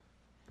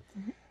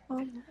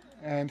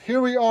And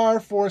here we are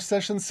for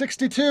session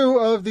 62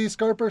 of the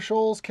Scarper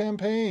Shoals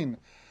campaign.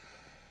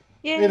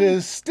 Yay. It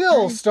is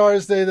still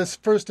Stars Day, the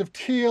 1st of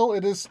Teal.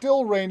 It is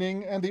still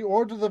raining, and the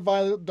Order of the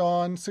Violet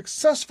Dawn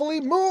successfully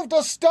moved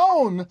a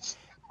stone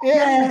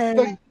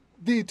in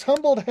the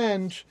tumbled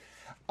henge,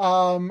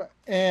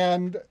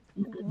 and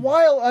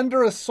while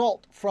under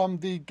assault from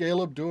the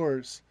Galeb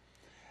Doors.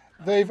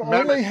 They've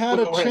only had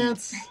a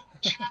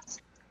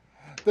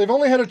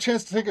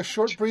chance to take a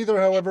short breather,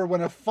 however,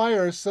 when a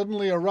fire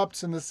suddenly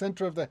erupts in the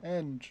center of the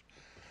henge.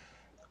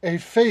 A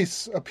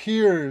face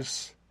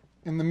appears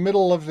in the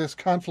middle of this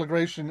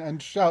conflagration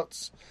and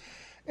shouts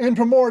in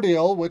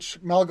Primordial,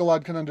 which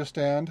Malgalad can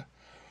understand,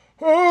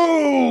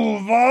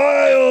 "Who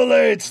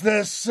violates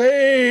the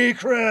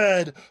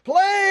sacred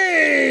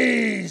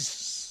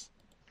place?"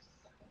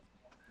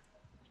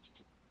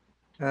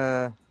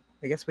 I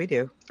guess we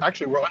do.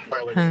 Actually, we're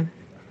unviolated.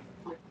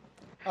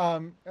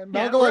 And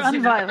we're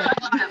unviolent.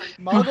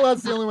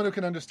 Malgalad's the only one who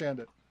can understand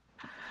it.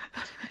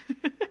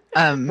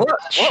 What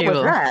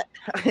was that?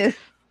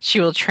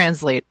 She will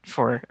translate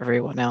for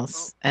everyone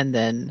else and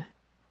then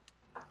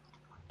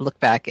look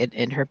back and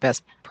in her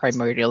best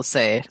primordial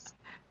say,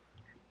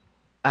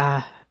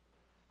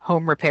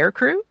 home repair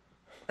crew?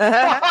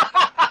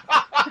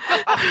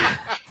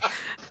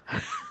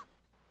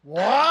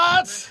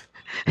 What?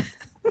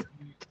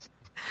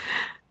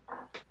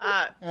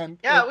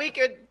 We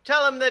could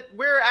tell him that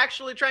we're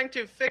actually trying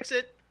to fix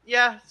it.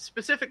 Yeah,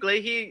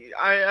 specifically, he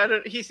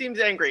seems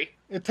angry.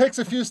 It takes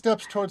a few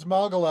steps towards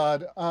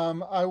Malgalad.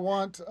 I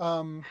want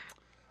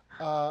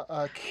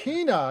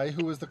Kenai,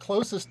 who is the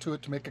closest to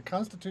it, to make a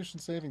Constitution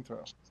saving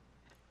throw.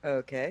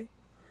 Okay.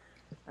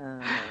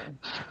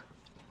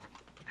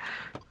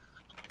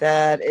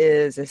 That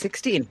is a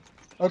 16.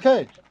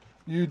 Okay.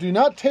 You do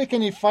not take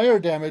any fire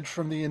damage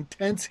from the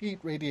intense heat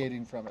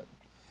radiating from it.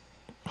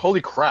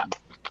 Holy crap.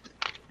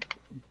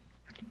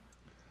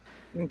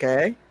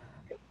 Okay.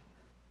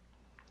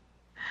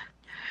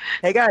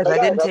 Hey guys, I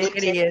didn't take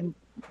any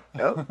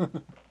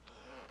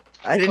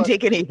I didn't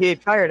take any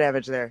fire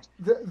damage there.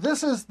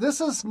 This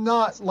is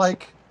not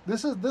like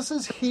this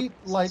is heat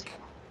like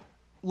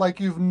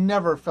you've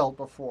never felt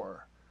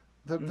before.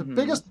 The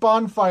biggest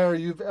bonfire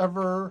you've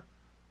ever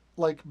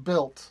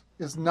built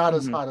is not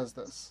as hot as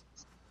this.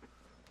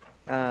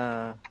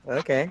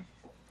 Okay.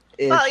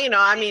 Well,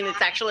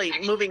 it's actually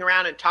moving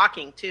around and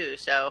talking too,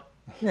 so.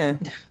 Yeah.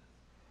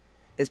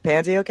 Is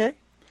Pansy okay?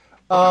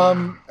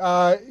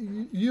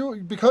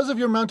 You because of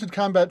your mounted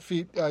combat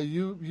feat,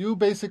 you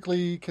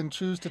basically can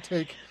choose to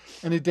take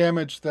any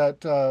damage that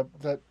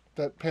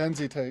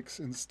Pansy takes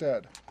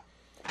instead.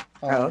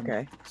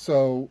 Okay.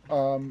 So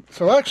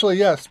actually,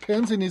 yes,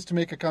 Pansy needs to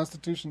make a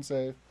Constitution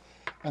save,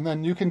 and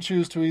then you can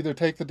choose to either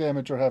take the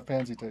damage or have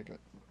Pansy take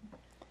it.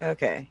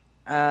 Okay.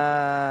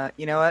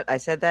 You know what? I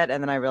said that,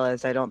 and then I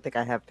realized I don't think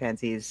I have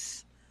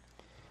Pansy's.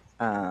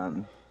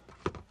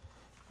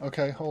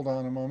 Okay, hold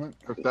on a moment.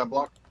 Stat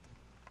block?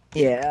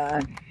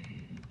 Yeah.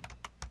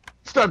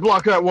 Stat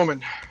block that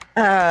woman.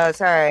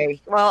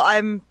 Sorry. Well,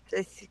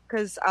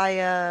 because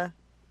here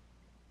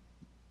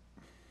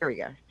we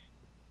go.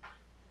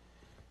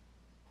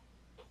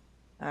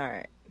 All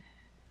right.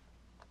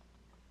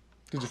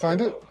 Did you find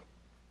it?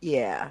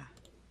 Yeah.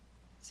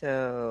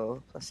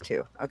 So,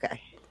 +2.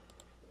 Okay.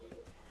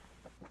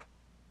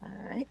 All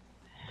right.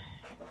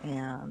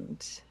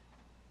 And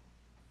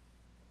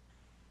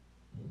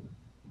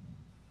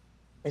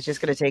it's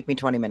just going to take me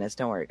 20 minutes.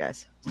 Don't worry,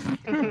 guys.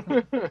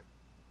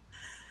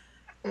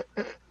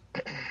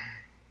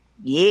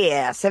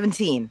 Yeah,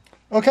 17.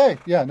 Okay,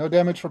 yeah, no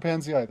damage for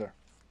Pansy either.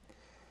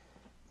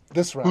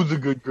 This round. Who's a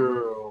good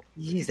girl?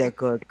 She's a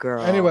good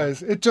girl.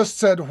 Anyways, it just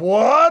said,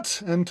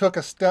 "What?" and took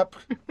a step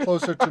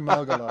closer to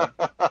Malgalad.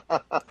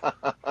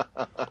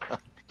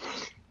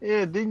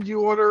 Yeah, didn't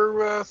you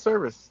order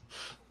service?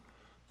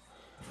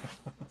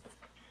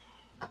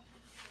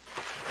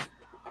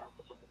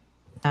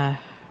 How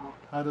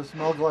does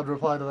Malgalad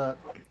reply to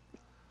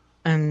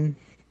that?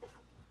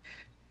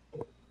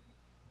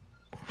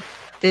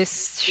 This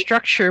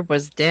structure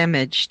was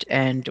damaged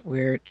and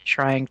we're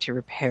trying to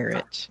repair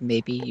it.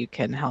 Maybe you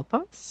can help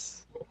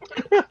us?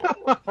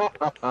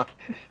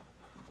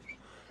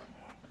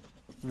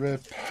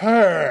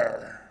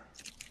 Repair.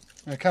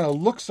 And it kind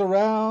of looks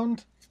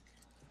around,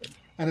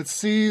 and it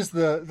sees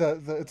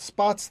it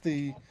spots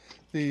the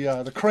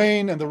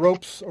crane and the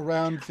ropes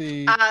around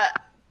the.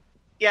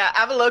 Yeah,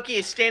 Avaloki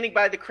is standing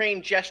by the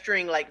crane,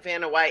 gesturing like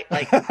Vanna White,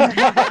 like.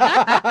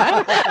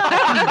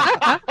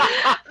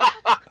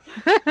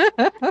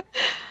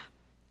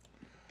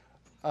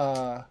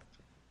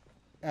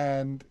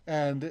 And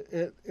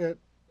it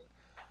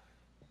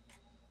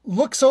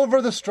looks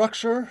over the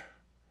structure.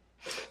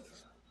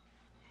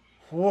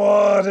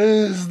 What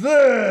is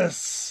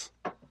this?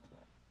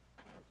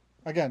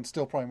 Again,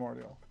 still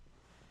primordial.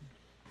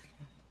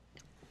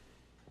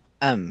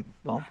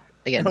 Well,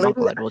 again,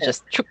 Malgalad will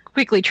just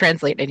quickly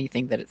translate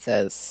anything that it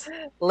says.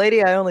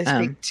 Lady, I only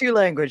speak 2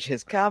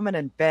 languages, common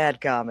and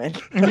bad common.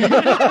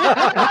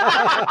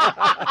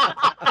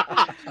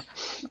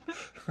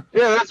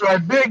 Yeah, that's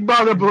right. Big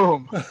bada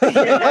boom.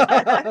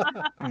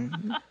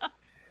 Um,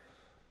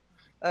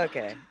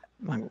 Okay.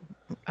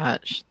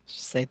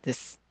 say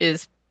this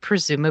is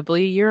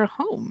presumably your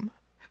home.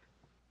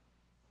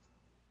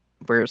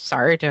 We're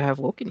sorry to have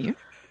woken you.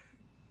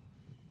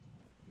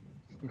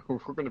 We're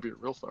going to be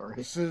real sorry.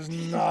 This is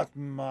not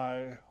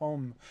my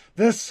home.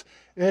 This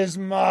is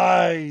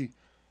my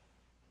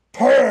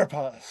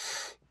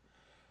purpose.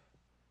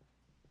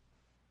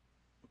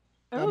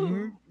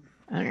 Oh.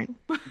 All right.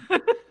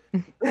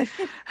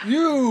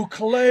 You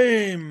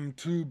claim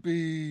to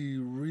be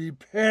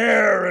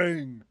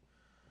repairing.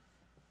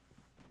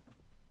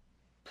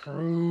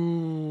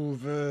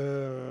 Prove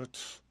it.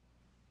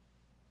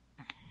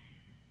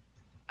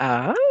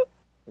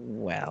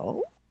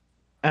 Well,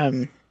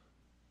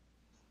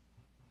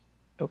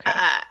 okay.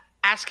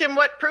 Ask him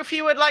what proof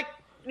he would like.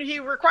 He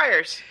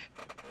requires.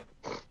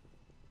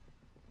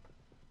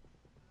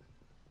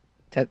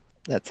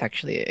 That's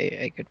actually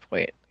a good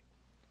point.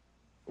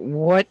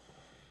 What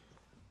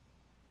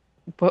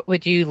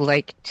would you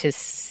like to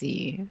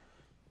see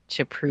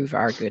to prove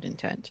our good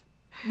intent?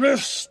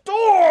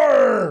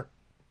 Restore!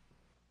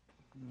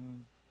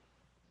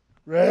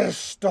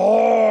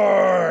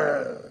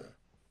 Restore!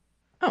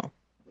 Oh,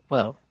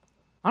 well,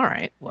 all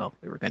right. Well,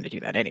 we were going to do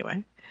that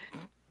anyway.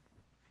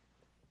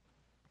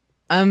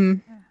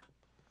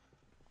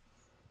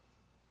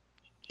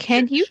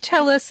 Can you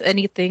tell us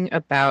anything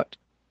about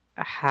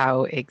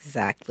how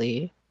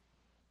exactly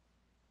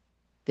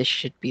this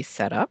should be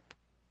set up?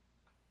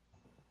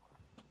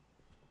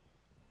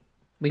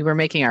 We were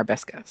making our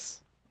best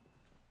guess.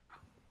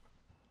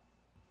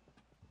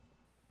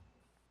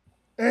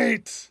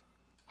 8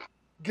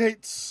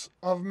 gates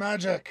of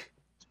magic.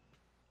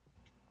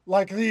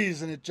 Like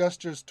these, and it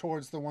gestures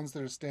towards the ones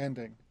that are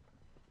standing.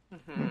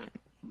 Mm-hmm.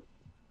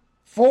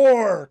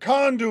 4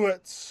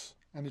 conduits,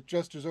 and it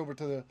gestures over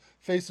to the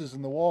faces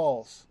in the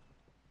walls.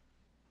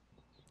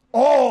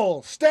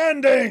 All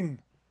standing!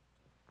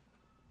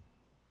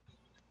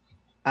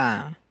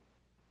 All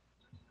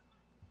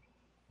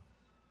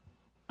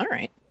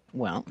right.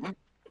 Well,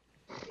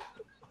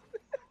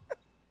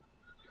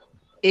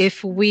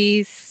 if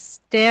we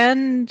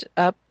stand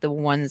up the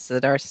ones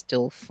that are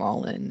still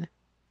fallen,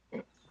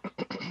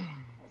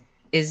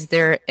 is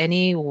there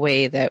any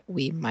way that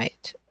we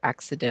might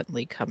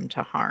accidentally come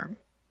to harm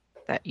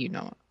that you know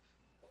of?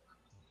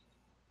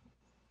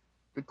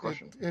 Good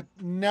question. It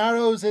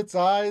narrows its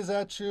eyes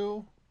at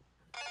you.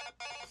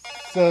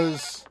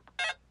 Says,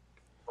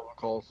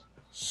 Calls.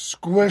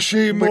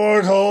 squishy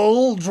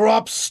mortal,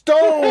 drop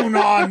stone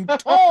on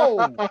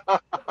toe!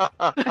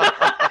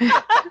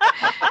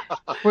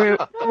 We're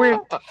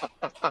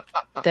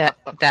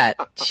that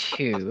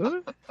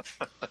too.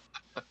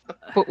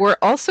 But we're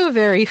also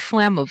very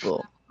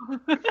flammable.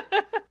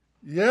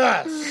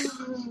 Yes!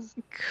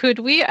 Could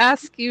we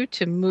ask you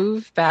to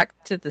move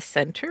back to the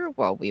center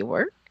while we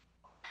work?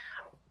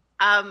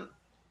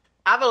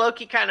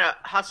 Avaloki kind of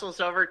hustles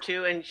over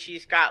too, and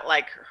she's got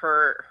like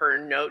her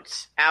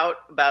notes out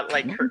about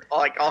like her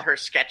like all her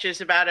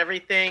sketches about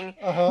everything,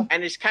 Uh-huh.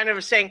 and is kind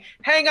of saying,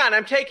 "Hang on,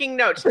 I'm taking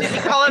notes. Did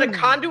you call it a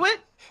conduit?"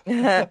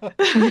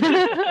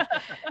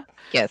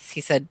 Yes,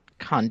 he said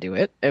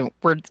conduit, and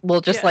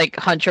we'll just like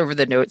hunch over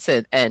the notes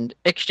and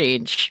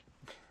exchange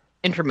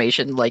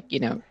information, like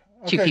two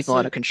Okay, people so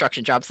on a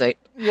construction job site.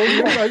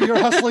 You're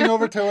hustling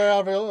over to where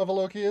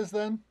Avaloki is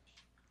then?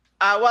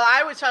 Well,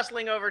 I was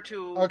hustling over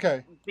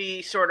to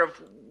be sort of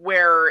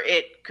where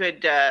it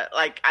could,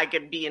 I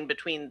could be in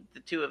between the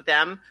two of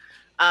them.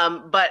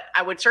 But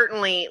I would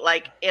certainly,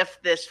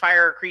 if this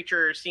fire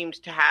creature seems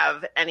to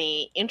have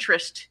any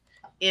interest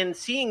in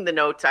seeing the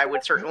notes, I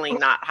would certainly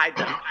not hide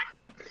them.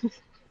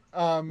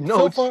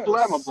 Notes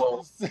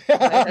flammable.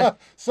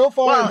 So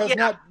far, Well,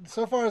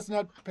 it's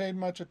not paid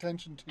much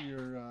attention to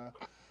your.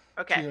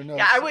 Okay. To your notes.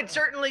 Yeah, I would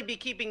certainly be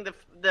keeping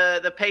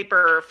the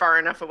paper far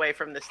enough away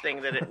from this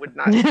thing that it would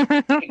not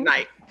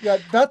ignite. Yeah,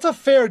 that's a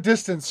fair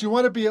distance. You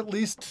want to be at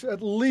least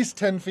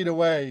 10 feet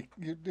away.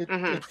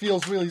 It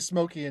feels really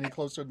smoky any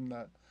closer than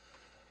that.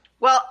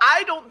 Well,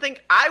 I don't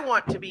think I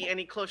want to be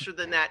any closer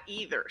than that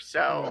either,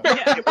 so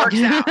it works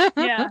out.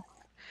 Yeah.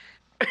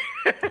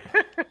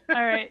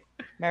 All right.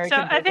 Mary So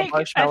can I take a think-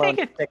 marshmallow I think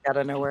and stick out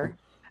of nowhere.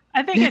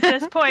 I think at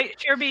this point,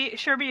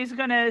 Sherby is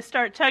going to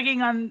start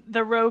tugging on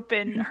the rope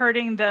and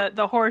herding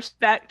the horse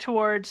back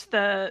towards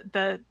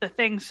the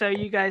thing, so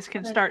you guys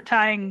can start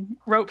tying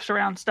ropes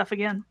around stuff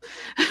again.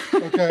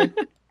 Okay.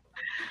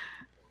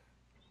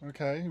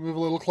 Okay, you move a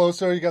little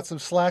closer. You got some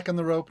slack in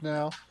the rope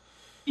now.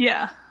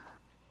 Yeah.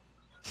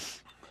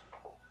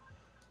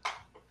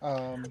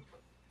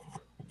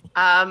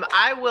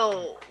 I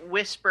will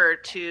whisper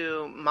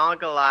to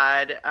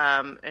Malgalad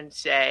and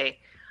say,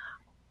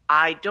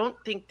 I don't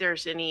think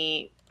there's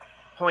any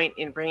point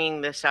in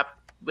bringing this up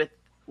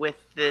with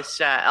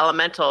this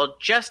elemental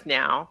just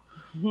now.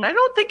 But I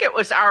don't think it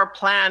was our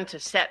plan to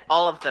set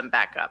all of them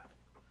back up.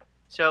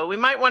 So we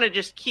might want to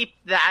just keep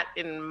that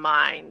in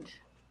mind.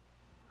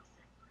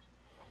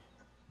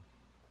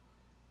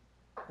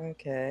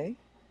 Okay.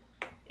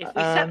 If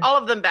we set all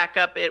of them back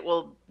up, it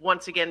will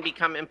once again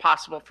become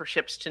impossible for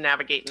ships to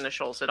navigate in the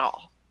shoals at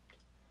all.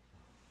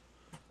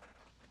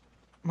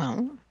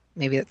 Well,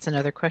 maybe that's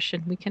another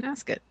question we can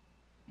ask it.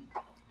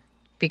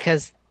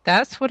 Because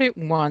that's what it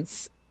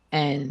wants,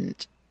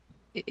 and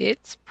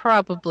it's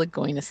probably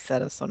going to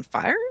set us on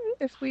fire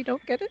if we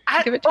don't get it.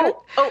 Give it to it.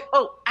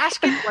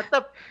 Ask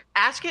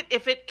it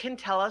if it can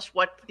tell us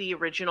what the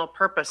original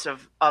purpose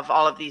of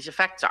all of these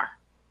effects are.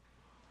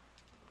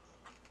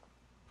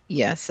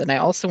 Yes, and I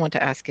also want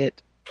to ask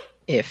it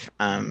if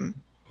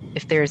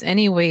there's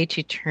any way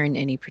to turn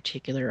any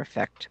particular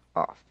effect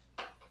off.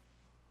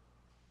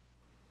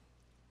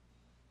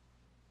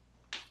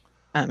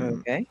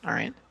 Okay. All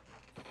right.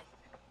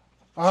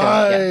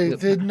 I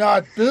did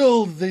not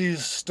build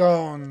these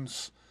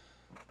stones.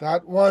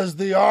 That was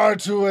the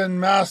Artuan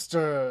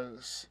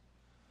Masters.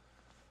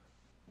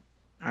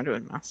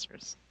 Artuan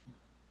Masters.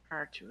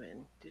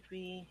 Artuan. Did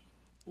we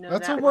know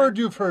That's that a word one?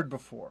 you've heard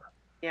before.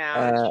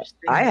 Yeah.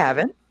 I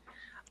haven't.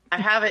 I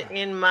have it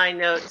in my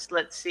notes.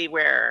 Let's see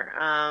where.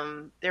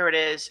 There it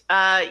is.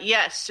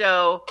 Yes.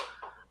 So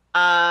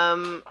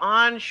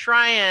on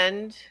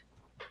Shrine,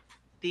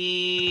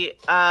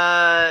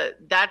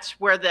 that's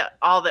where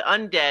all the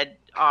undead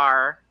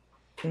are.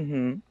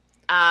 Mm-hmm.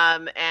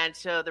 And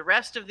so the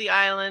rest of the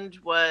island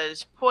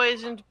was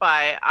poisoned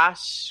by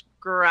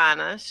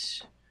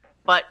Oscaranus,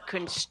 but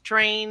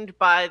constrained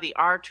by the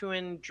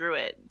Artuan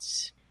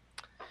druids.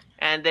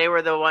 And they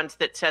were the ones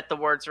that set the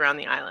wards around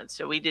the island.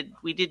 So we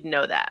did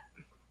know that.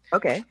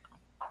 Okay.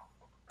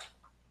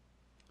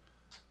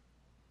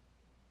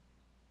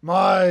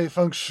 My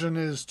function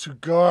is to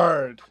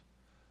guard.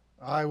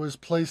 I was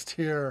placed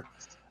here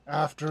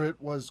after it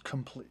was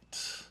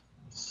complete.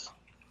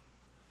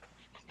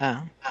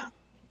 Oh.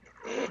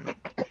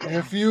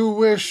 If you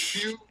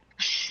wish,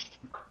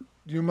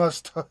 you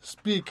must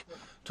speak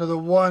to the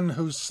one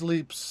who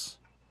sleeps.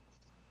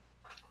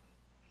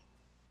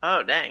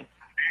 Oh, dang.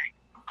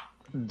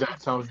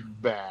 That sounds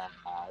bad.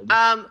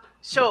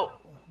 So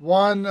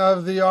One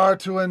of the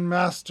Artuan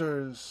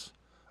Masters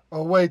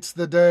awaits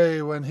the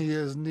day when he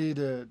is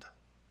needed.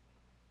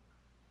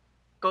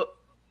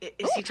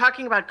 is he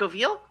talking about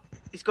Govil?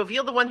 Is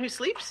Govil the one who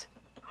sleeps?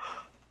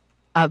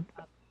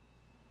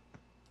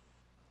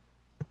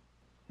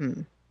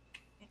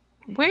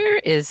 Where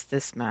is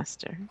this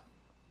master?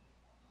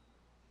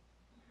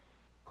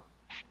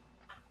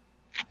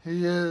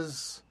 He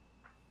is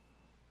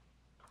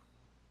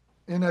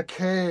in a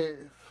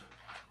cave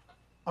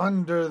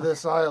under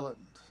this island.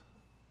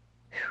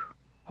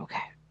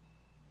 Okay.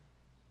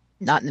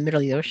 Not in the middle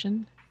of the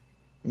ocean?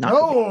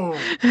 No!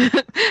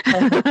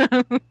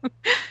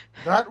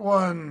 That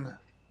one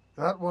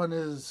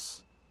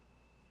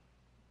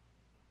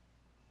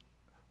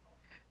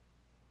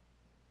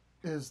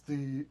is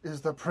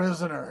the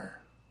prisoner.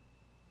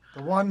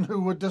 The one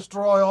who would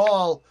destroy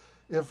all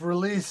if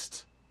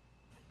released.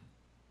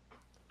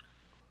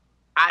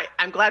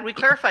 I'm glad we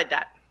clarified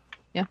that.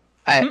 Yeah.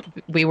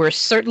 We were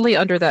certainly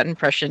under that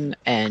impression,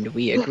 and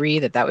we agree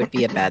that would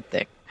be a bad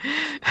thing.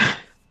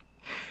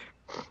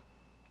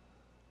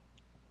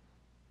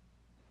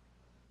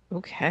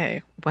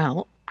 Okay.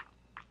 Well,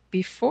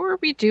 before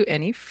we do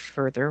any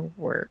further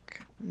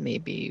work,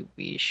 maybe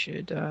we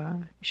should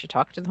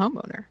talk to the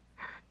homeowner.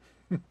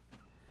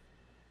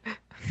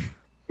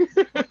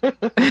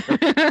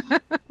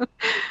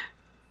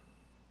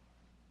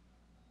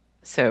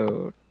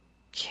 So,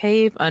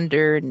 cave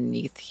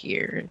underneath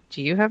here.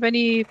 Do you have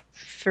any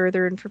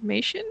further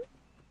information?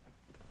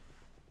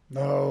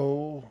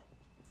 No.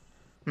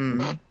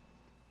 Well,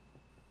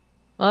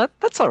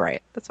 that's all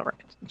right. That's all right.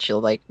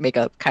 She'll make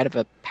a kind of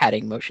a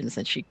patting motion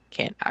since she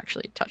can't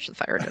actually touch the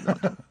fire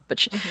elemental.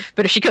 But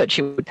if she could,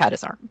 she would pat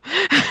his arm.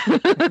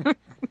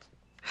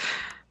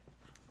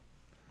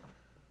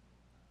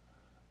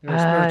 Your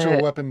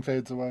spiritual weapon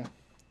fades away.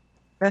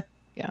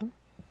 Yeah.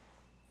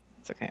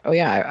 It's okay. Oh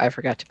yeah, I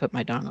forgot to put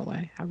my dong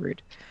away. How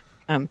rude.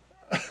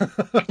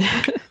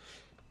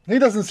 He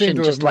doesn't seem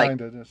to have just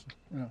minded.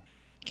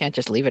 Can't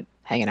just leave it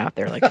hanging out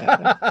there like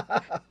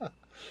that.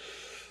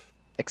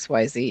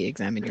 XYZ,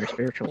 examine your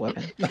spiritual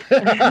weapon.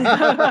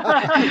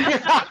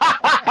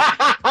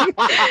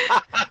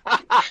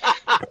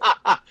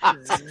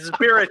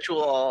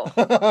 Spiritual.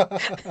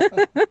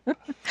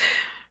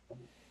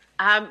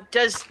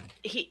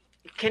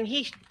 Can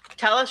he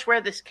tell us where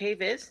this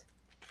cave is?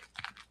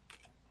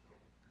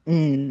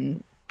 He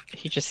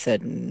just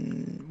said,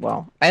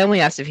 well, I only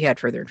asked if he had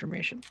further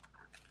information.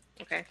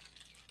 Okay.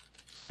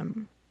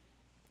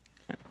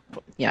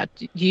 Yeah,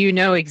 do you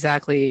know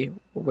exactly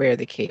where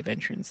the cave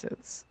entrance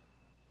is?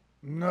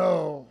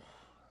 No.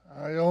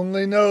 I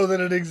only know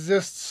that it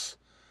exists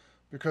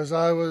because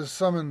I was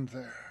summoned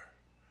there.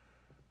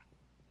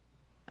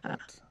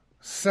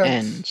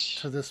 Sent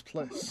to this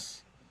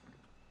place.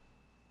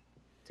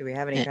 Do we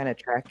have any kind of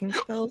tracking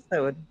spells that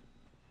would...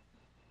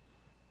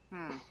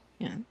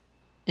 Yeah.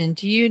 And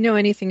do you know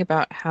anything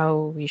about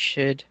how we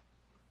should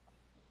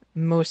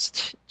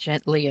most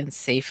gently and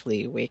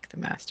safely wake the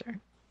master?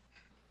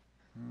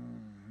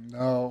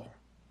 No.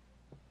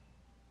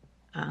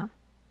 Well,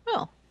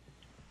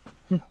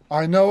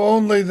 I know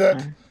only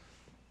that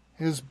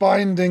his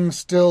binding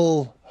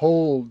still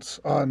holds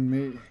on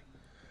me,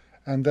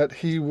 and that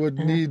he would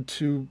need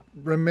to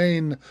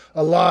remain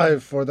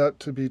alive for that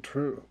to be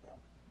true.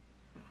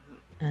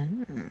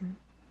 Can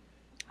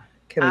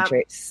we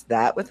trace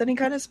that with any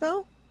kind of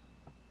spell?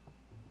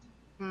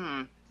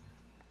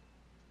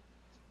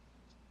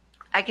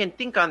 I can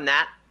think on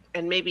that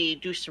and maybe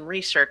do some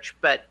research,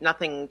 but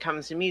nothing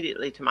comes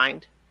immediately to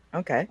mind.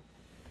 Okay.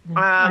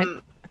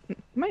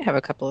 Might have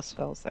a couple of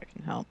spells that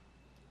can help.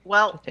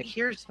 Well,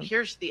 here's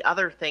the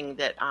other thing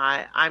that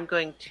I'm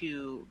going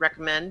to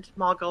recommend,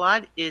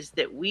 Malgalad, is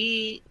that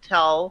we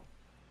tell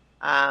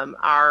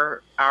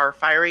our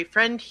fiery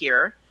friend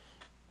here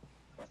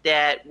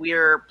that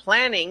we're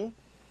planning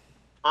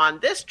on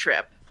this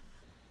trip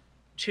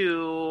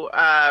to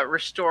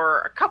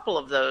restore a couple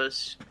of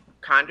those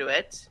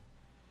conduits,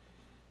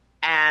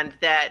 and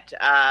that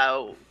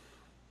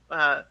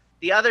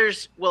the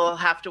others will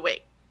have to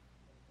wait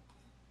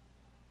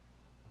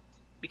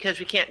because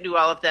we can't do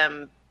all of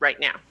them right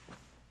now.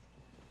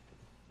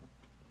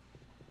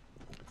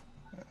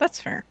 That's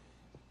fair.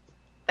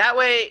 That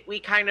way, we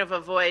kind of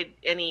avoid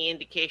any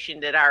indication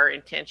that our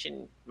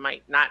intention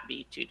might not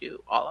be to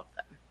do all of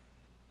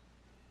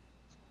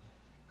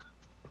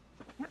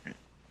them.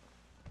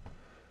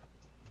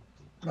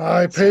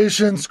 My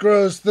patience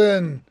grows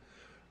thin.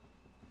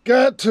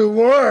 Get to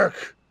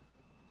work!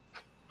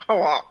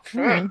 Oh,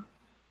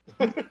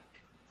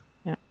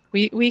 Yeah.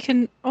 We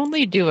can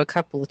only do a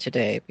couple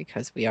today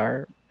because we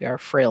are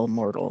frail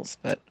mortals,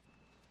 but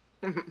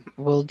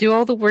we'll do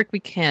all the work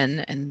we can,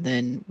 and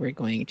then we're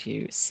going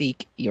to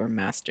seek your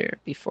master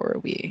before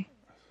we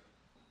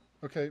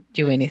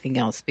do anything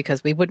else,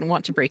 because we wouldn't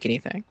want to break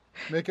anything.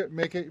 Make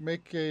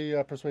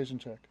a persuasion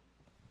check.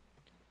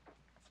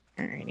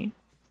 Alrighty.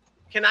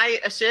 Can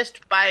I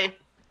assist by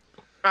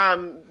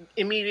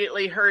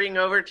immediately hurrying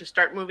over to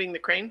start moving the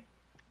crane?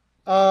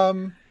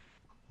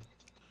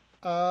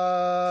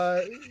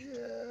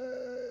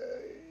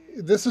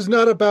 This is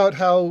not about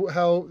how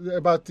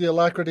about the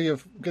alacrity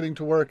of getting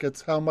to work.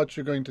 It's how much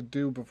you're going to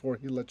do before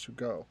he lets you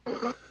go.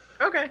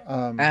 Okay.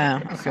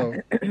 So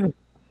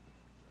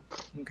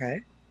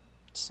Okay.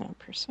 So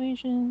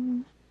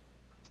persuasion.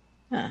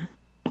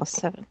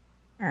 +7.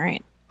 All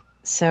right.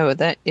 So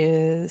that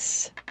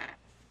is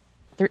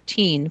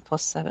 13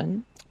 plus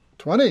 7.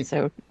 20.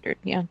 So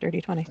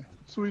dirty 20.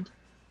 Sweet.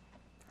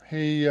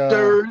 He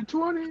Dirty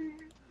 20.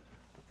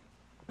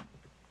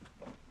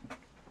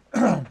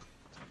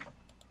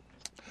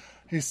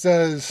 he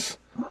says,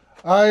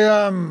 "I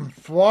am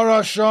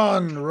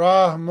Fwarashan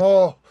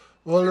Rahmo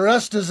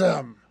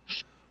Ulrestizem,"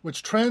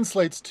 which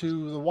translates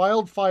to the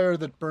wildfire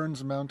that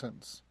burns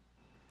mountains.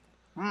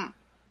 Holy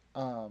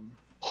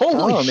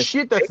Mr.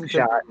 shit, that's Big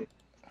Shot.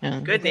 intimidating. Yeah.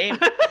 Good name.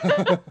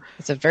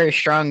 It's a very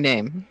strong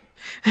name.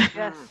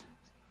 Yes.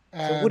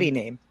 It's a woody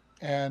name.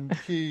 And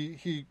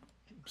he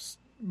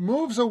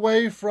moves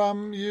away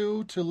from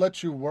you to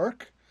let you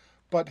work,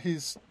 but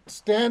he's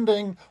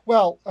standing.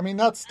 Well, I mean,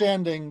 not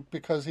standing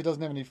because he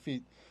doesn't have any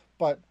feet,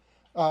 but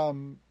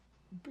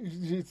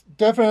he's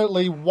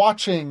definitely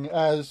watching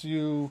as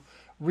you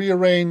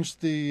rearrange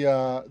the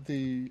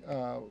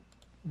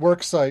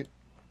work site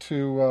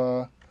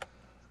to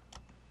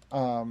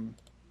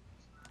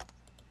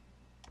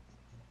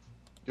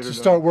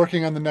start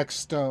working on the next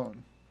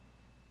stone.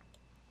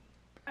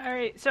 All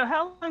right. So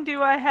how long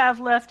do I have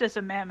left as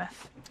a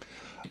mammoth?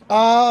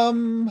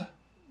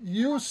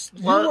 You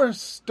were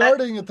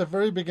starting at the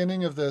very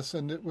beginning of this,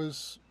 and it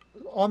was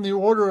on the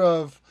order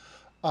of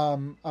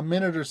a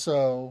minute or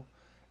so,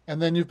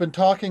 and then you've been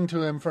talking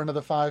to him for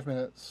another 5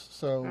 minutes.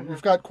 So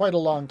you've got quite a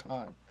long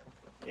time.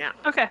 Yeah.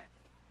 Okay.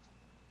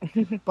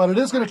 But it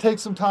is going to take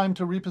some time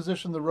to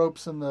reposition the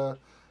ropes and the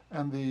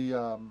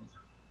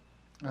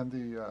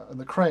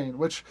crane,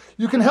 which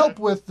you can help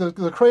with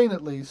the crane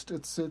at least.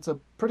 It's a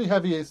pretty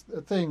heavy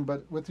thing,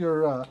 but with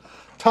your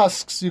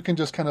tusks, you can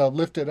just kind of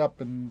lift it up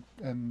and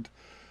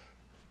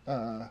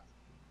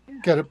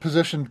get it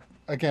positioned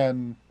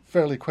again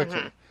fairly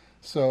quickly.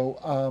 So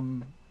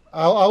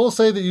I will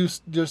say that you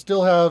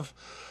still have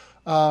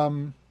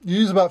you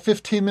use about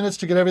 15 minutes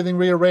to get everything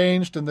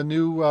rearranged and the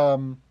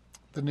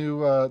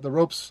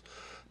ropes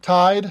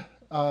tied.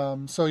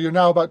 So you're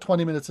now about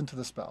 20 minutes into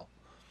the spell.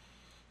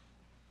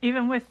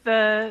 Even with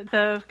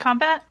the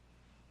combat?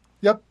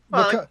 Yep.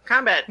 Well,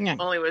 combat Yeah.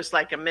 only was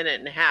like a minute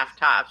and a half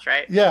tops,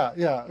 right? Yeah.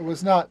 It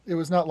was not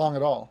long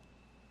at all.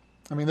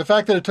 I mean, the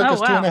fact that it took us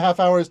wow. 2.5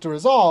 hours to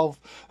resolve.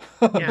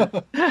 Yeah.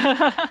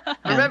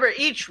 Remember,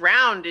 each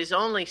round is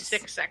only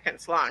 6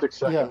 seconds long. 6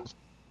 seconds.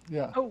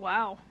 Yeah. Oh,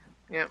 wow.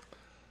 Yeah.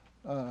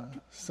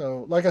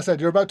 So, like I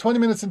said, you're about 20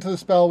 minutes into the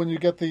spell when you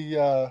get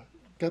the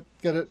get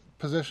it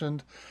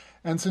positioned,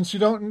 and since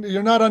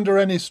you're not under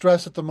any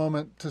stress at the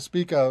moment to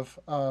speak of,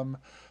 I'm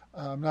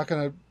not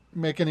going to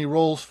make any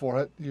rolls for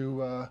it.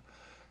 You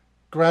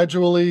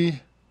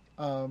gradually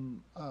pull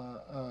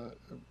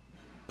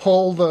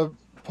the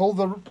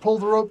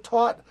rope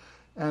taut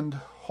and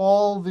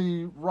haul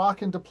the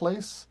rock into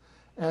place,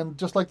 and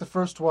just like the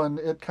first one,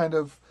 it kind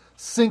of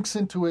sinks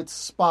into its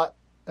spot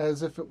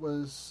as if it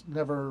was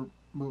never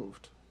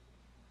moved.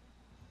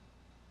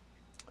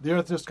 The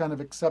earth just kind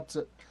of accepts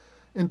it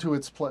into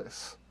its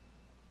place.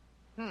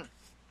 All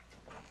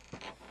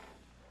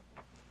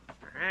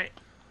right.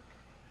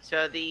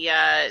 So the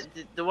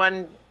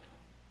one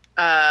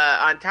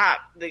on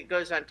top that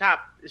goes on top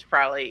is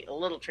probably a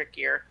little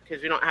trickier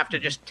because we don't have to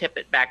just tip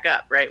it back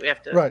up, right? We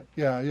have to. Right.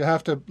 Yeah. You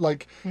have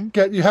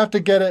to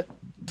get it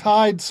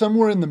tied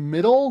somewhere in the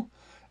middle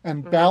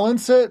and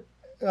balance it.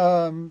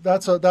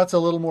 That's a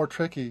little more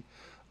tricky.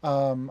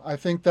 I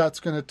think that's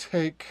going to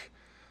take.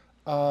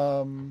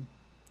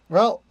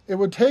 It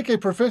would take a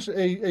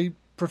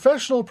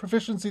professional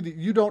proficiency that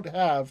you don't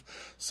have.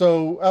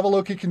 So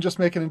Avaloki can just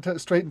make a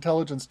straight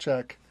intelligence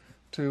check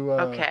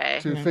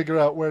to figure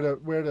out where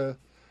to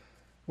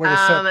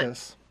set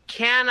this.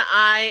 Can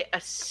I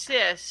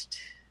assist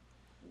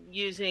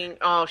using?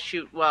 Oh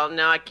shoot! Well,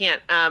 no, I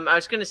can't. I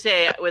was going to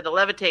say with a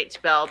levitate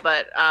spell,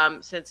 but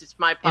since it's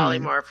my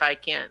polymorph, I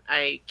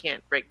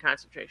can't break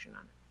concentration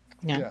on it.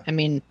 Yeah. I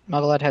mean,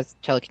 Mugglehead has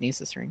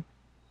telekinesis ring.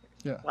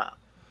 Yeah. Well,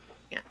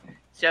 yeah.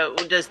 So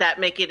does that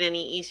make it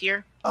any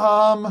easier?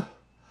 I'm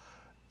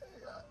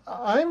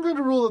going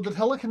to rule that the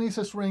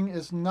telekinesis ring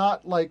is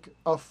not like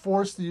a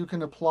force that you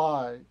can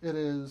apply. It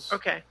is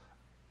okay.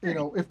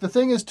 If the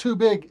thing is too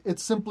big, it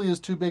simply is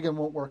too big and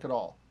won't work at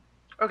all.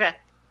 Okay.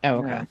 Oh,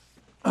 okay.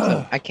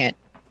 So I can't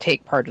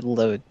take part of the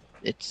load.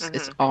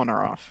 It's on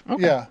or off.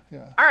 Okay. Yeah.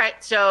 All right.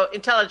 So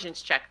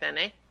intelligence check then,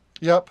 eh?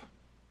 Yep.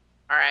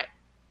 All right.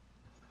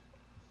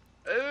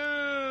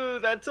 Ooh,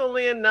 that's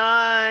only a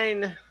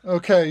 9.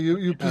 Okay,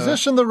 you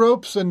position the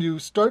ropes and you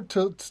start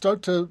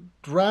to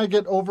drag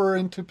it over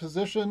into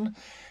position,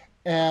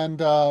 and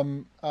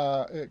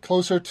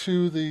closer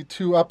to the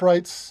two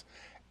uprights.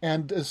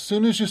 And as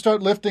soon as you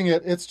start lifting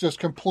it, it's just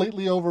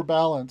completely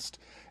overbalanced,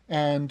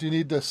 and you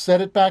need to set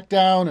it back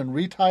down and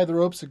retie the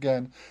ropes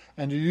again.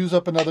 And you use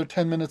up another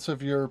 10 minutes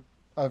of your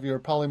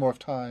polymorph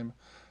time,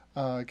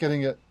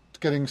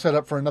 getting set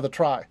up for another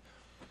try.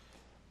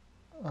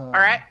 All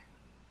right.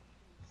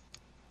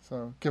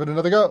 So give it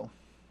another go.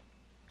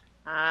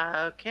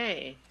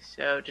 Okay,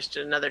 so just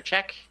another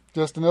check.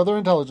 Just another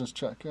intelligence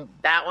check. Yep.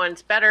 That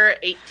one's better,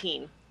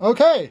 18.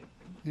 Okay.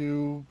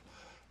 You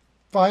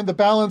find the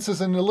balance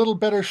is in a little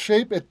better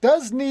shape. It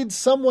does need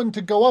someone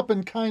to go up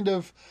and kind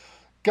of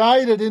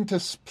guide it into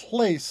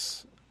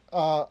place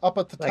up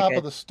at the top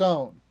of the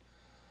stone.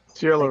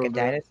 Like a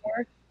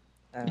dinosaur?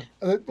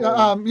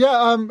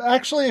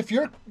 Actually, if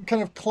you're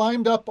kind of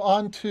climbed up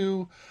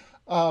onto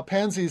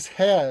Pansy's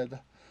head,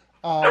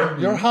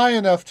 you're high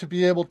enough to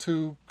be able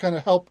to kind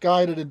of help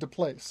guide it into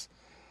place.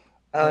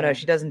 Oh, no,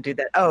 she doesn't do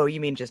that. Oh, you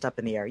mean just up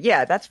in the air.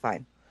 Yeah, that's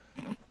fine.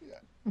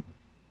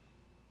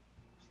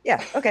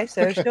 Yeah, okay,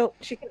 so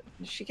she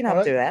can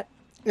help do that.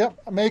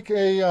 Yep, make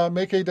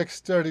a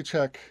dexterity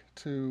check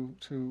to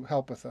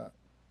help with that.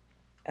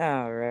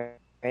 All right,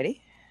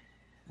 ready?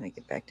 Let me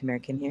get back to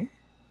American here.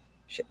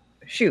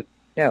 Shoot.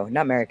 No,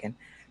 not American.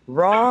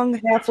 Wrong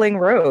halfling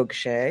rogue,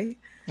 Shay.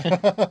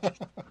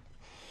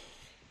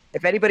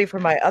 If anybody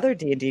from my other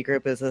D&D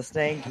group is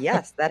listening,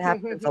 yes, that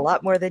happens a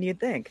lot more than you'd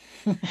think.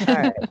 All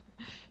right.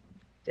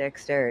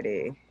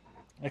 Dexterity.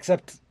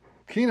 Except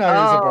Kenai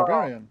is a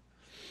barbarian.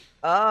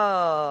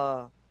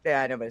 Oh.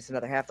 Yeah, I know, but it's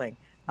another halfling.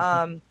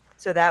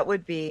 So that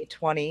would be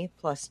 20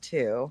 plus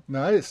 2.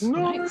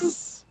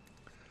 Nice.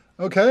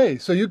 Okay,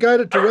 so you guide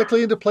it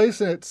directly into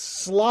place, and it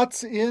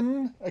slots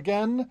in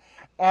again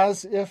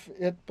as if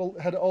it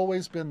had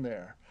always been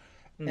there.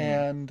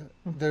 And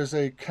there's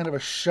a kind of a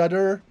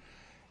shudder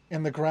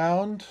in the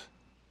ground,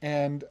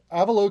 and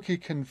Avaloki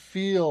can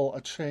feel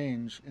a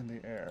change in the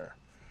air.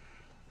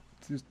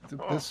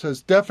 This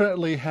has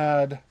definitely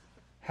had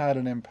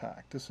an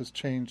impact. This has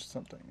changed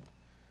something.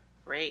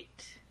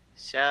 Great.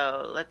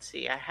 So let's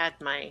see. I had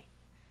my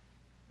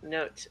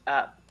notes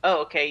up.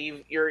 Oh,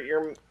 okay.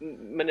 You're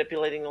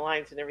manipulating the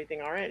lines and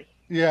everything already.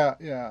 Yeah.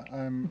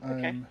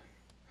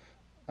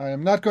 I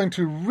am not going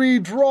to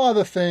redraw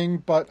the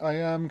thing, but I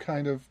am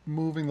kind of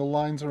moving the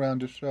lines around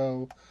to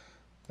show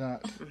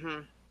that.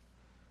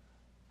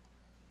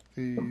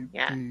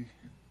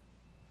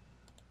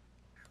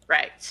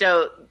 Right.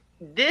 So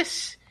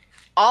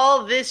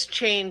all this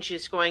change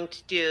is going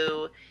to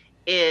do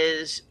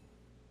is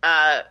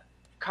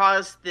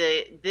cause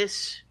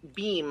this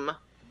beam,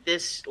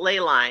 this ley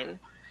line,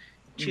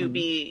 to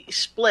be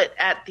split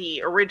at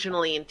the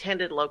originally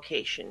intended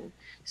location,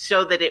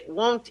 so that it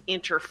won't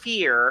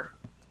interfere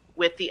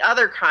with the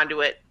other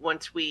conduit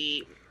once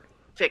we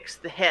fix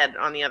the head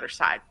on the other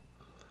side.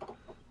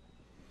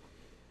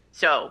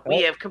 So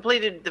we have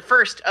completed the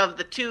first of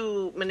the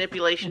 2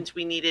 manipulations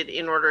we needed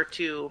in order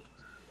to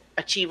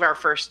achieve our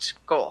first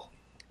goal.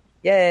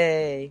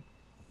 Yay!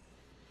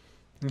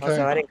 Okay.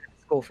 Also, I didn't go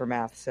to school for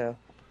math, so.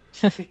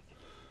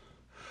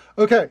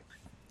 Okay,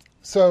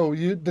 so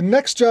the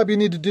next job you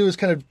need to do is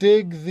kind of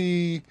dig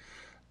the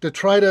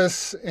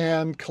detritus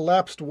and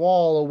collapsed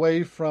wall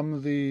away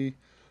from the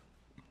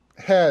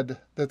head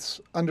that's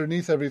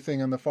underneath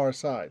everything on the far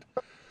side.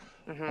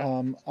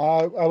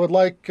 I would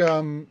like.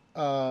 I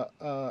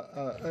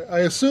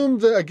assume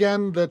that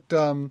again that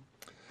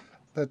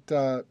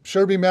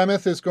Sherby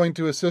Mammoth is going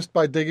to assist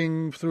by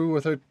digging through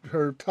with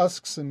her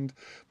tusks and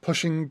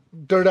pushing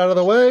dirt out of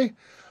the way.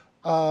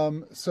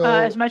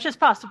 As much as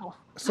possible.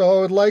 So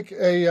I would like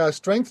a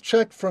strength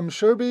check from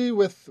Sherby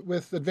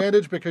with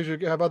advantage because you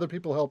have other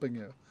people helping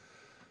you.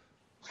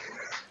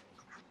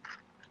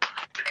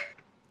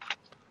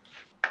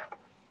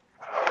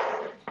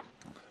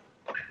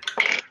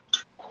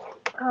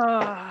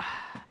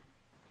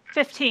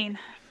 15.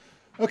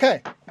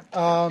 Okay.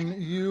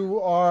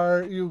 You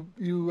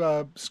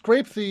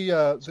scrape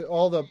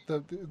all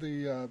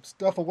the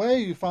stuff away.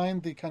 You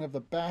find the kind of the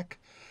back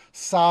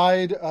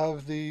side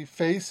of the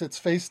face. It's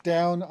face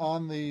down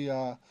on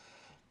the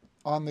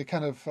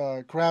kind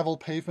of gravel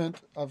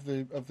pavement of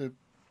the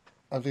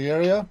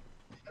area,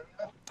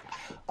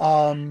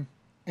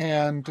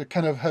 and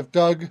kind of have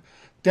dug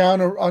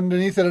down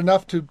underneath it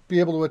enough to be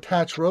able to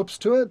attach ropes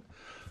to it,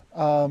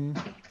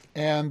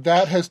 and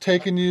that has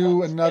taken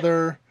you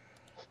another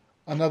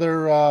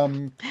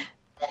 10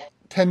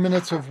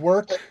 minutes of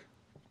work.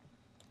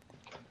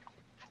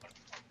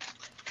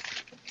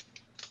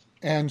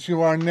 And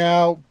you are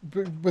now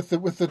with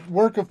the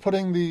work of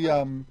putting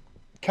the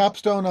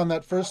capstone on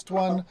that first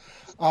one.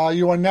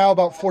 You are now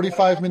about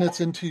 45 minutes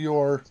into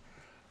your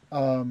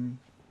polymorph.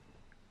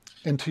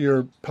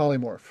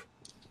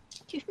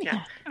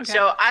 Yeah. Okay.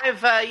 So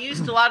I've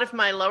used a lot of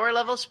my lower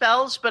level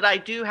spells, but I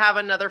do have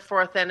another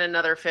fourth and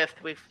another fifth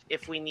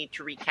if we need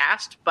to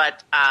recast.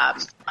 But I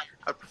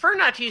prefer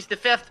not to use the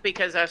fifth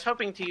because I was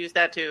hoping to use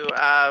that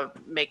to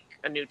make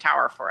a new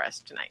tower for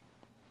us tonight.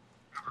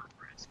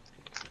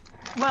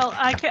 Well,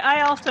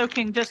 I also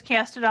can just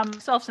cast it on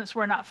myself since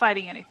we're not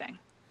fighting anything.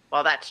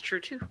 Well, that's true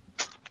too.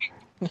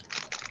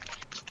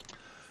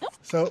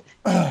 So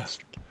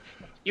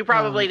you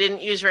probably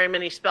didn't use very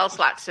many spell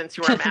slots since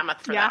you were a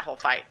mammoth for that whole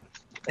fight.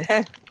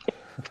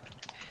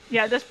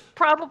 Yeah, this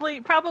probably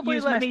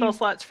use my spell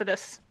slots for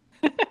this.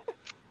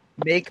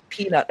 Make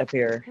Peanut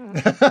appear.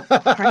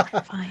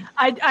 Fine.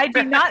 I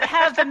do not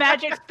have the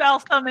magic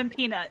spell summon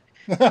Peanut.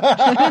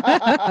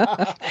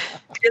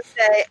 Just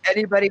say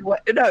anybody.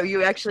 No,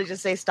 you actually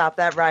just say stop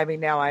that rhyming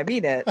now. I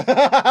mean it.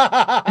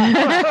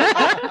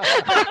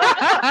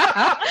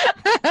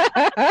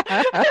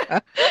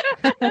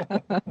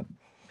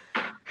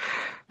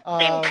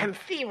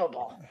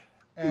 Inconceivable.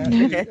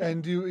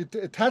 And you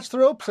attach the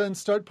ropes and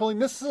start pulling.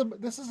 This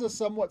is a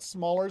somewhat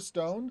smaller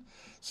stone,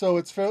 so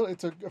it's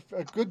a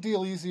good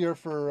deal easier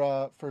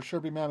for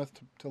Sherby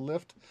Mammoth to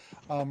lift.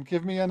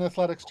 Give me an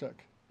athletics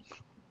check.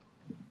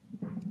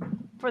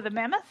 For the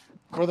mammoth?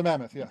 For the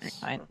mammoth, yes.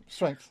 Fine.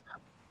 Strength.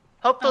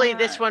 Hopefully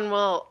this one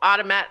will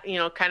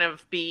kind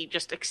of be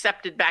just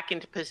accepted back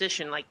into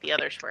position like the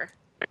others were.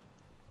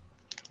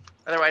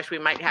 Otherwise we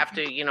might have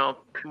to,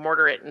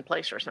 mortar it in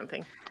place or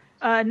something.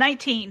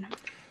 19.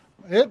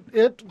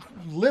 It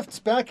lifts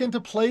back into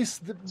place.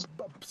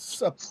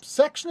 A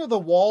section of the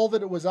wall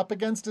that it was up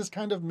against is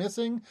kind of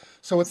missing,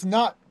 so it's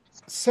not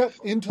set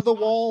into the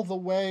wall the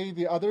way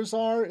the others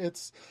are.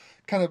 It's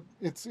kind of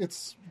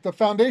it's the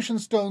foundation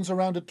stones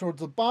around it towards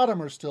the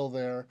bottom are still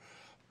there,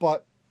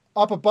 but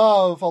up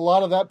above a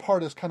lot of that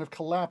part is kind of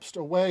collapsed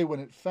away when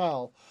it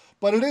fell.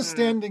 But it is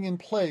standing in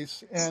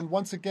place, and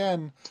once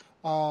again,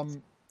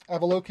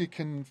 Avaloki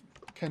can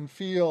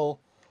feel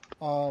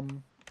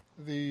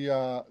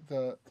the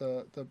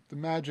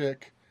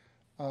magic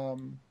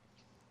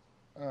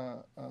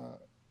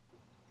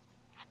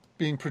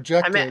being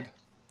projected.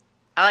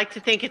 I like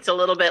to think it's a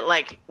little bit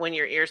like when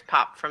your ears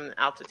pop from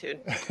altitude.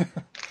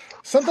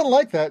 Something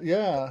like that,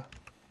 yeah.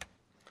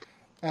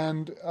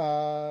 And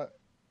All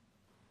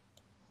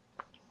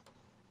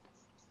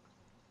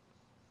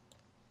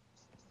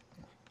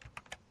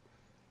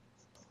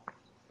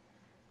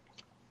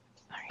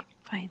right,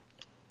 fine.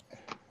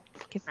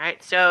 All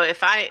right, so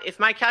if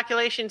my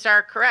calculations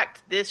are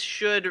correct, this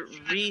should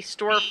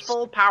restore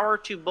full power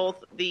to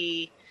both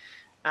the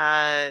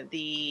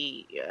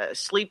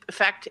sleep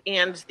effect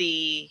and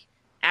the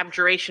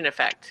abjuration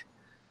effect.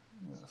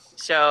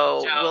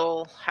 So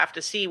we'll have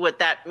to see what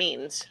that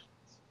means.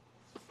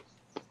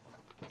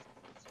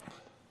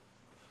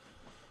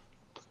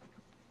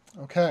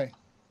 Okay.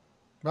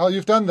 Well,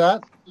 you've done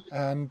that,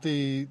 and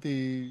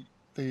the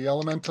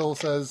elemental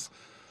says,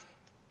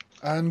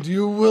 "And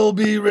you will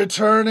be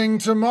returning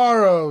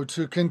tomorrow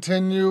to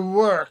continue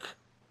work."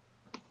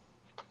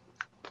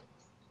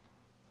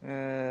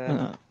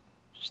 What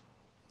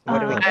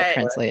do we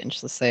translate and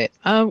just say?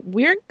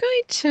 We're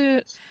going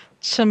to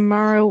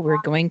tomorrow.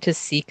 We're going to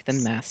seek the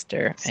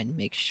master and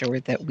make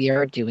sure that we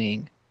are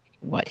doing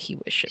what he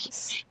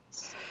wishes.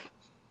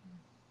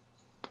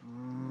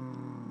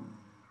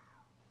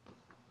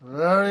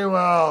 Very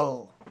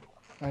well.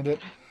 And it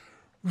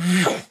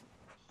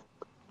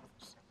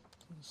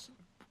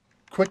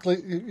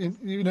quickly,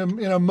 in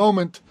a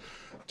moment,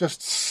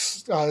 just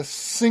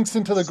sinks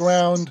into the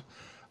ground,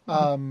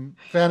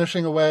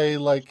 vanishing away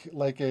like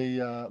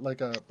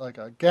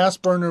a gas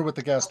burner with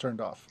the gas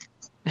turned off.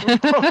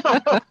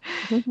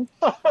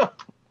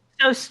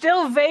 So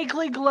still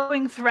vaguely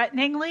glowing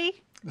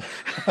threateningly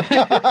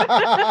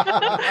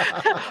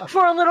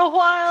for a little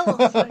while.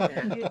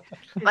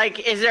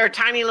 Like, is there a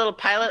tiny little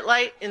pilot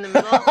light in the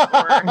middle? Or...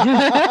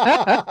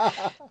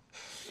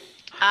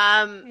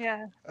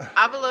 Yeah.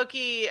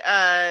 Avaloki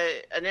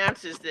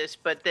announces this,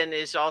 but then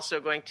is also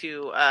going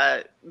to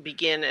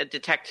begin a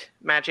detect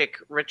magic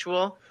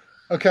ritual.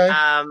 Okay.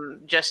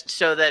 Just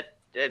so that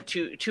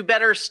to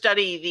better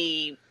study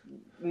the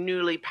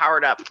newly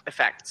powered up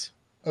effects.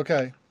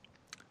 Okay.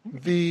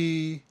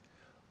 The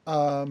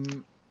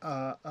one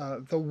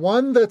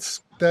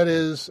that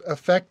is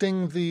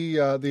affecting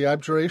the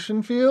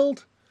abjuration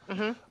field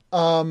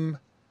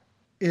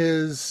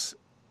is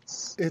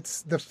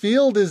the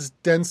field is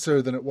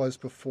denser than it was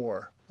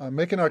before.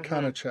 Make an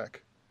Arcana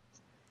check.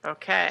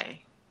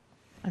 Okay.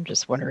 I'm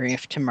just wondering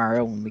if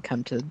tomorrow when we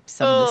come to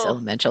summon this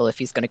elemental, if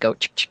he's going to go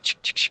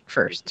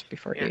first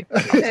before you.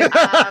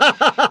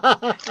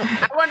 I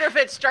wonder if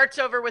it starts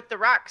over with the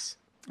rocks.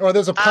 Oh,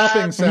 there's a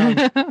popping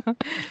sound.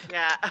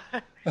 Yeah,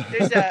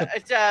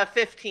 it's a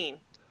 15.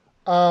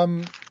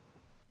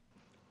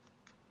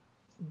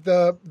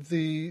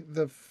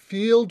 The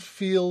field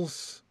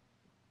feels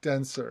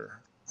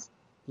denser.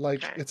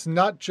 Like it's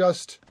not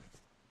just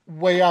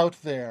way out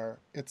there.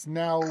 It's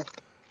now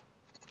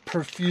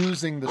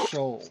perfusing the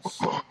shoals.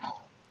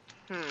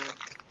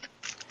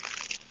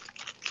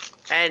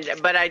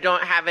 But I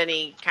don't have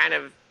any kind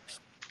of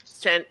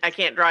I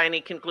can't draw any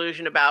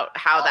conclusion about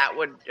how that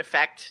would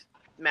affect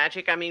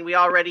magic. I mean, we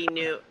already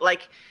knew.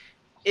 Like,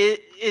 is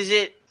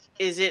it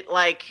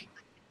like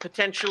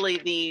potentially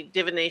the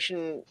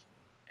divination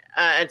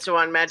and so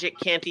on magic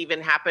can't even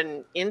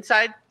happen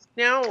inside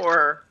now,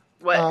 or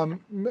what?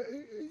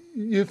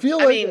 You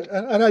feel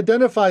an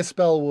identify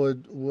spell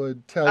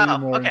would tell you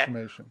more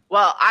information.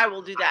 Well, I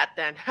will do that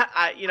then.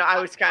 I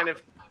was kind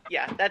of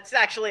that's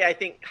actually, I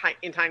think,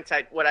 in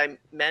hindsight what I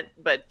meant,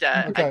 but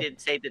I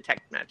did say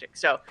detect magic.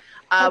 So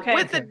I'll go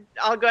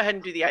ahead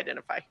and do the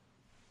identify.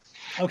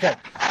 Okay.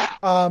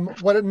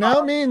 What it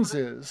now means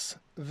is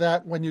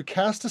that when you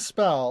cast a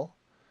spell,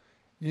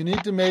 you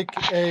need to make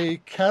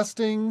a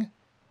casting.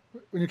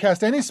 When you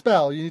cast any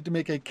spell, you need to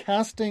make a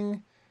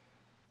casting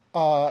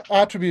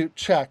attribute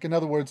check. In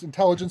other words,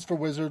 intelligence for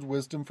wizard,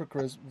 wisdom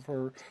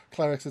for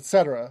clerics,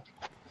 etc.,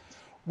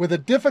 with a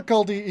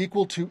difficulty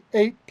equal to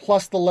 8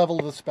 plus the level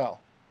of the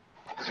spell.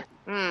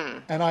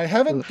 And I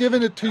haven't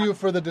given it to you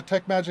for the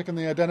detect magic and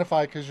the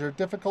identify because your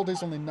difficulty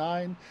is only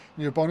 9 and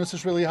your bonus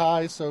is really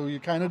high, so you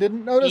kind of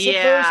didn't notice it first.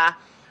 Yeah,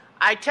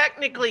 I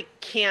technically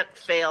can't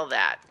fail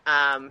that.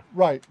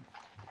 Right.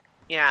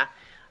 Yeah.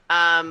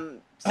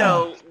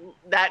 So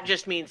that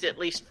just means, at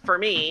least for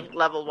me,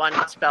 level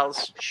 1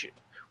 spells.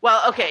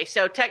 Well, okay.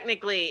 So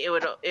technically,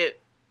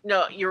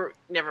 no,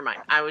 never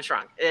mind. I was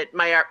wrong.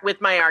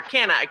 With my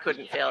Arcana, I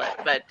couldn't fail it,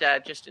 but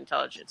just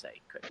intelligence, I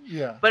could.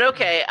 Yeah. But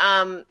okay.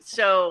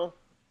 So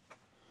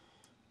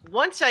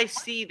once I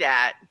see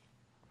that,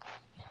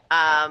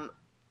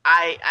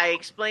 I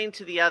explain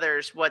to the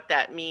others what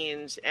that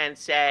means and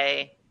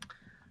say,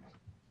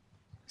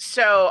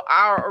 so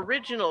our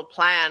original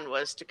plan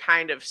was to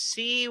kind of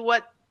see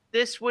what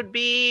this would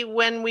be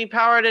when we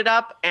powered it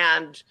up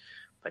and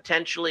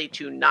potentially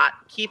to not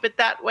keep it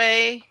that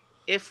way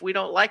if we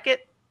don't like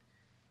it.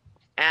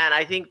 And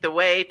I think the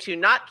way to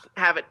not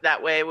have it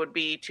that way would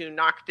be to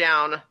knock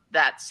down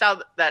that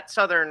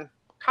southern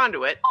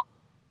conduit.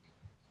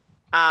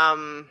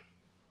 But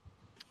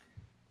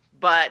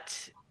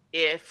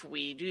if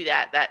we do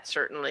that, that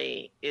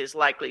certainly is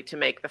likely to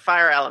make the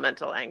fire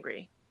elemental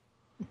angry.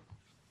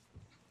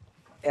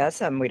 Yeah, that's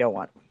something we don't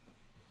want.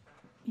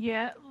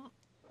 Yeah.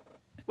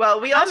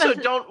 Well, we also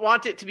don't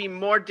want it to be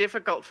more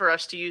difficult for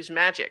us to use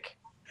magic.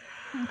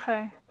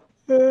 Okay.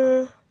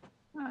 All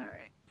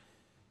right.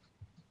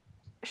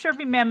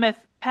 Sherpy Mammoth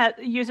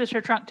uses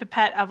her trunk to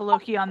pat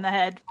Avaloki on the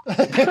head.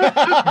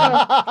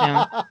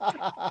 Yeah.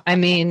 I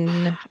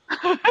mean,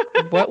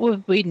 what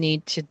would we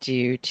need to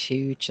do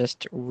to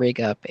just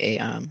rig up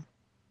a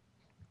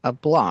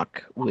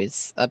block?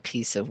 Was a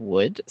piece of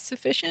wood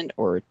sufficient,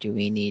 or do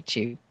we need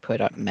to put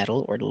up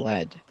metal or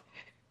lead?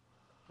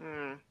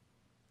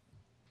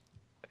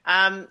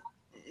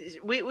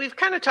 We've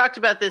kind of talked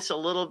about this a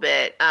little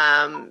bit.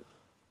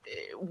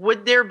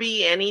 Would there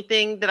be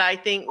anything that I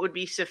think would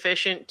be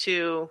sufficient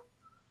to,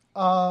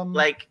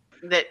 like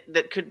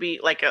that could be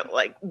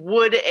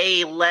would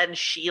a lead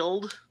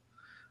shield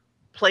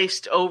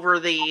placed over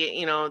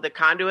the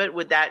conduit,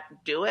 would that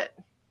do it?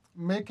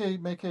 Make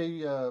an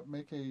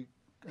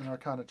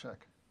Arcana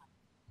check.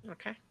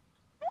 Okay.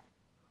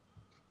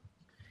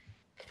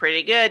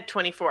 Pretty good.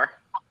 24.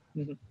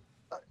 Mm-hmm.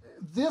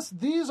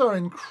 These are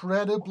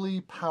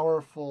incredibly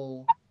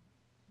powerful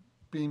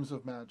beams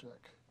of magic.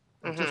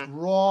 Just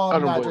raw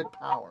magic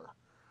power.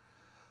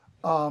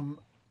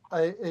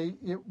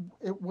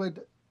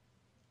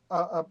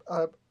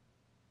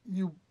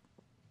 You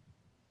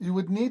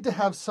would need to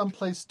have some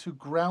place to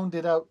ground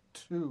it out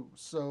to.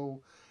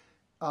 So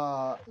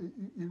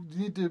you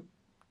need to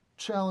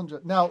challenge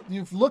it. Now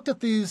you've looked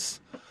at these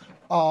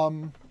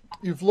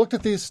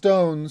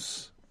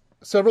stones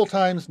several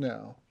times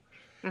now.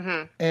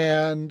 Mm-hmm.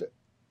 And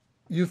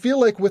you feel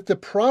like with the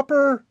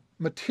proper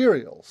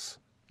materials,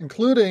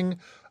 including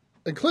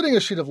a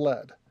sheet of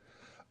lead,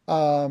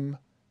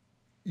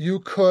 you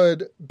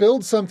could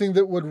build something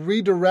that would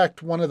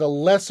redirect one of the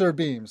lesser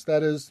beams.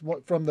 That is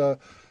from the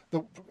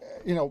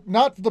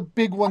not the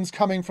big ones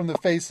coming from the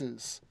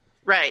faces.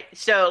 Right.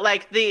 So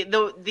like the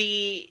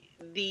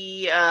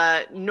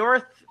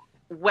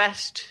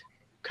northwest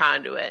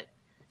conduit,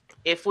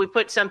 if we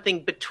put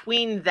something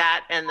between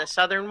that and the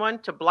southern one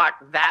to block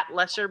that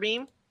lesser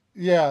beam.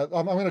 Yeah,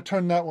 I'm going to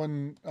turn that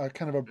one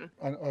kind of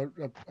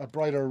a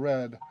brighter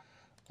red.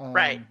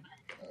 Right.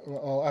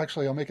 Well,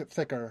 actually, I'll make it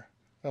thicker.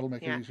 That'll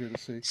make it easier to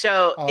see.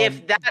 So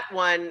if that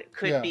one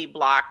could be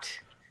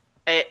blocked,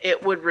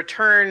 it would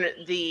return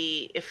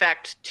the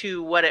effect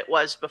to what it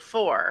was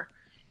before.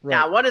 Right.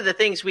 Now, one of the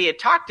things we had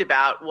talked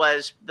about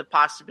was the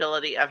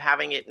possibility of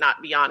having it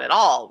not be on at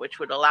all, which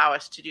would allow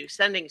us to do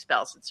sending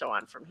spells and so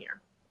on from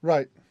here.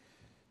 Right.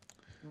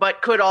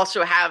 But could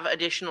also have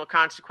additional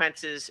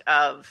consequences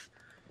of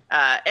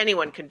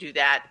anyone can do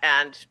that,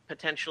 and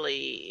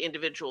potentially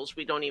individuals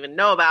we don't even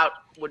know about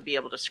would be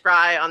able to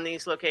scry on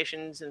these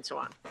locations and so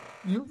on.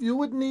 You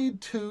would need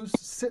to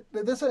sit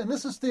this, and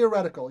this is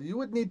theoretical. You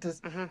would need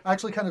to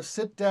actually kind of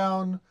sit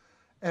down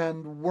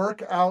and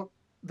work out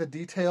the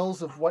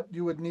details of what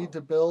you would need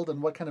to build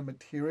and what kind of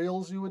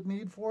materials you would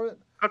need for it.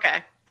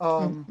 Okay.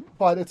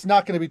 But it's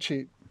not going to be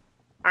cheap.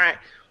 All right.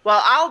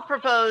 Well, I'll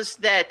propose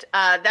that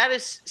that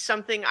is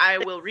something I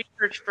will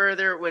research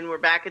further when we're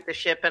back at the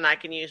ship and I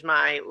can use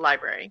my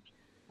library.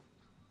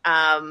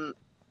 But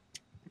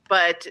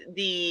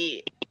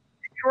the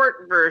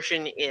short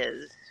version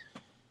is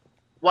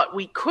what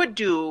we could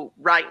do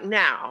right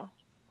now,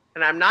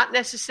 and I'm not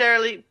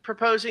necessarily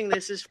proposing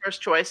this as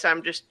first choice,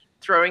 I'm just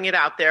throwing it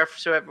out there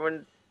so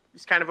everyone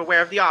is kind of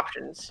aware of the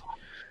options.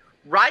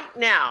 Right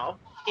now,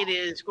 it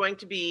is going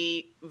to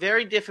be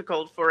very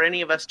difficult for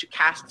any of us to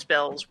cast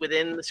spells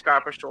within the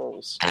Scarpa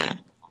Shoals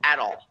at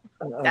all.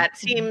 That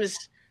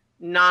seems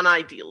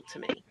non-ideal to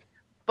me.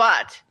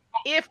 But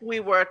if we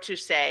were to,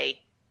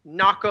 say,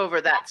 knock over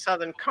that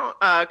southern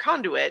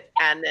conduit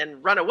and then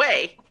run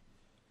away,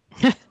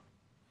 the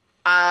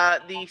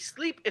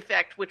sleep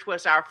effect, which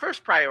was our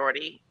first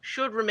priority,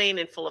 should remain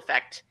in full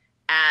effect.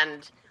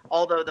 And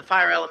although the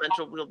fire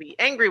elemental will be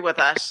angry with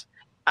us,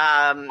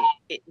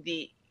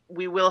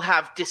 we will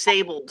have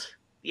disabled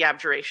the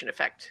abjuration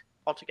effect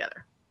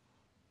altogether.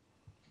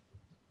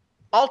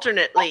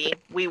 Alternately,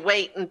 we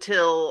wait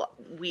until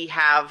we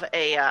have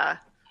a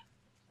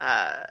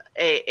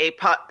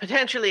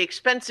potentially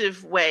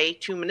expensive way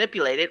to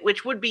manipulate it,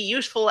 which would be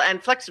useful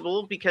and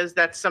flexible because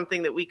that's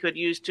something that we could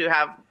use to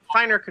have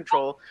finer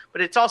control.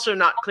 But it's also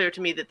not clear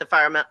to me that the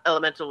fire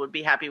elemental would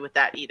be happy with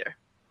that either.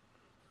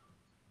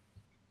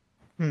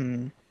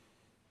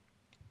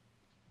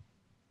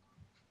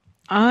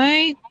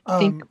 I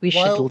think we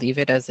should leave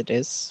it as it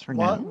is for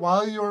now.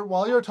 While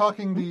you're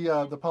talking, the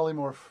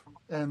polymorph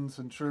ends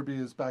and Sherby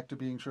is back to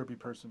being Sherby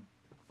person.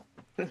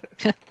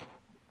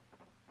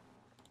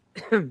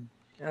 All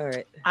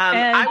right.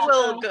 I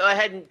will go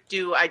ahead and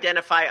do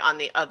identify on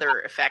the other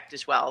effect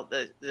as well,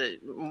 the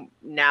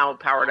now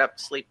powered up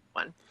sleep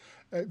one.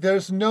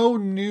 There's no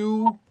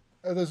new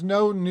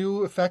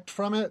effect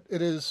from it.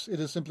 It is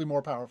simply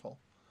more powerful.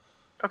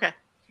 Okay.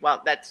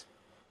 Well, that's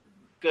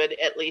good,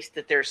 at least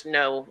that there's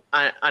no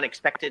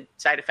unexpected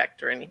side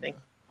effect or anything.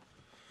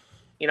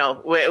 You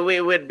know,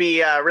 we would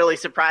be really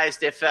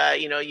surprised if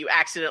you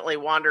accidentally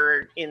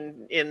wander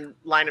in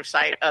line of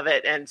sight of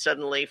it and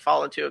suddenly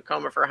fall into a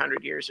coma for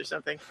 100 years or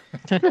something.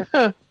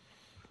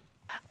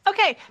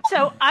 Okay,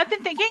 so I've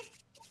been thinking,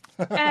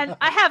 and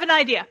I have an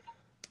idea.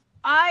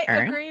 I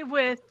agree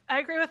with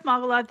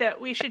Magalad that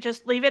we should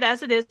just leave it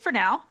as it is for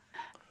now,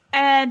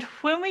 and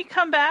when we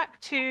come back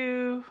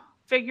to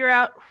figure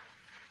out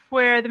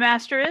where the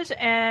master is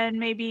and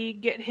maybe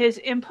get his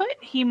input,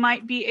 he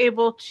might be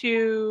able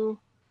to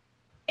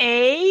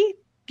A,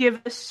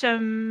 give us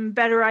some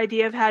better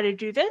idea of how to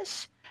do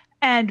this,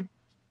 and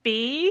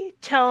B,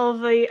 tell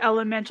the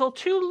elemental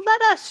to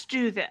let us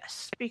do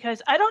this.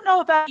 Because I don't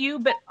know about you,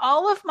 but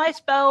all of my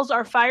spells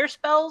are fire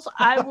spells.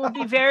 I will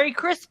be very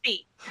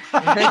crispy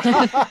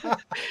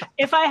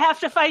if I have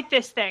to fight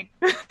this thing.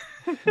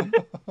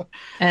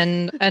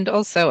 And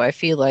also, I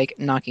feel like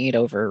knocking it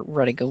over,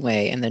 running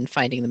away, and then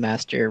finding the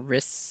master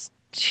risks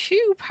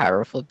two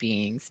powerful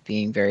beings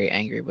being very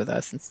angry with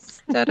us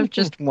instead of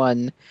just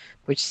one,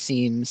 which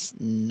seems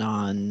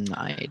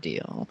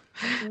non-ideal.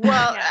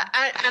 Well,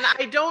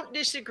 I don't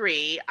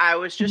disagree. I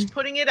was just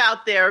putting it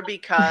out there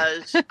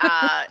because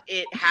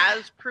it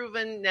has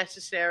proven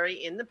necessary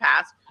in the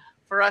past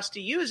for us to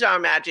use our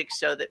magic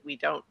so that we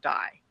don't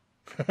die.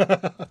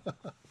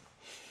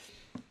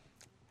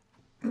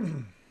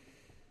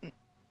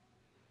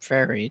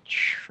 Very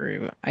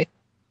true.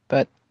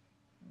 But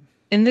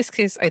in this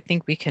case, I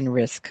think we can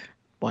risk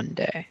one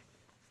day.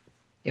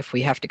 If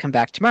we have to come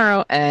back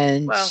tomorrow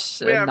and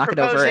knock it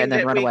over and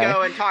then run away. We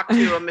go and talk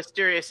to a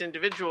mysterious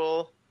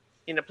individual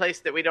in a place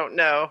that we don't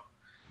know,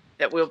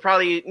 that we'll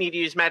probably need to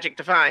use magic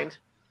to find.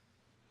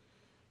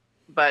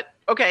 But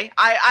okay,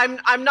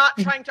 I'm not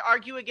trying to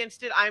argue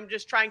against it. I'm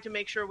just trying to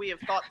make sure we have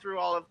thought through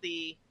all of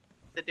the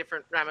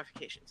different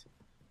ramifications.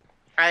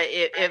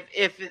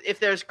 If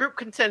there's group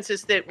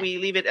consensus that we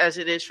leave it as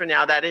it is for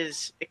now, that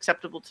is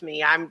acceptable to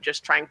me. I'm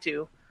just trying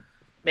to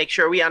make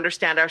sure we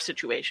understand our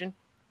situation.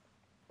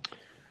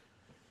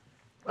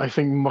 I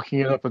think mucking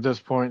it up at this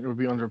point would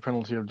be under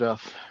penalty of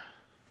death.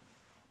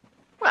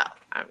 Well,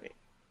 I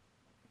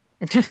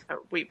mean,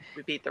 we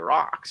beat the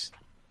rocks.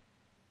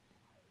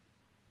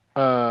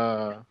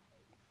 I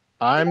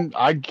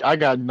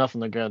got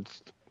nothing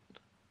against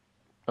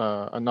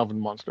an oven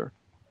monster.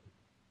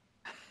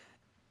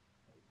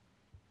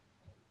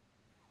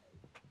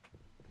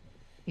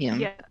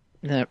 Yeah.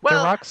 The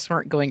Well, rocks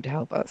weren't going to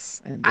help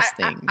us, and this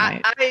thing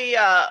might.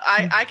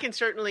 I can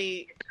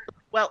certainly.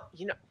 Well,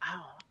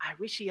 I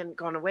wish he hadn't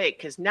gone away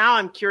because now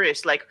I'm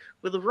curious. Like,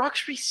 will the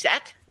rocks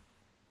reset?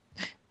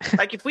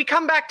 Like, if we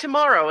come back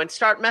tomorrow and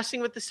start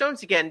messing with the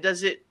stones again,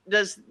 does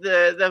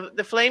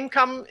the flame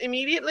come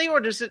immediately, or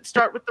does it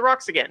start with the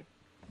rocks again?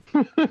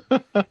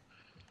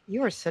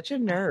 You are such a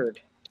nerd.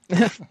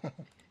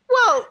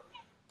 Well,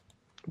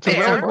 It's a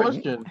valid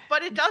question.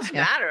 but it does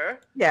matter.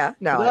 Yeah,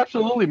 no. It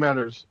absolutely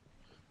matters.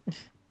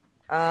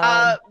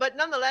 But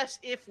nonetheless,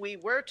 if we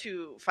were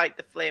to fight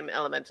the flame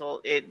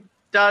elemental, it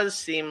does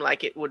seem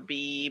like it would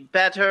be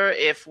better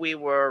if we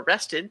were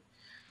rested.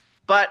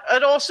 But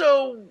it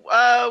also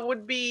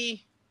would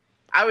be...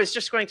 I was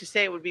just going to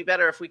say it would be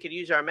better if we could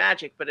use our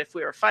magic, but if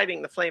we were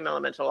fighting the flame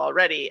elemental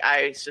already,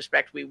 I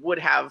suspect we would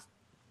have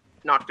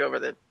knocked over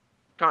the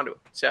conduit.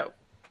 So,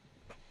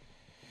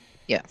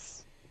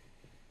 Yes.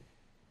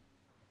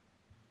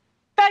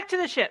 Back to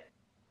the ship.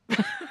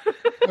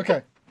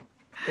 Okay.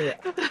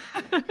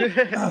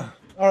 Yeah.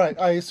 All right.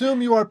 I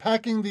assume you are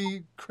packing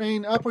the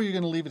crane up, or are you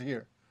going to leave it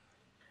here?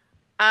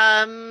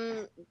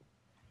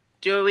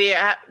 do we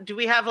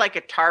have like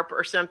a tarp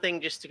or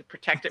something just to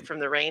protect it from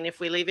the rain if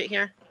we leave it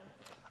here?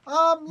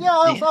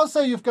 Yeah, I'll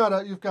say you've got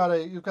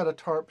a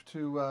tarp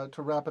to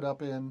wrap it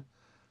up in.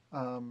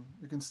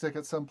 You can stick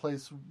it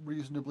someplace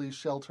reasonably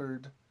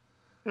sheltered.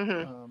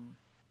 Mm-hmm.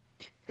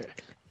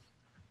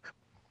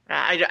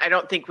 I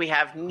don't think we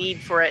have need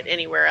for it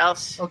anywhere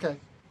else. Okay.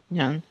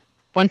 Yeah.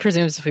 One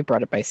presumes if we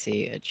brought it by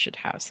sea, it should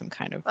have some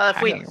kind of. Well,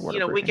 if we, packing or we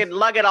waterproofing. could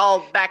lug it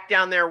all back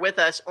down there with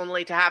us,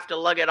 only to have to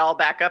lug it all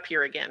back up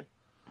here again.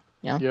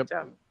 Yeah. Yep.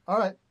 So, All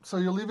right. So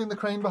you're leaving the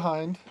crane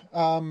behind.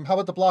 How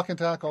about the block and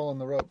tackle and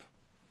the rope?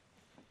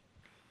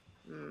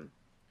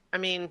 I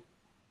mean,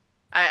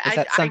 Is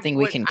that something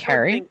we can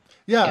carry?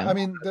 Yeah, Yeah. I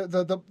mean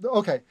the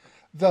okay.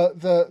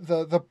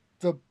 The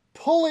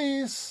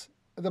pulleys,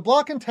 the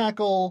block and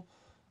tackle,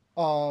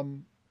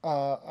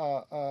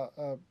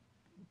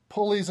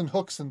 pulleys and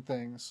hooks and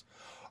things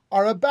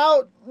are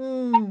about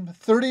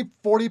 30,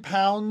 40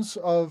 pounds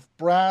of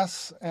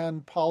brass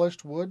and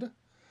polished wood.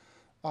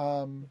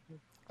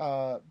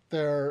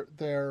 They're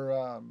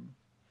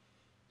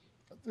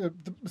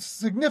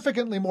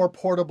significantly more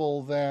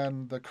portable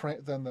than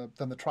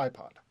the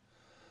tripod.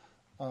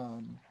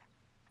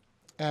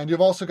 And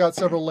you've also got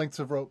several lengths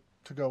of rope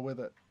to go with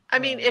it. I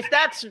mean, if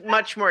that's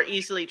much more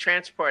easily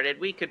transported,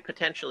 we could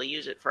potentially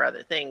use it for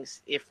other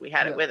things if we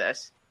had it with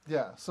us.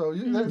 Yeah, so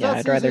Yeah, that's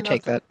I'd rather easy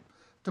take enough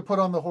that. to put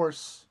on the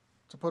horse,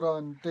 to put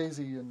on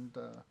Daisy and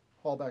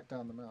haul back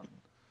down the mountain.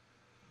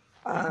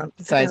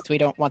 Besides, we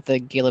don't want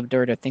the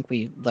Gilibdur to think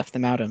we left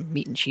them out a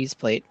meat and cheese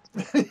plate,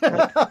 with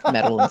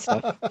metal and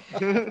stuff.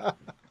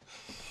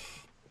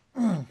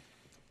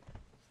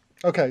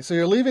 Okay, so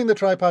you're leaving the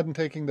tripod and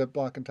taking the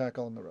block and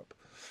tackle and the rope.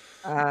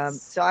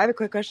 So I have a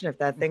quick question. If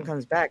that thing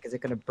comes back, is it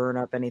going to burn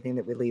up anything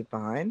that we leave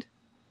behind?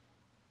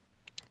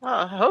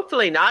 Well,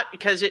 hopefully not,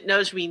 because it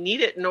knows we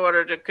need it in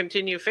order to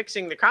continue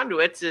fixing the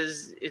conduits,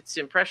 as its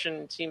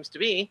impression seems to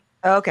be.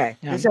 Okay.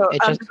 Yeah, So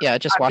it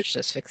just watched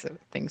us fix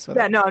things with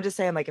yeah, it. no, I'm just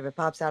saying, like, if it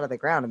pops out of the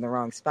ground in the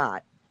wrong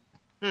spot.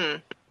 Yeah,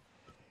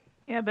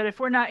 but if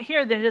we're not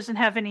here, then it doesn't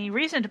have any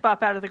reason to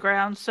pop out of the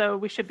ground, so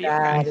we should be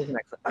That okay. is an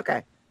excellent.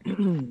 Okay.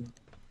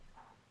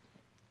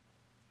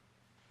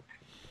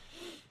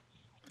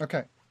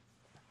 Okay,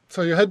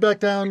 so you head back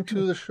down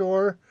to the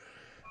shore,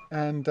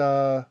 and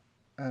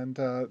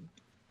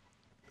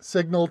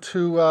signal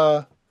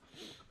to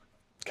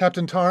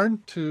Captain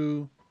Tarn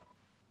to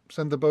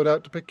send the boat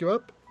out to pick you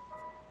up.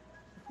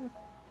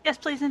 Yes,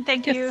 please, and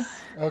thank you.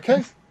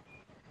 Okay.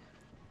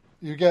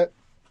 You get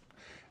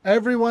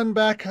everyone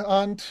back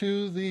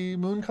onto the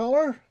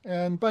Mooncaller,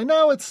 and by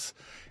now it's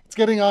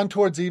getting on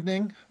towards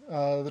evening.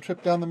 The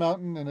trip down the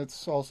mountain, and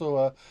it's also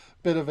a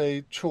bit of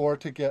a chore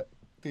to get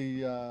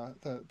the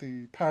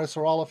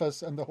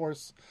Parasaurolophus and the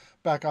horse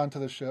back onto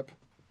the ship.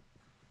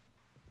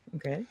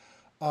 Okay.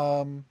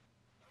 So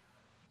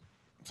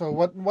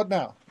what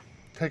now?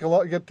 Take a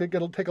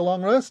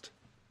long rest.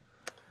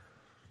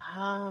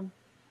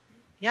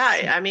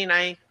 Yeah, I mean,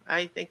 I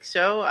think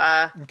so.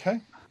 Okay.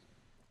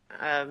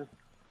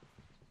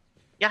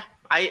 Yeah,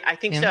 I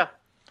think Yeah. so.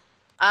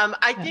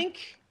 I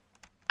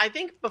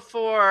think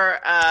before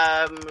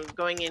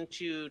going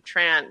into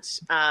trance,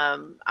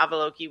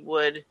 Avaloki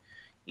would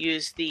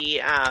use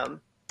the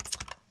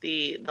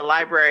the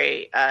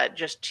library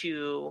just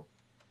to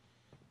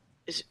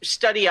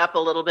study up a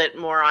little bit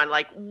more on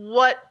like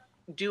what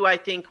do I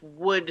think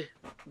would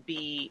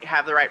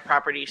have the right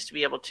properties to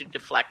be able to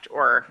deflect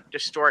or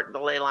distort the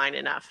ley line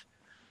enough.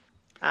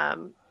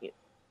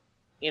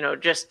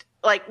 Just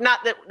like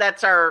not that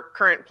that's our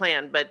current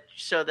plan, but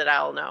so that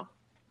I'll know.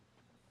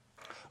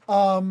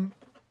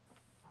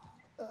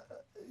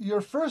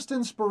 Your first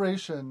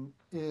inspiration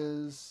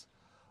is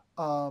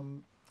a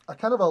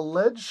kind of a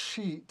lead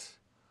sheet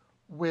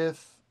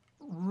with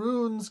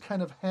runes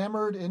kind of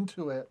hammered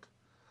into it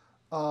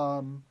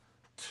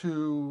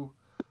to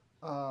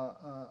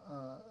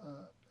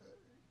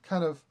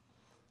kind of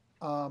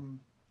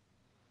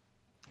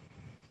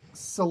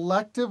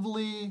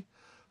selectively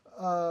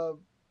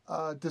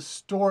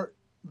distort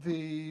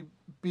the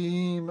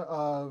beam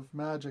of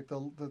magic,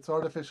 that's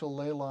artificial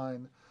ley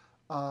line,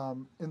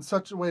 in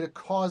such a way to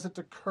cause it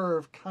to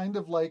curve, kind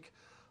of like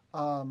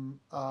a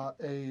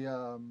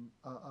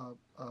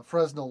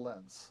Fresnel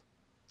lens.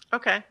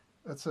 Okay.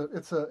 So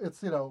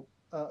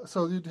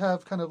you'd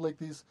have kind of like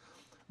these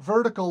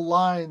vertical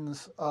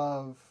lines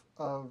of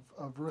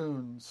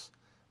runes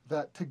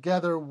that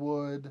together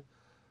would,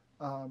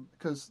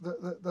 because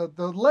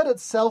the lead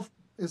itself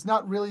is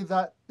not really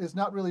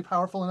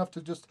powerful enough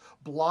to just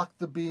block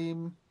the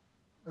beam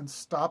and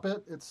stop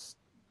it.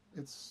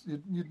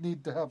 You'd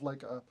need to have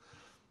like a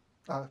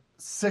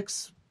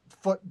 6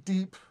 foot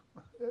deep.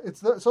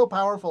 It's so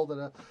powerful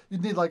that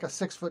you'd need like a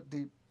 6 foot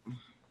deep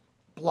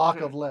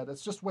block of lead.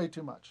 It's just way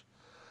too much.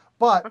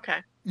 But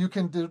you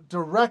can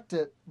direct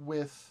it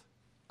with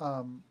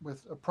a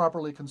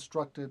properly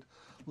constructed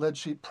lead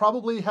sheet.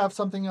 Probably have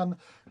something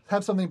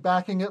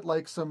backing it,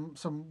 like some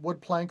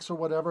wood planks or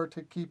whatever,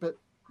 to keep it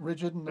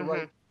rigid in the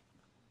right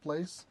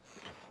place.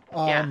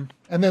 And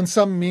then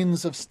some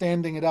means of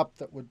standing it up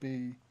that would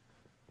be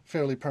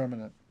fairly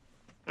permanent.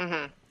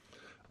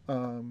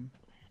 And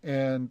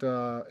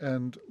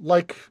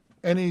like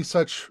any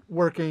such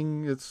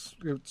working, it's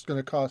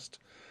going to cost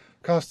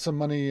some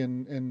money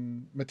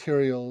in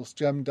materials,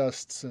 gem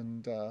dusts,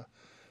 and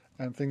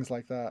things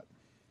like that.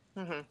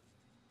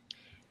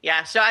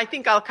 Yeah, so I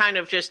think I'll kind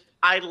of just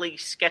idly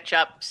sketch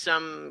up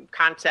some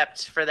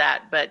concepts for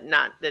that, but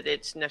not that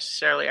it's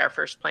necessarily our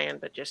first plan,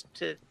 but just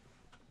to,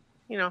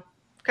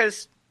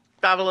 because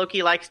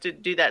Avaloki likes to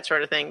do that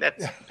sort of thing.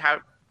 That's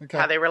how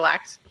they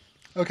relax.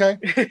 Okay.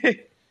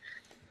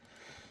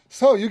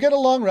 So you get a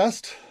long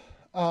rest.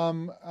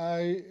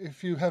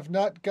 If you have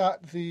not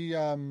got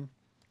the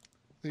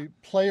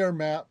player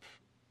map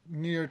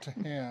near to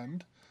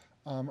hand,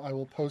 I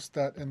will post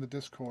that in the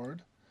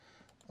Discord.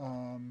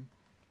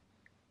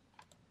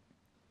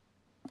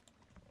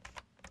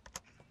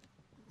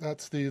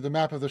 That's the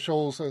map of the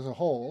shoals as a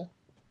whole.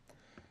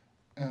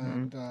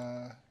 And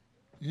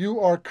you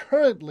are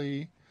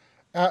currently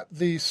at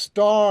the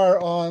star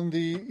on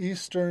the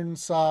eastern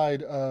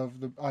side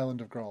of the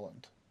island of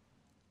Groland.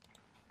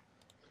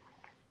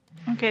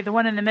 Okay, the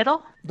one in the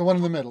middle? The one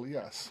in the middle,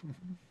 yes.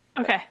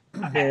 Okay.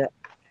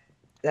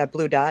 That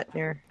blue dot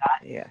near?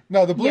 Yeah.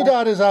 No, the blue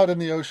dot is out in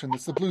the ocean.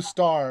 It's the blue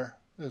star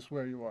is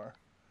where you are.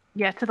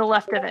 Yeah, to the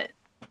left of it.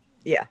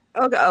 Yeah.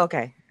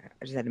 Okay.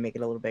 I just had to make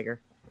it a little bigger.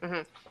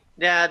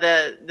 Yeah,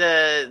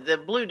 the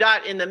blue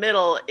dot in the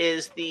middle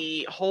is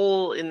the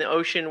hole in the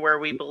ocean where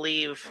we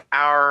believe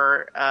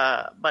our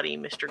buddy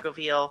Mr.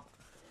 Goville,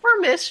 or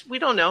Miss, we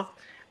don't know,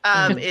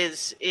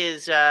 is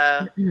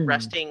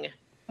resting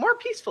more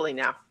peacefully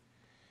now.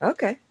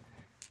 Okay.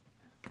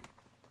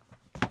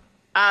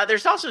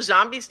 There's also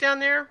zombies down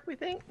there, we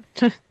think.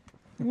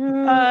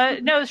 No,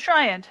 it's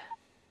Triton.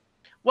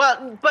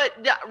 Well, but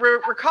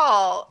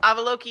recall,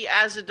 Avaloki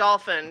as a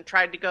dolphin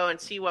tried to go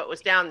and see what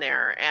was down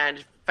there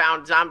and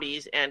found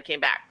zombies and came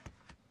back.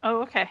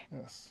 Oh, okay.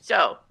 Yes.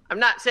 So I'm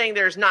not saying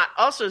there's not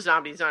also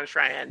zombies on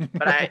Triton,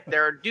 but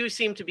there do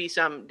seem to be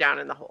some down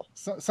in the hole.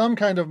 Some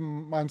kind of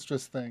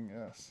monstrous thing,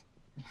 yes.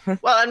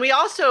 Well, and we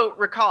also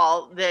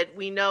recall that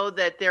we know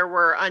that there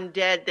were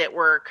undead that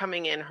were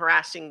coming in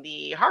harassing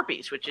the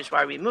harpies, which is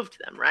why we moved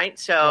them, right?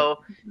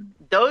 So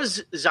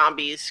those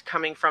zombies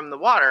coming from the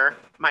water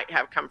might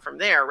have come from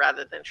there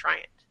rather than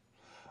Triton.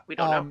 We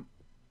don't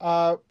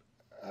know.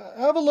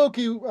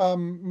 Avaloki,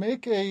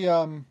 make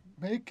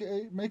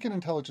an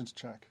intelligence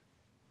check.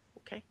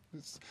 Okay.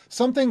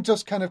 Something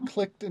just kind of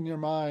clicked in your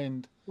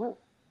mind.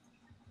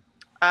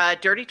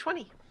 Dirty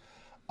 20.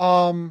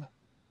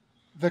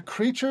 The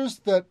creatures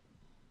that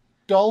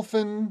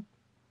Dolphin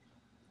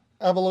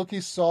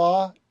Avaloki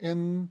saw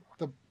in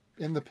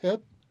the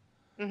pit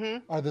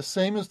are the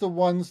same as the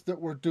ones that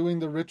were doing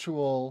the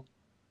ritual.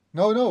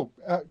 No,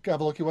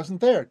 Avaloki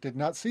wasn't there. Did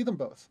not see them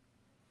both.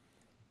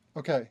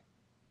 Okay.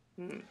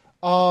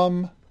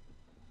 I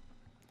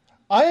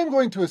am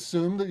going to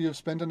assume that you've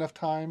spent enough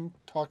time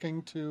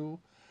talking to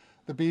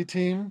the B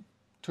team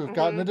to have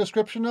gotten a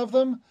description of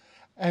them,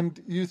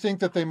 and you think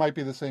that they might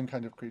be the same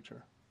kind of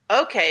creature.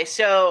 Okay,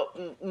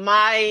 so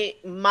my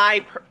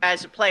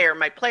as a player,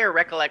 my player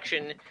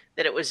recollection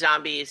that it was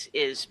zombies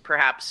is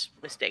perhaps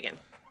mistaken.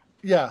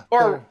 Yeah.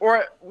 Or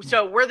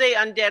so were they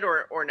undead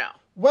or no?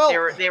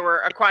 Well, they were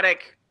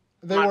aquatic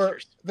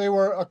monsters. They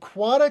were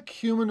aquatic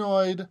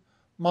humanoid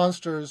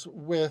monsters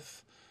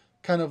with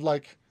kind of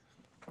like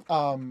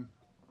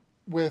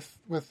with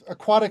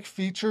aquatic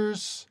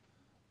features,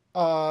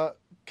 kind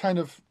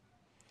of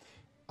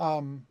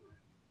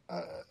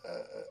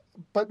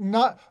but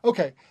not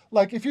okay.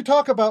 Like if you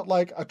talk about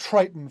like a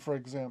Triton, for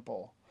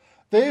example,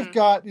 they've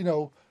got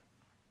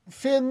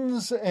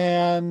fins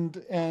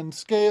and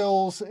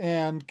scales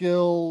and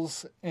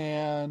gills,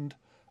 and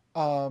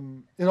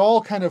it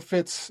all kind of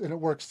fits and it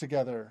works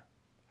together.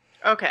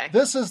 Okay.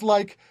 This is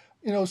like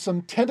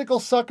some tentacle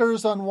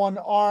suckers on one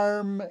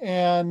arm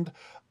and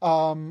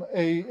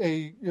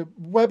a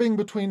webbing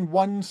between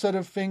one set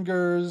of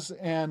fingers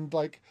and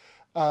like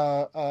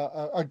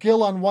a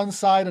gill on one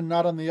side and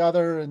not on the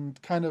other,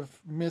 and kind of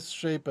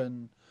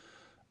misshapen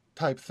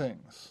type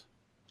things.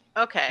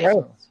 Okay.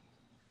 Right.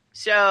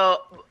 So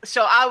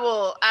I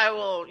will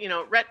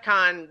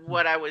retcon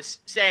what I was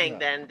saying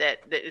then, that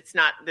it's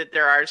not that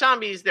there are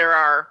zombies, there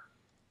are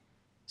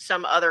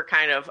some other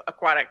kind of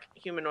aquatic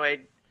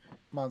humanoid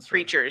Monster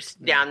creatures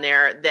down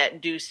there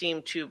that do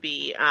seem to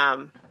be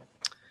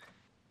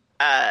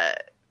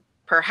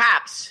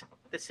perhaps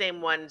the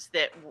same ones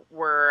that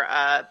were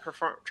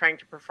trying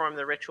to perform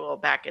the ritual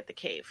back at the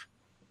cave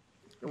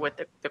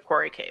with the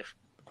quarry cave.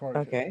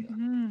 Okay.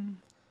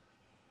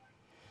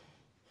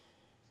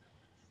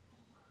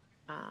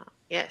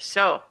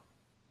 So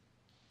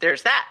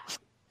there's that,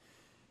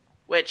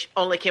 which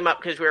only came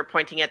up because we were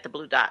pointing at the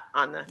blue dot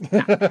on the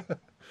map.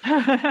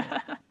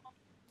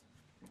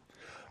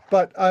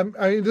 But I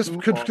mean, this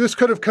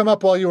could have come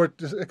up while you were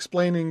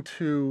explaining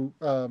to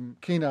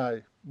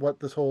Kenai what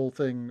this whole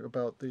thing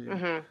about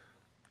the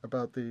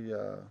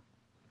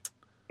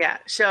Yeah,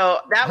 so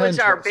that was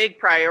our Hens. big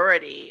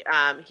priority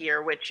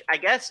here, which I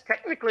guess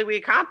technically we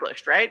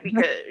accomplished, right?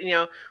 Because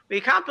we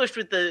accomplished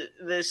with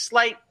the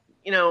slight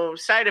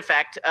side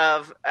effect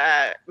of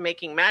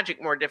making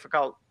magic more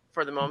difficult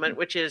for the moment,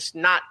 which is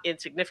not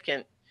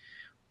insignificant.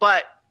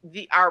 But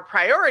our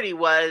priority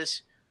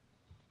was,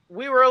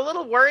 we were a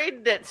little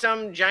worried that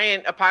some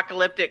giant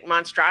apocalyptic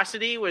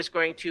monstrosity was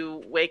going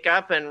to wake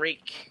up and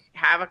wreak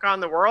havoc on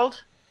the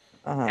world.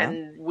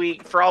 And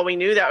for all we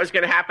knew, that was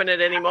going to happen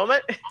at any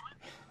moment.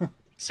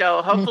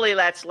 So hopefully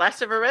that's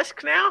less of a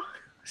risk now.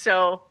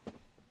 So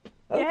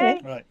Okay.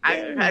 right.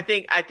 I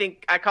think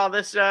I call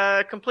this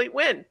a complete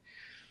win.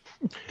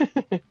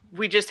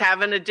 We just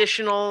have an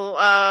additional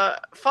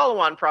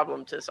follow-on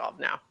problem to solve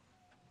now.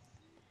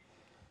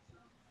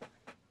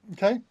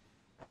 Okay.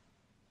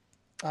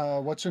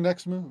 What's your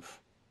next move?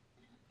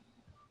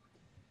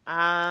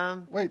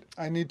 Wait,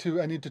 I need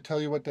to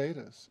tell you what day it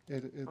is.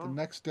 The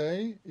next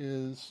day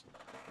is.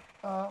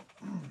 I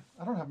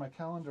don't have my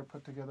calendar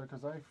put together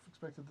because I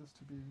expected this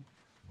to be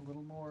a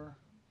little more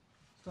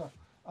stuff.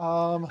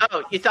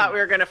 You thought we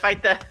were going to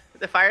fight the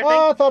fire thing?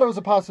 I thought it was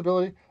a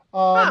possibility.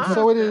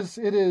 So it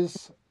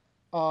is.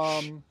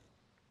 How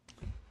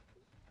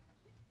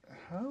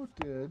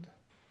did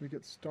we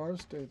get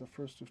Stars Day the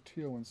 1st of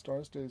Teal when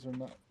Stars Days are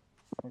not?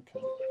 Okay,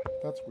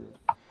 that's weird.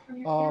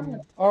 All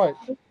right.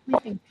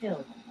 Sleeping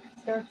pill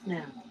starts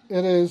now.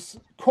 It is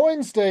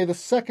Coins Day the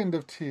 2nd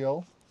of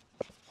Teal.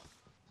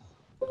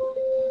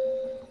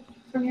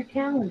 From your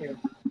calendar,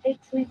 take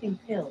sleeping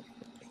pill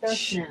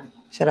starts now.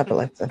 Shut up,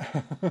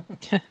 Alexa.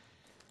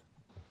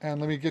 And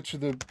let me get you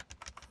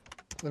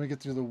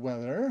the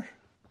weather.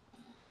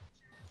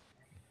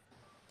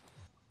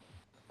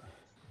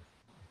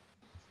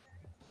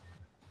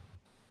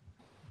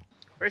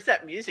 Where's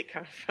that music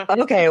coming from?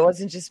 Okay, it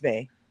wasn't just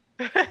me.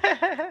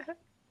 I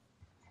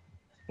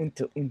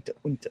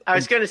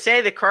was going to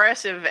say the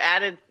chorus have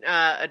added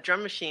a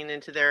drum machine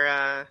into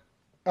their.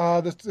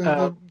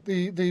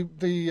 The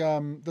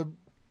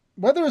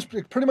weather is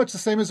pretty much the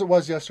same as it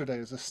was yesterday.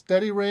 It's a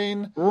steady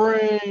rain.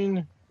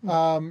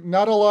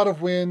 Not a lot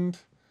of wind,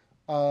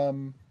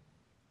 and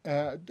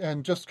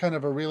just kind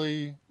of a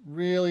really,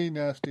 really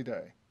nasty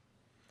day.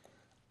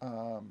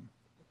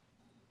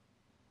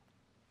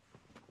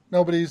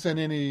 Nobody's in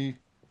any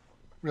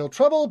real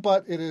trouble,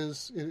 but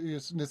it's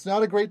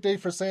not a great day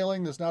for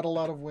sailing. There's not a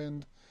lot of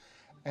wind,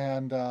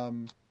 and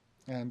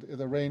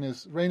the rain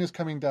is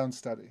coming down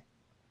steady.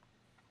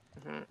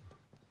 Mm-hmm.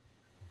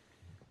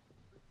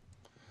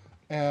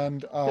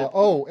 And the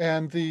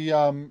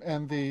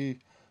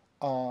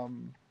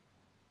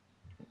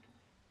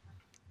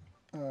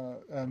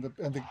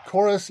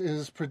chorus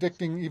is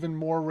predicting even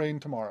more rain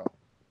tomorrow.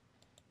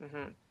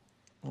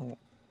 Oh.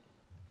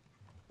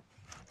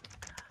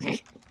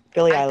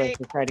 Billie Eilish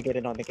will try to get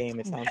in on the game.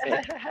 It sounds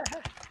like.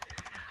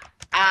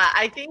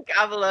 I think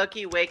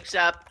Avaloki wakes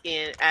up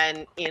in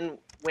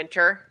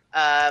winter,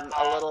 a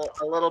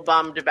little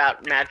bummed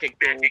about magic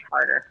being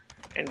harder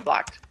and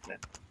blocked.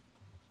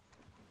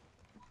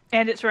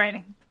 And it's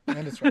raining. Well,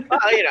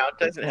 it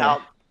doesn't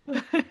help.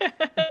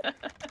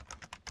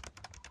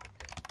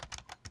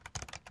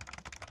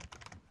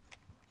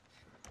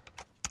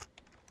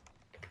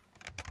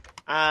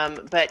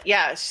 But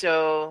yeah,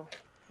 so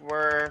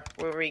were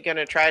we going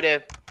to try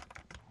to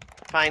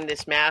find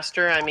this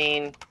master? I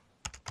mean,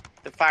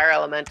 the fire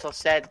elemental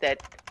said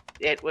that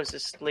it was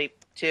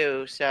asleep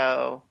too.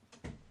 So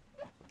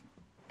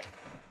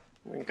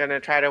we're gonna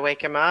try to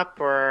wake him up,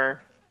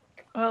 or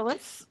Well,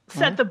 let's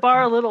set the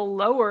bar a little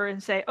lower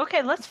and say,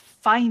 okay, let's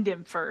find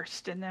him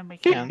first, and then we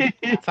can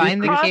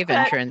Find the Cross cave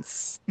that-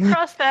 entrance.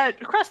 cross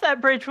that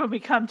bridge when we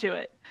come to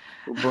it.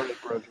 We'll burn the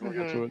bridge when we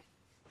get to it.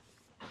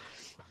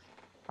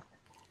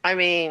 I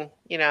mean,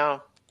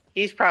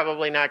 he's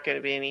probably not going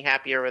to be any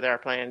happier with our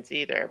plans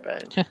either.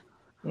 But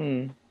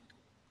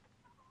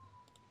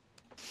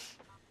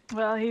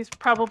Well, he's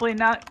probably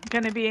not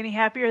going to be any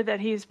happier that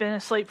he's been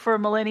asleep for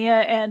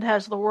millennia and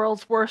has the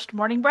world's worst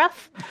morning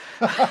breath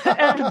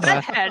and a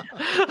bed head.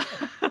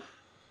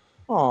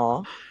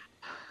 Aw.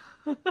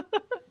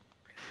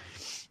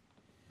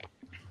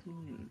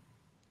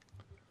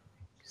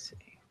 see.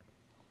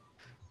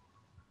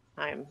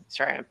 I'm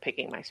sorry, I'm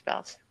picking my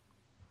spells.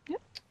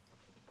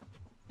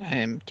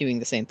 I'm doing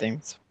the same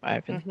things.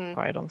 I've been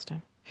quiet all this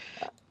time.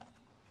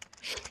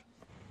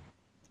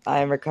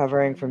 I'm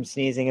recovering from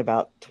sneezing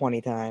about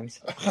 20 times.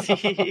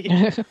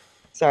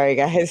 Sorry,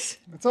 guys.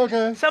 It's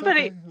okay. It's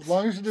Somebody- okay. As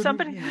long as you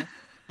didn't.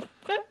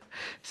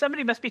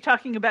 Somebody must be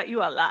talking about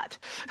you a lot.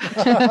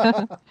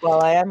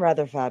 Well, I am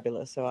rather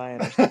fabulous, so I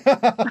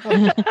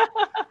understand.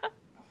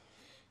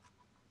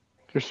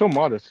 You're so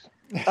modest.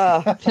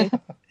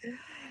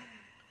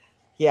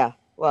 Yeah,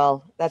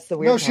 well, that's the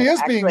weird No, she part.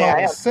 is being Actually, I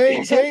modest.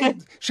 am. Say,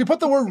 she put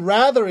the word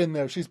rather in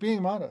there. She's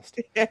being modest.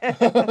 All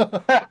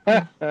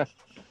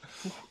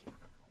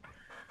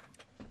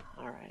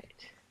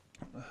right.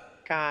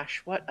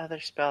 Gosh, what other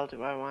spell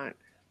do I want?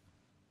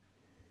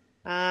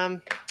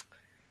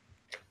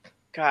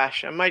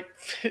 Gosh, I might.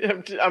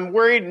 I'm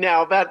worried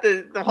now about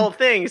the whole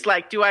thing. It's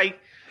like, do I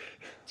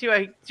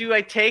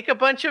take a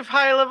bunch of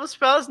high level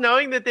spells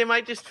knowing that they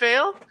might just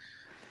fail,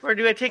 or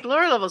do I take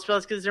lower level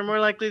spells because they're more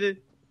likely to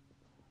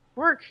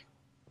work?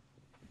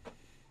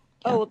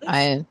 Oh, well,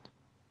 I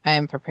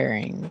am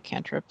preparing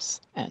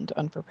cantrips and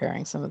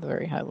unpreparing some of the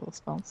very high level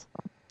spells.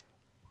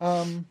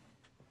 I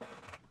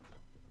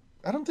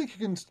don't think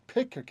you can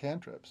pick your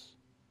cantrips.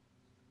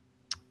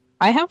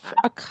 I have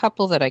a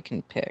couple that I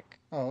can pick.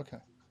 Oh, okay.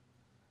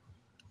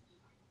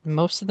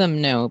 Most of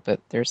them no, but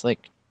there's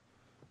like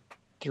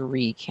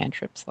 3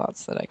 cantrip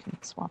slots that I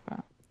can swap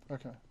out.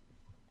 Okay.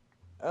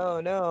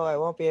 Oh no, I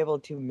won't be able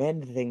to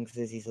mend things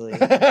as easily.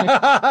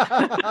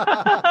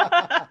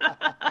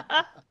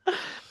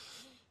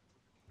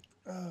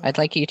 I'd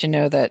like you to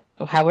know that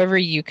however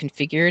you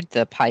configured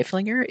the pie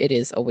flinger, it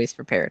is always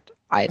prepared.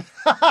 I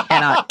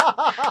cannot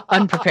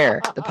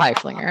unprepare the pie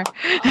flinger.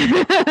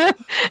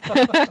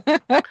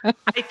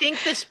 I think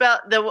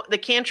the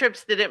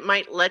cantrips that it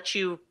might let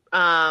you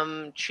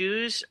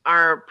choose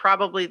are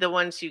probably the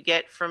ones you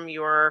get from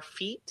your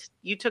feat.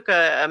 You took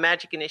a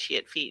magic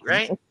initiate feat,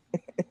 right?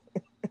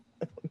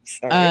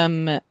 Sorry. I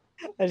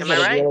just Am I had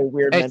a right? really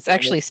weird It's mental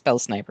actually Spell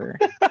Sniper.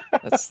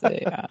 That's the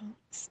feat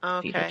I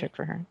Okay. took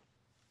for her.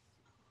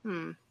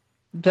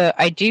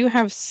 I do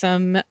have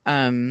some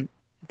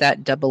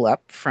that double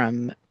up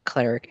from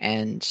Cleric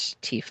and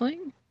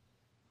Tiefling.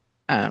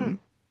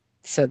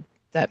 So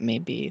that may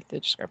be the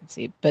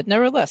discrepancy. But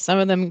nevertheless, some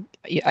of them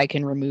I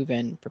can remove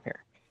and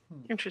prepare.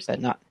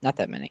 Interesting. But not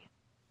that many.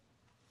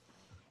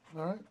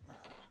 All right.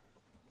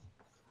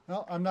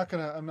 Well, I'm not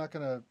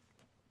gonna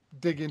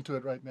dig into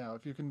it right now.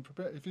 If you can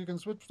prepare, if you can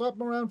swap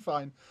them around,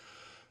 fine.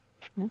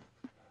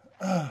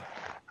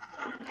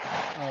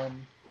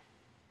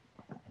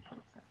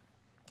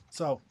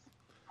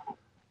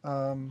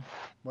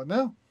 What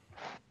now?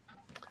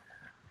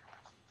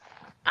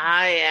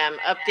 I am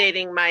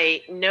updating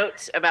my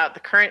notes about the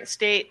current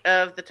state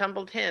of the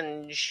tumbled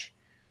hinge.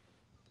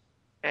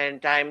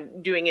 And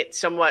I'm doing it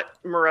somewhat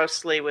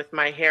morosely with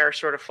my hair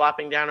sort of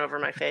flopping down over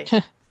my face.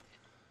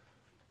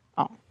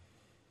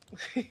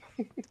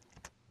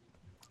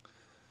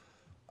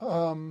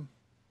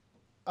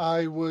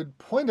 I would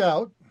point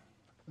out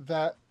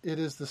that it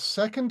is the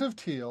 2nd of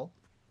Teal,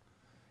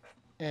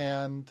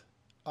 and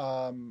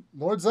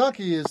Lord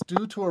Zaki is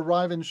due to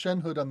arrive in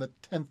Shenhud on the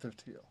 10th of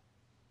Teal.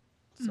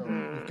 So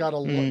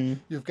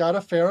you've got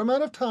a fair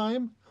amount of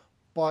time,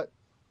 but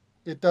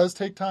it does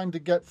take time to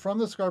get from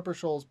the Scarper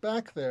Shoals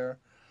back there,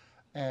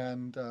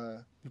 and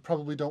you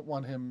probably don't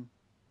want him.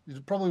 You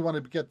probably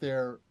want to get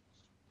there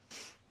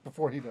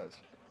before he does.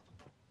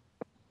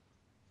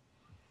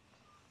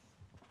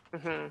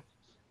 Mm-hmm.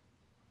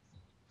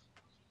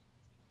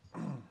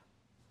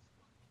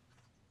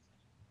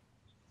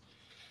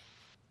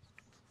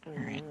 All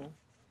right.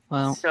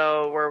 Well,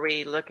 So were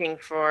we looking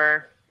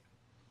for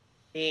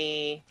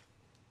the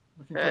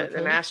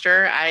cave?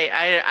 master?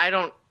 I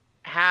don't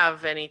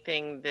have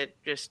anything that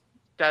just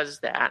does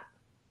that.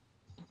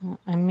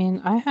 I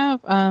mean, I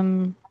have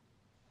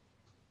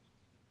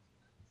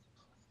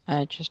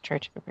I just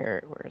tried to prepare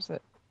it. Where is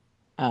it?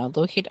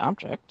 Locate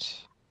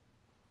object.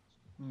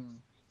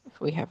 If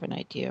we have an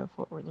idea of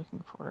what we're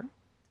looking for.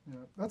 Yeah,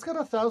 that's got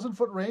a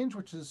 1,000-foot range,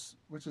 which is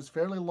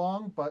fairly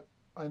long, but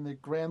in the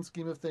grand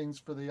scheme of things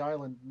for the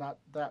island, not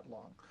that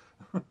long.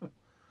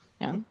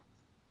 Yeah,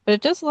 but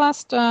it does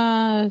last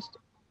a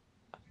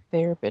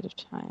fair bit of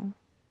time.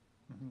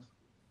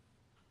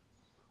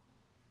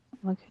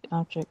 Locate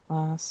object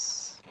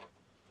glass.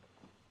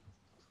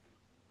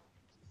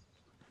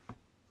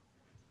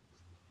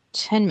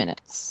 10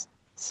 minutes.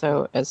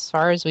 So as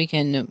far as we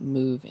can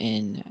move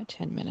in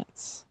 10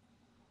 minutes.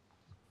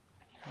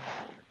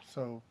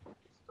 So,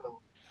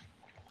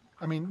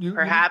 I mean, you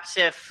Perhaps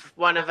if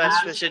one of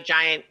us was a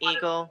giant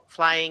eagle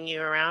flying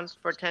you around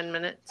for 10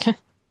 minutes.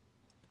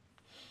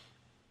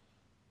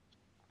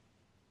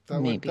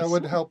 that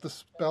would help the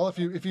spell if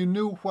you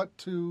knew what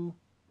to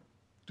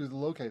do the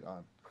locate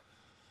on.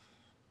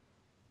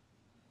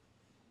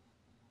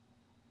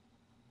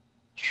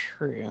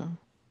 True.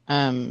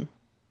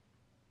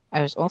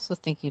 I was also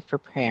thinking of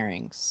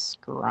preparing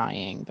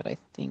scrying, but I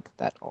think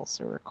that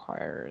also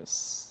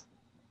requires...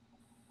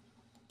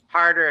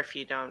 Harder if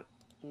you don't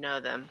know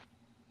them.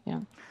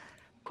 Yeah.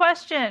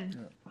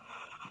 Question. Yeah.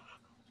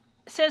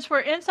 Since we're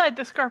inside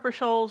the Scarper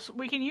Shoals,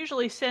 we can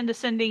usually send a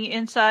sending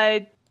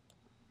inside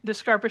the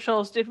Scarper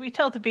Shoals. Did we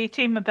tell the B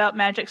team about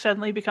magic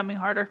suddenly becoming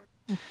harder?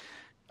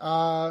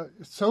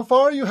 So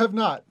far, you have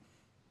not.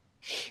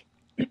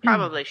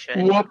 Probably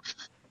should. Whoops.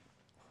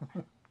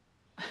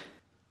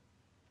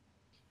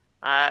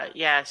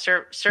 Yeah,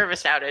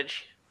 service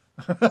outage.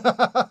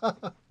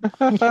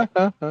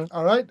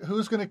 All right,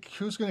 who's gonna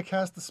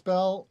cast the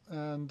spell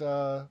and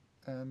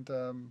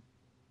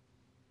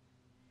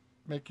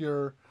make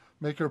your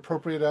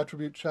appropriate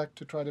attribute check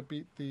to try to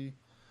beat the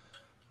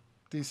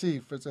DC.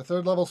 If it's a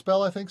 3rd level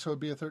spell, I think, so it'd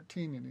be a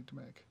 13 you need to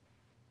make.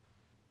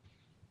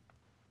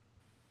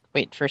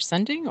 Wait, for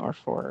sending or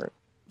for...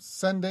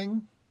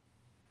 Sending.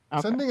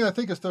 Okay. Sending, I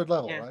think, is 3rd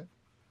level, Yeah. right?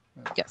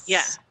 Yes.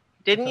 Yeah.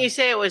 Didn't Okay. you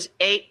say it was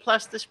 8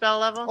 plus the spell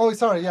level? Oh,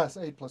 sorry, yes,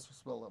 8 plus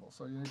spell level.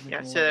 So you need to make yeah,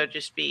 an so 11. it'd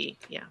just be,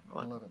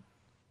 11.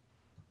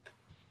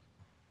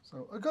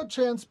 So a good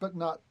chance, but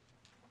not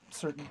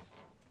certain.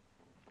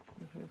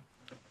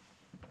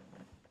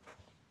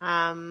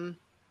 I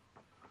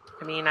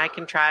mean, I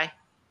can try.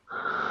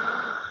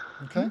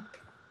 Okay.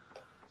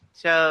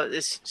 So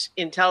this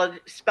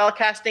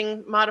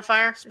spellcasting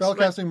modifier?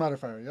 Spellcasting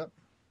modifier, yep.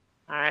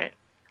 All right.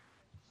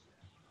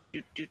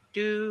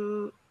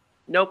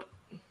 Nope.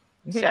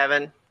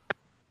 7.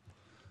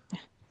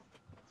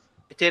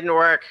 It didn't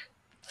work.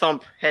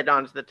 Thump, head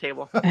onto the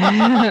table.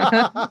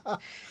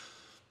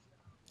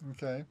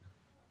 Okay.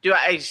 Do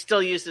I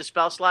still use the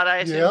spell slot, I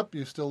assume? Yep,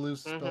 you still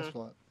lose the spell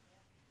slot.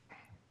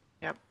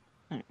 Yep.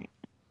 All right.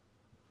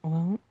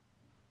 Well,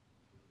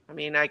 I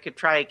mean, I could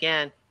try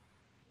again.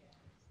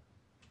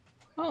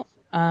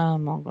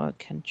 Mongo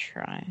can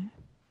try.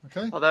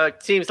 Okay. Although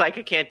it seems like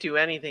I can't do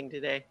anything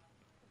today.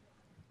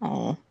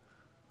 Oh,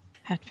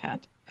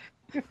 pat.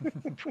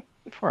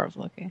 Poor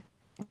Loki.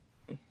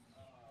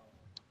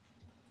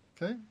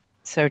 Okay.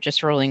 So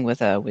just rolling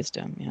with a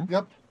wisdom, yeah.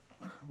 Yep.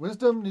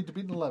 Wisdom need to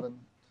beat an 11.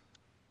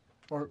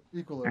 Or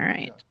equal. All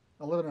right.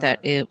 Yeah. 11 or That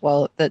higher. is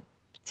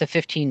it's a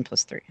 15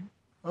 plus 3.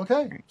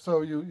 Okay.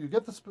 So you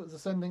get the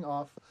sending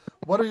off.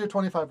 What are your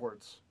 25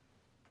 words?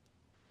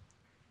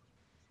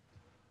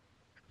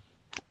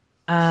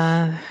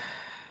 And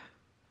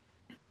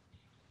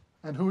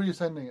who are you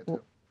sending it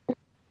to?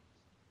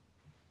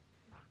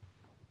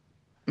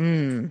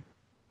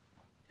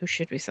 Who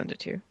should we send it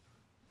to?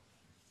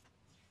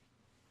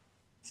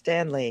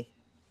 Stanley.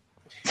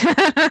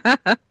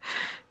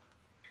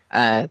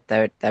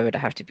 That would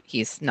have to be.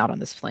 He's not on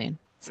this plane,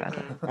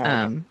 sadly.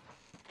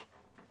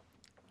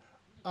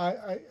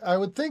 I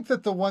would think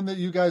that the one that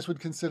you guys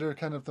would consider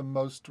kind of the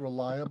most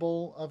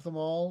reliable of them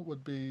all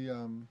would be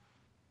the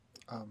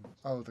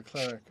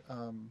cleric,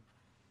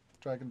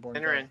 Dragonborn.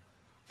 Finneran.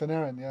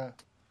 Finneran, yeah.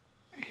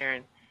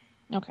 Aaron.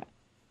 Okay.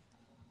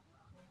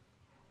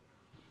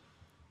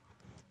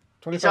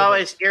 25 He's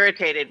always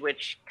irritated,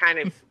 which kind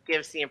of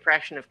gives the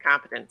impression of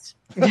competence.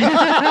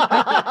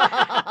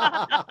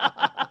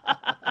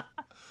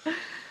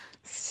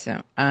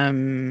 So,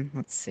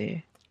 let's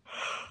see.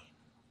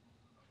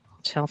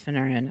 Tell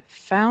Finneran,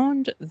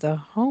 found the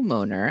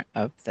homeowner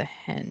of the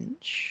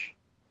henge.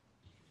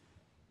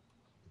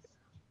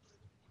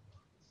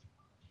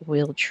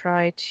 We'll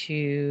try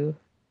to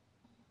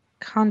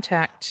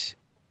contact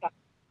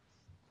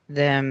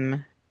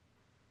them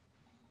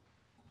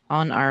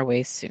on our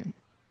way soon.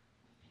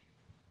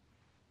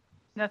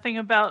 Nothing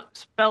about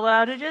spell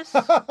outages?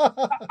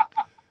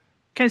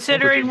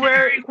 Considering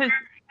where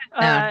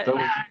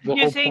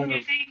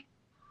using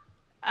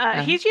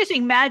he's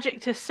using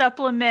magic to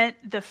supplement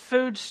the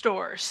food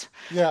stores.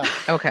 Yeah.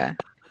 Okay.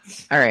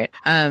 All right.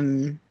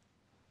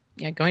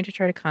 Yeah, going to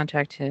try to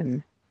contact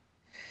him.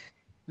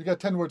 You got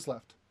 10 words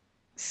left.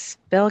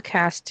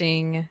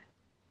 Spellcasting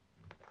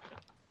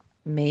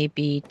may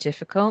be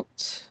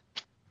difficult.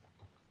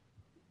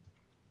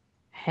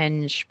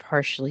 Henge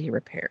partially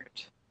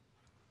repaired.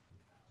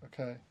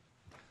 Okay.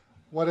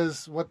 What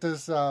does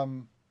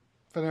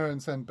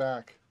Finneran send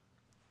back?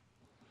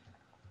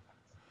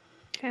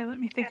 Okay, let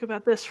me think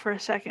about this for a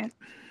second.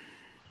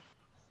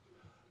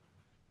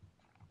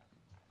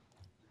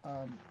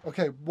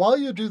 Okay, while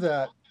you do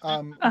that,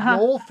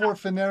 roll for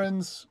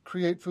Finneran's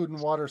create food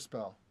and water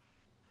spell.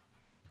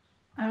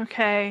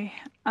 Okay,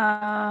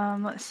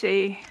 let's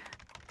see.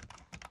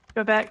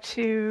 Go back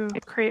to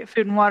create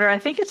food and water. I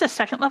think it's a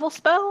 2nd level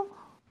spell.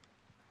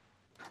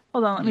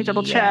 Hold on, let me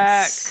double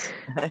Yes.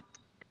 check.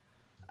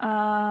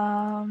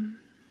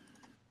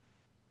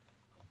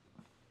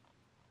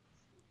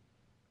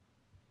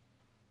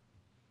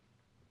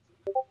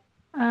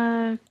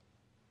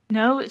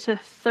 No, it's a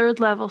 3rd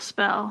level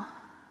spell.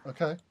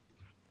 Okay.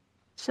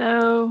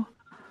 So,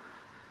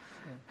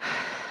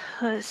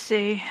 let's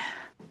see.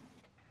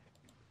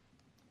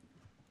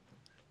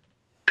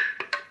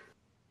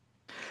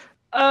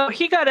 Oh,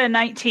 he got a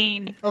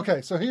 19.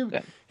 Okay, so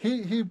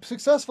he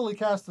successfully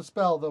cast the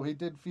spell, though he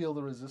did feel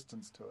the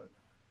resistance to it.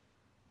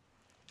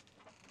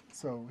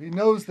 So he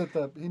knows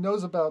he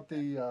knows about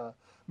the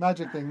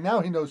magic thing.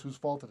 Now he knows whose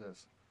fault it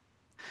is.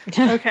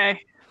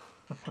 Okay.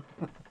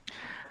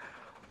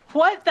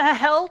 What the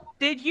hell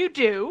did you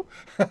do?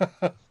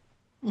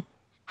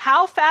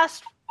 How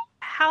fast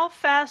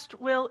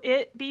will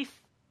it be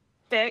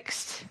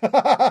fixed?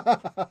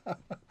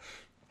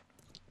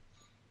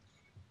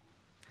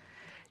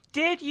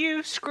 Did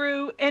you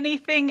screw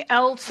anything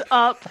else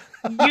up,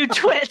 you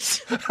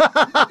twit? The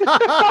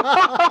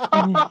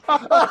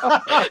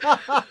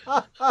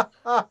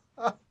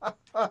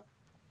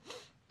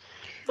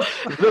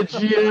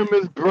GM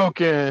is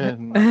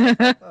broken.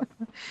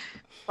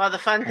 Well, the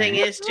fun thing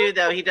is, too,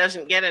 though, he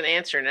doesn't get an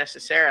answer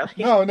necessarily.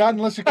 No, not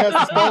unless you cast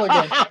the spell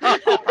again.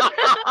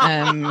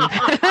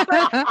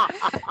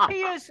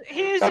 He is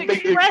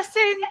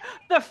expressing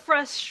the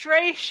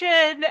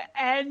frustration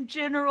and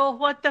general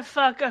what the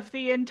fuck of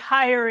the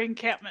entire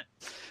encampment.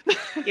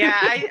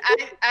 Yeah,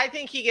 I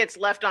think he gets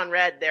left on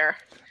red there.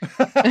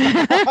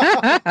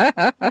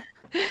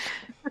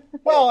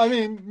 Well, I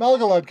mean,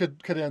 Malgalad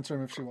could answer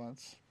him if she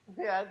wants.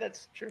 Yeah,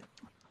 that's true.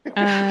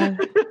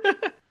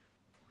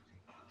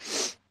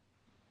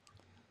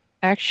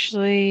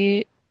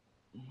 Actually,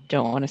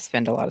 don't want to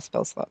spend a lot of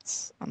spell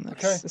slots on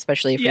this, Okay.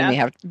 especially if we only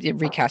have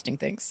recasting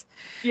things.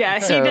 Yeah,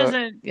 Okay. he So,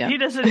 doesn't. yeah. He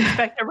doesn't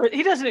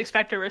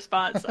expect a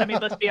response. I mean,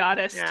 let's be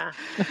honest. Yeah.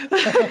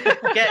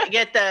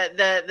 Get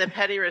the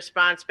petty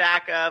response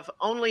back of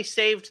only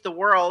saved the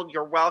world.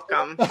 You're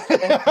welcome.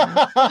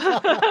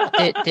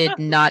 It did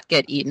not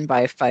get eaten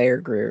by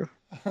fire Gru.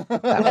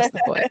 That was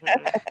the point.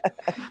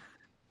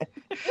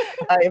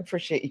 I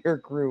appreciate your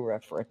Gru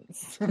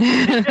reference.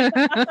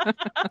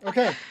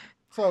 Okay,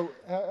 so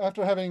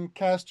after having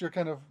cast your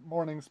kind of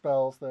morning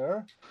spells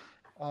there,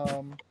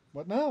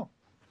 what now?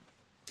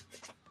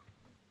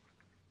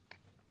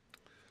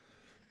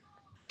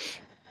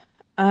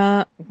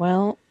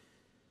 Well,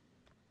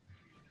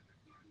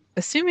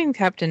 assuming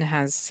Captain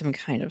has some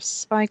kind of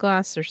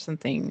spyglass or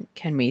something,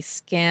 can we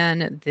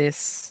scan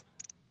this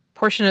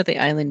portion of the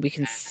island we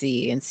can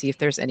see and see if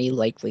there's any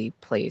likely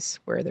place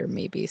where there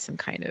may be some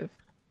kind of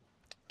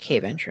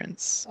cave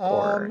entrance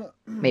or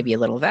maybe a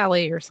little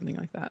valley or something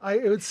like that?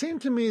 It would seem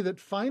to me that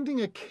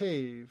finding a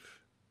cave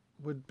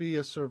would be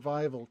a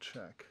survival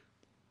check.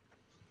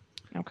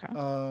 Okay.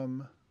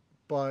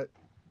 But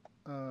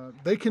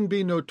they can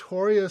be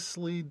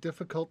notoriously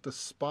difficult to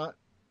spot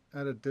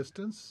at a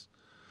distance.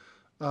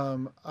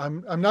 I'm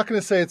not going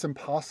to say it's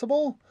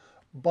impossible,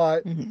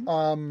 but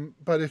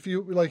but if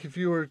you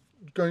were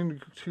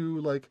going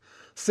to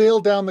sail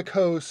down the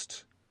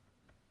coast,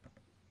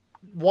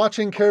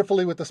 watching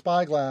carefully with the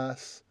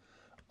spyglass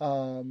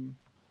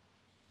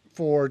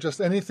for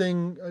just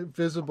anything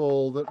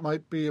visible that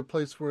might be a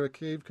place where a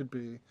cave could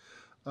be,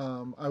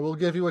 I will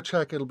give you a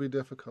check. It'll be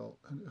difficult.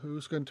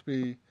 Who's going to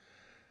be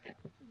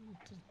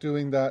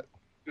doing that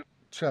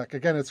check?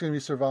 Again, it's going to be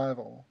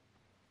survival.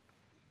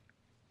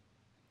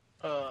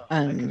 I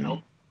can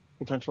help,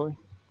 potentially.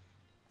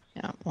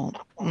 Yeah, well,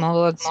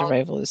 Malgalad's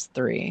survival is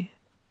 3.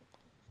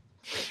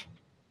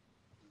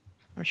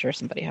 I'm sure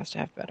somebody has to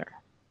have better.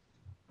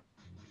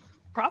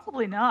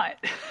 Probably not.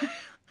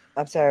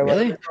 I'm sorry,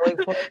 Really? what are you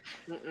rolling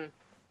for?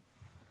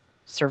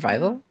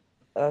 Survival?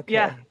 Okay.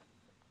 Yeah.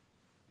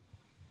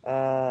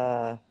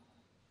 I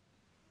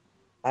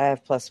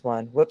have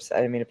 +1. Whoops, I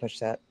didn't mean to push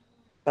that.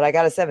 But I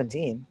got a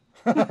 17.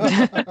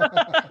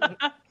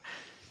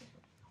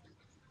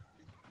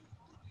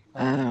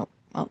 Well,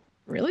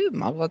 really,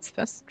 Malgalad's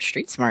best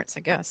street smarts, I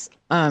guess.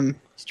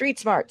 Street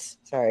smarts.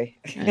 Sorry.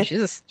 Yeah,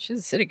 she's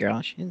a city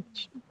girl. She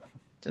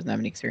doesn't have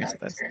any experience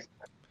with this.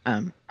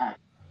 All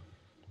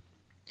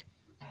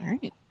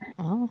right.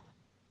 Well,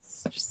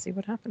 let's just see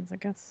what happens, I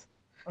guess.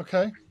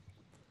 Okay.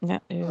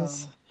 That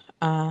is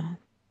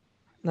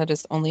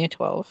only a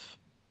 12.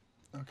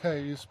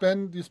 Okay. You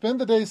spend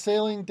the day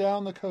sailing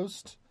down the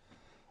coast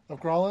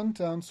of Groenland,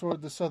 down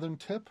toward the southern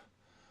tip,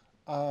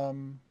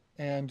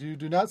 and you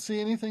do not see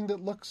anything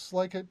that looks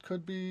like it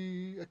could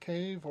be a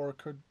cave or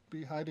could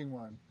be hiding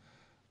one.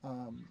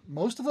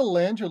 Most of the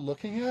land you're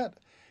looking at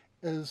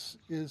is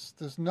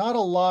there's not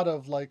a lot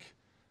of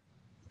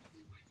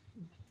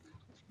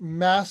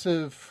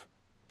massive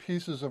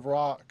pieces of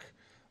rock.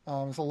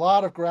 There's a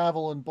lot of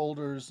gravel and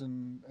boulders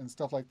and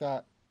stuff like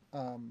that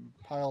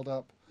piled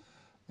up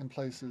in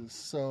places.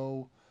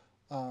 So,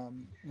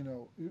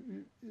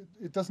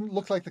 it doesn't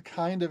look like the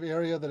kind of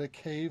area that a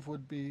cave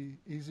would be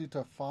easy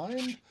to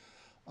find.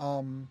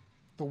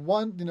 The the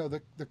one,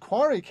 the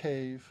quarry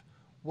cave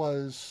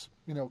was,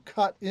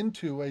 cut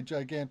into a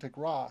gigantic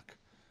rock.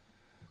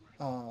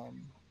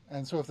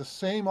 And so if the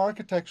same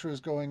architecture is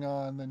going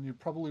on, then you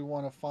probably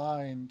want to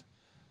find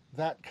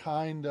that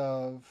kind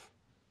of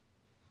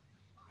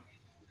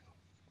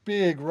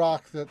big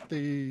rock that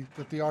the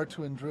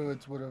Artuan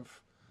druids would have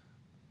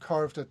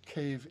carved a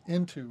cave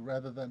into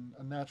rather than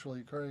a naturally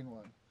occurring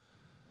one.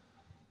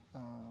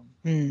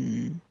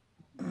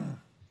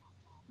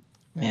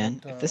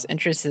 Man, if this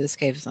entrance to this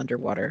cave is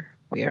underwater,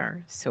 we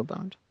are so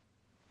boned.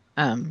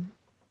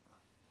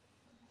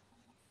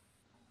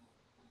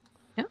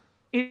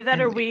 Either that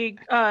or we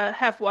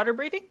have water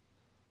breathing.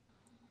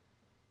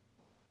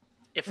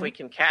 If we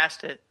can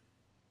cast it.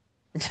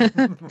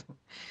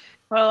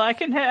 Well, I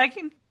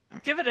can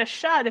give it a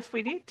shot if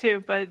we need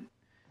to, but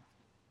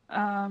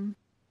I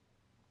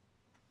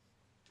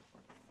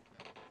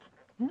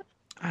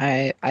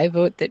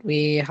vote that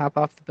we hop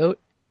off the boat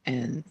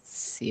and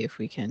see if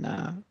we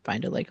can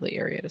find a likely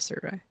area to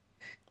survey.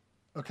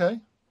 Okay.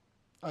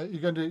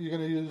 You're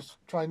gonna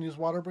try and use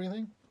water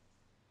breathing?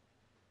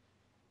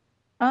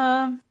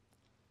 I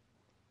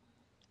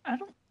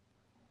don't.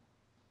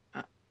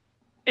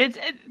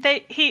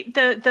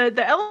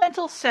 The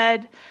elemental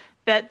said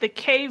that the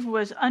cave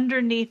was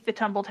underneath the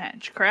tumbled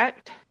henge,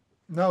 correct?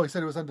 No, he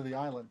said it was under the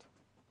island.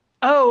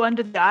 Oh,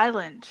 under the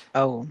island.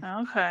 Oh.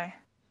 Okay.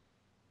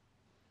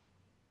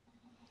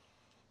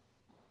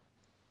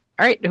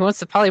 All right, who wants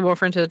to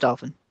polymorph into a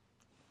dolphin?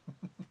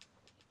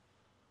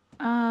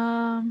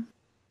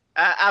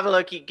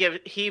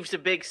 Avaloki heaves a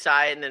big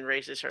sigh and then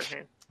raises her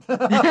hand.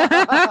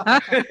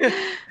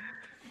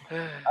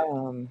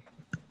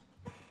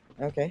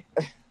 Okay.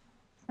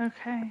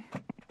 Okay.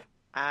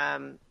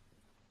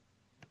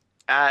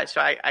 So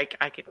I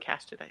can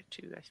cast it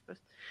too, I suppose.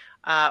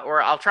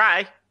 Or I'll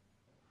try.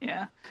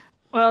 Yeah.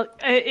 Well,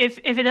 if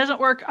it doesn't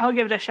work, I'll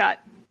give it a shot.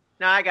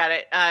 No, I got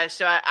it.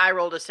 So I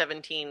rolled a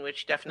 17,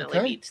 which definitely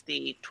beats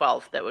the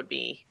 12 that would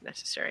be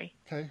necessary.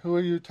 Okay. Who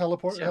are you Who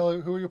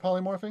are you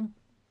polymorphing?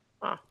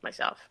 Oh,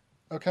 myself.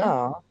 Okay.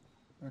 Oh.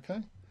 Okay.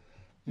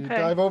 You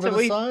dive over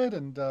the side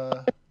and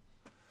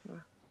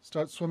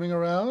start swimming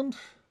around.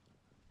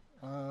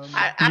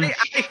 I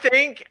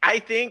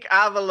think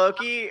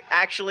Avaloki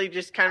actually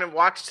just kind of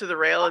walks to the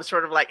rail and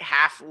sort of like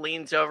half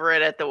leans over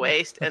it at the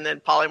waist, and then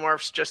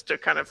polymorphs just to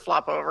kind of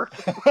flop over.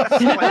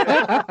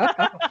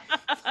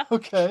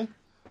 Okay.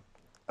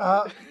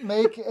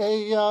 Make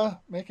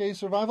a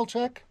survival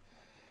check.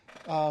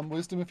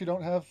 Wisdom if you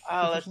don't have.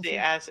 Let's see.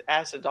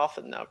 As a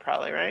dolphin though,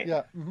 probably right.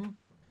 Yeah. Mm-hmm.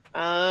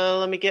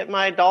 Let me get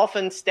my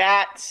dolphin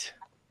stats.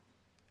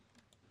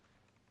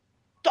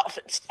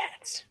 Dolphin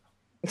stats.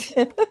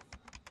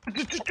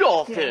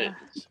 Dolphins.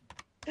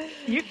 Yeah.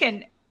 You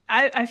can.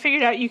 I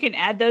figured out you can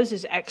add those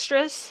as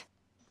extras,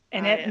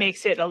 and it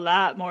makes it a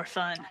lot more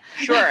fun.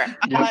 Sure.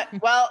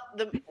 Well,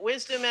 the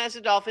wisdom as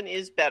a dolphin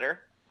is better,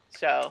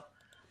 so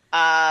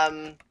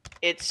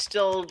it's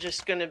still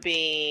just going to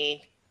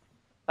be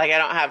like I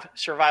don't have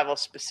survival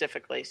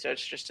specifically, so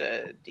it's just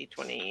a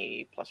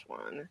D20 plus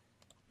 1.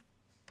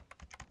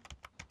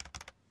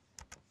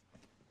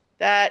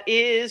 That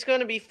is going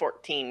to be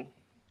 14.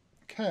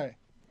 Okay.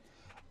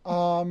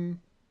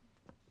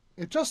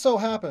 It just so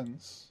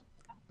happens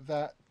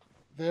that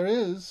there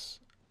is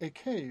a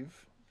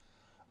cave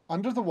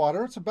under the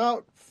water. It's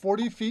about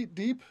 40 feet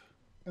deep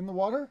in the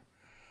water.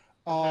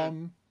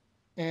 And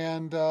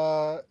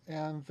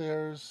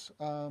there's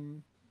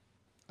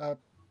a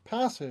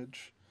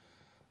passage.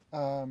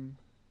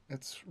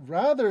 It's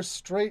rather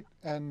straight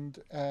and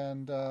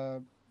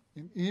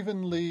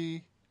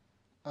evenly.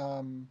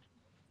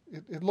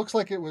 It looks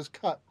like it was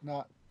cut,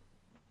 not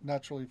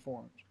naturally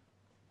formed.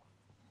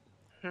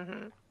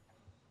 Mm-hmm.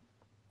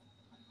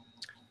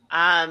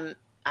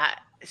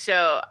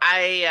 So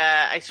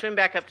I swim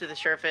back up to the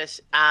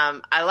surface.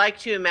 I like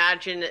to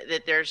imagine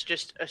that there's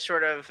just a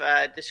sort of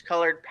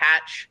discolored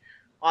patch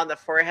on the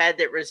forehead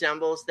that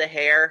resembles the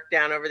hair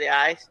down over the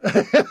eyes.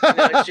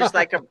 It's just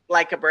like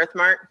a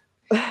birthmark.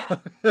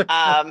 But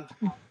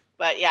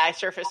yeah, I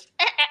surface,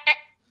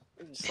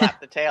 and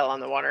slap the tail on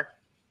the water.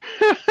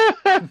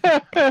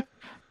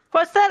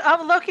 What's that?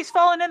 Avaloki's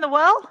fallen in the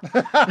well?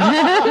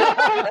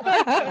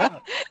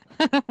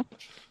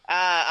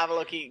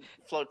 Avaloki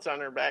floats on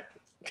her back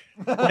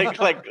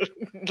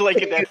like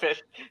a dead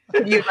fish.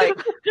 You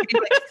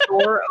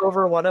soar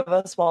over one of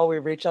us while we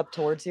reach up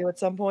towards you at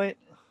some point?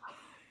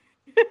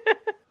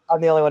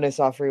 I'm the only one who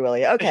saw Free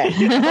Willy. Okay.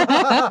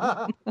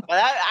 Well,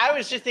 I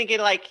was just thinking,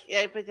 like,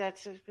 yeah, but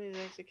that's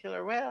a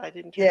killer whale. I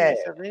didn't turn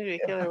myself into a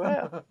killer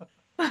whale.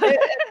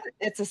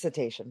 It's a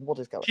cetacean. We'll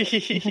just go with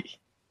it.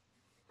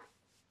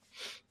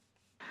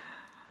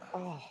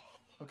 Oh.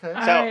 Okay.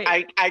 So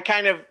I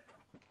kind of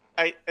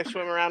I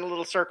swim around a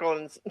little circle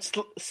and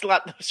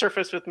slap the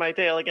surface with my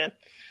tail again.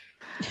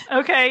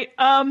 Okay.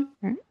 I'm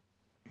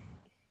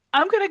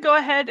gonna go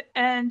ahead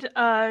and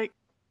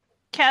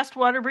cast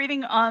water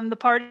breathing on the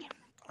party.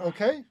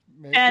 Okay.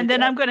 And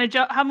then I'm gonna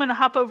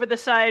hop over the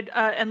side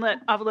and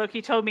let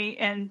Avaloki tow me.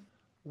 And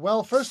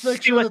well, first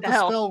make sure that the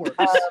spell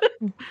works.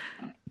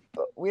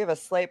 we have a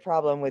slight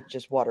problem with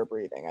just water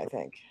breathing, I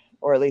think.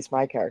 Or at least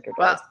my character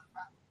does.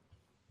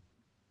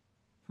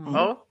 Well,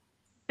 oh,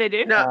 They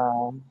do?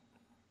 no.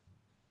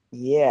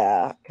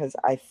 Yeah, because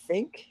I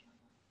think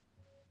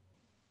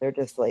they're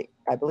just like,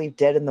 I believe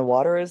dead in the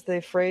water is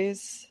the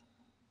phrase.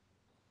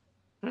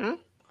 Hmm?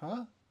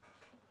 Huh?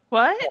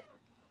 What? Can't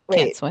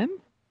Wait, swim?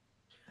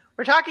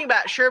 We're talking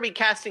about Sherby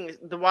casting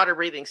the water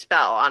breathing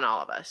spell on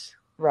all of us.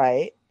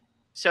 right.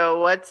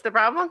 So what's the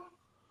problem?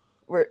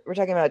 We're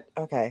talking about,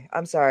 okay,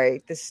 I'm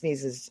sorry. This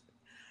sneezes.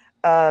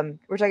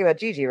 We're talking about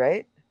Gigi,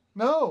 right?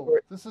 No,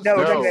 this is No,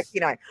 we're No. talking about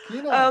Kenai.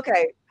 Kenai. Oh,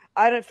 okay.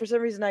 I don't, for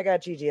some reason I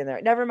got Gigi in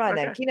there. Never mind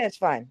then. Okay. Kenai's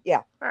fine.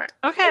 Yeah. All right.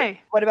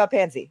 Okay. What about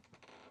Pansy?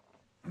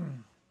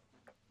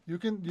 You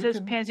can.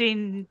 Does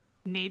Pansy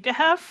need to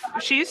have?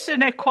 She's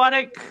an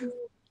aquatic.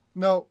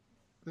 No,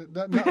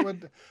 not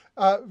with.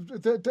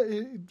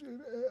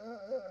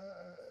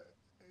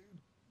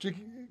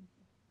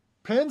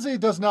 Pansy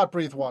does not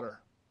breathe water.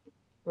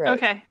 Right.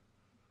 Okay.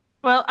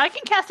 Well, I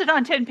can cast it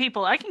on 10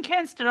 people. I can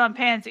cast it on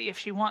Pansy if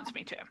she wants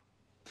me to.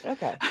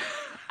 Okay.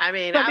 I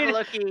mean,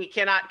 Avalokhi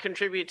cannot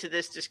contribute to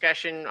this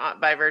discussion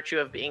by virtue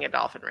of being a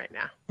dolphin right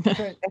now.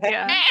 Okay.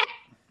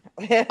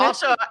 Yeah.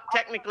 Also,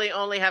 technically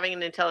only having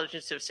an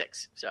intelligence of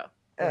 6. So,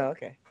 Oh,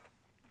 okay.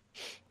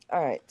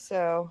 All right.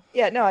 So,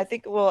 yeah, no, I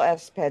think we'll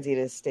ask Pansy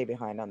to stay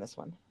behind on this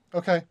one.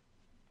 Okay.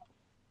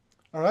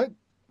 All right.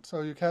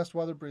 So you cast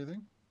water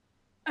breathing.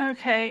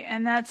 Okay,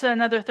 and that's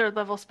another 3rd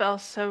level spell,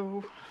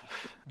 so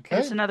Okay.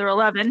 it's another You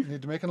 11.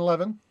 need to make an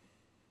 11.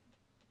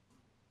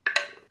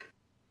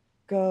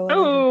 Go.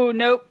 Oh,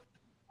 nope.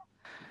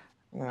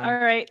 Oh. All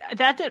right,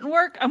 that didn't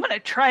work. I'm going to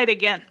try it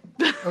again.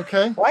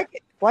 Okay.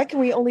 Why can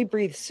we only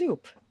breathe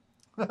soup?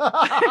 Well,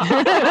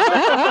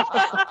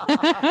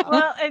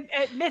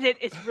 admit it,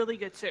 it's really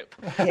good soup.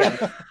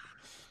 Yeah.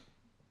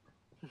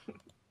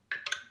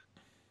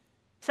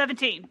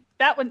 17.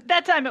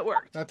 That time it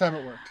worked. That time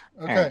it worked.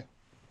 Okay.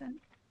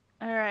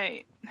 All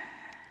right.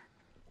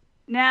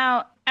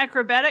 Now,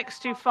 acrobatics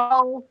to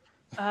fall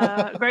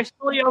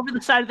gracefully over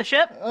the side of the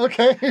ship.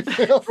 Okay.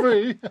 Feel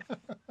free.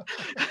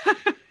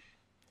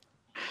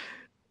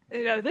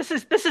 You know, this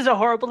is a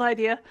horrible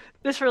idea.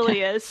 This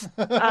really is.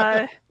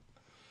 I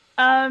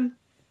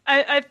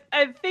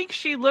think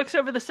she looks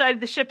over the side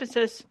of the ship and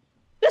says,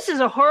 "This is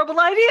a horrible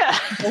idea,"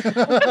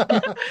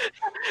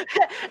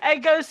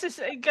 and goes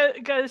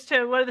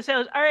to one of the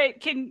sailors. All right,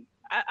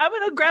 I'm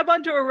going to grab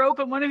onto a rope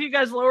and one of you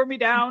guys lower me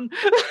down.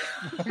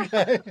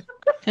 Okay.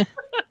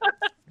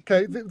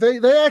 Okay.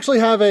 They actually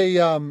have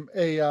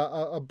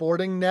a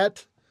boarding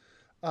net.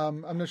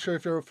 I'm not sure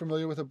if you're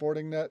familiar with a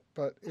boarding net,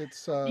 but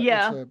it's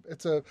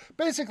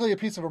basically a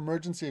piece of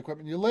emergency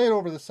equipment. You lay it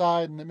over the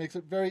side, and it makes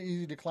it very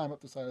easy to climb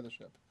up the side of the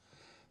ship.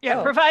 Yeah,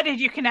 Oh. provided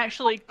you can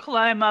actually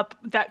climb up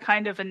that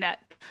kind of a net.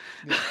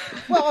 Yeah.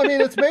 Well, I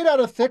mean, it's made out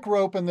of thick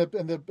rope, and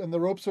the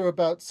ropes are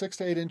about 6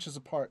 to 8 inches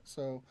apart,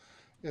 so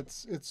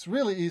it's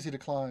really easy to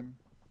climb.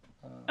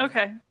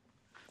 Okay.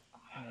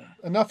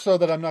 Enough so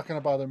that I'm not going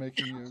to bother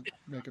making you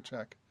make a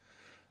check.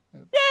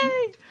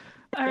 Yay!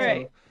 All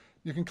right.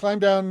 You can climb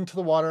down into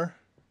the water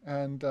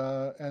and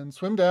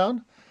swim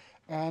down,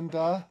 and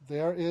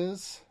there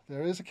is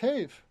a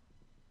cave.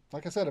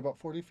 Like I said, about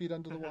 40 feet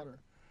under the water.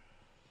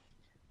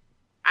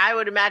 I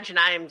would imagine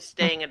I am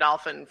staying a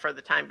dolphin for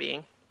the time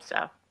being.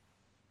 So,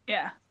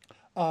 Yeah.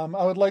 I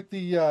would like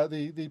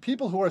the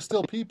people who are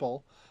still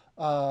people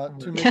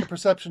to make a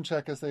perception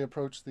check as they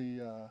approach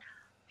the.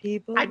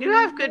 People. I do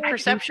have good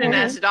perception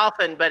as a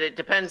dolphin, but it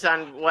depends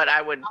on what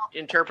I would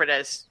interpret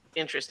as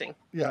interesting.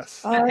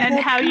 Yes. And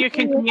how you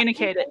can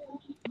communicate it.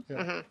 Yeah.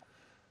 Mm-hmm.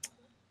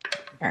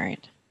 All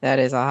right. That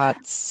is a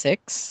hot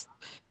 6.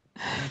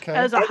 Okay.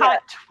 As a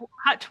hot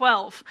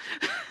 12.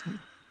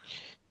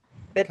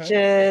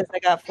 Bitches, I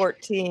got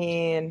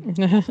 14.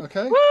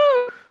 Okay.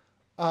 Woo!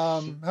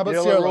 How about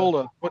Yellow Sierra? rolled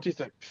a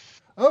 26.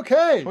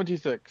 Okay.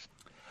 26.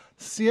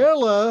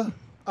 Sierra,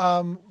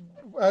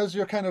 as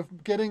you're kind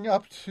of getting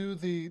up to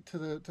the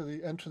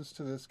entrance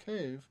to this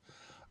cave,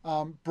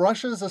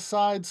 brushes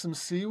aside some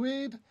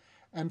seaweed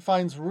and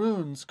finds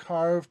runes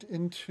carved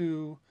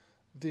into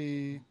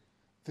the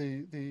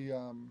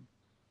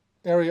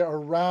area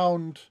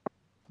around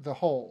the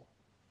hole.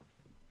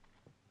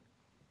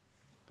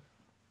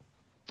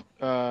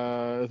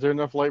 Is there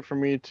enough light for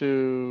me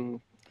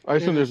to? I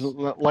assume there's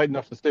light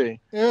enough to see.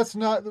 It's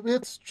not.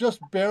 It's just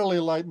barely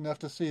light enough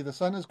to see. The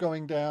sun is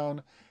going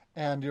down,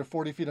 and you're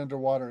 40 feet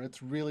underwater.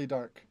 It's really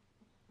dark.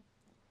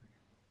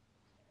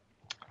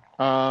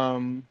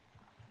 All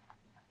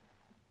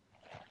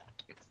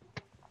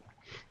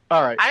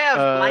right. I have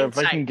blind if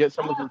I can sight. get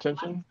someone's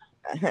attention.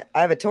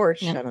 I have a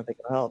torch. I don't think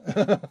it'll help.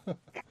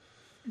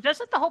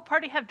 Doesn't the whole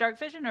party have dark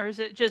vision, or is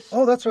it just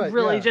Oh, that's right.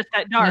 really Yeah. just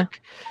that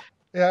dark?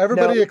 Yeah,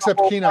 everybody No, except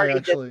the whole Kenai party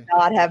actually. Does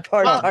not have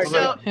dark Well, vision.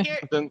 so here,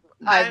 Then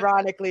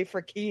Ironically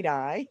for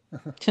Kenai.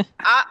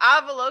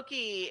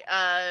 Avaloki,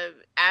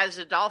 as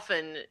a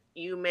dolphin,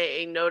 you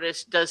may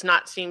notice, does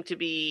not seem to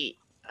be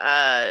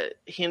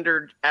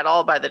hindered at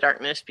all by the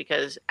darkness,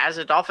 because as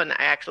a dolphin,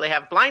 I actually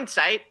have blind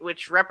sight,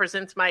 which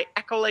represents my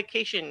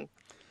echolocation.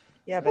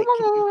 Yeah, but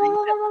can you read them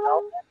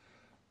well?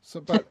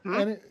 So, but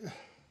Hmm?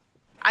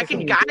 I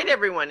can guide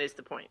everyone. Is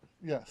the point?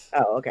 yes.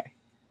 Oh, okay.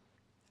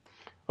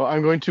 Well,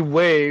 I'm going to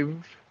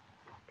wave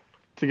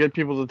to get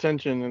people's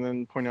attention and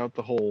then point out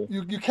the hole.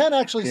 You can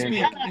actually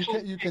Yeah.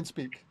 speak. You can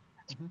speak.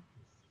 Mhm.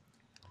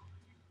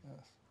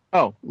 Yes.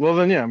 Oh, well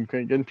then, yeah, I'm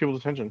getting people's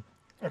attention.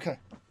 Okay.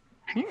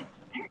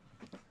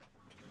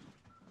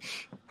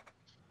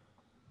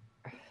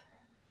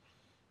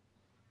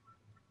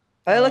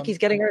 Oh, look, he's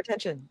getting her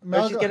attention.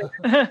 Or she's getting...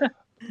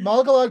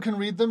 Malgalad can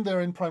read them.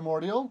 They're in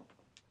primordial,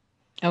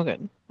 Oh,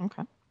 good.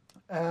 Okay.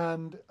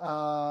 and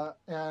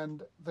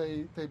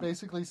they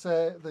basically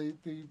say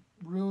the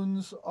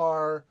runes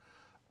are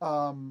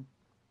um,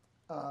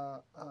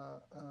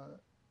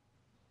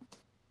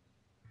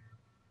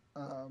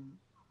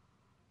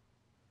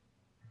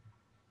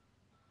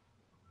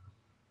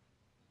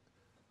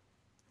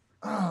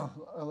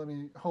 let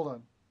me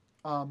hold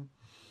on.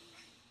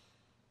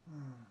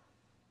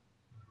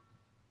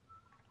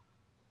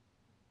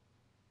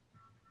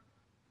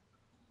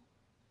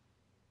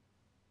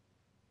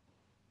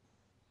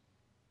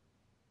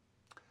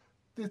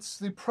 It's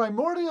the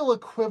primordial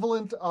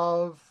equivalent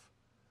of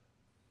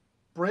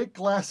break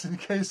glass in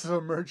case of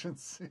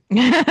emergency.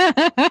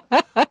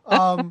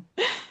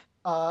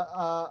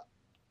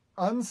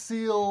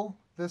 Unseal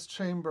this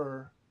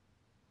chamber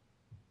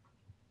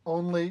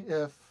only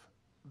if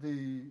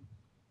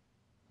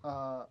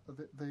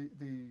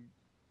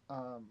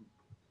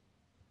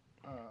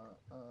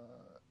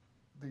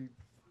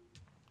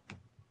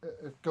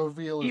if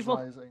Govil is Evil.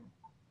 rising.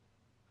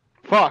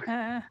 Fuck.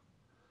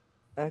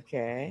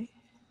 Okay.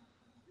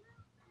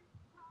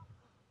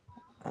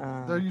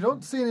 There, you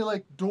don't see any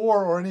like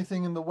door or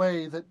anything in the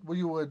way that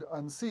we would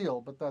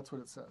unseal, but that's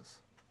what it says.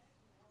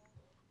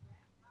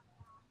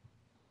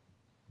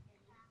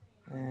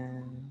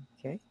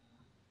 Okay.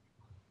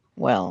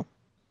 Well,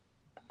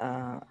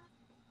 Uh,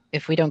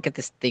 if we don't get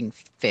this thing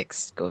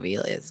fixed,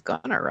 Govila is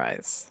gonna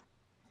rise.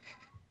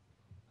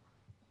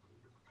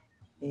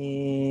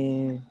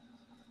 eh,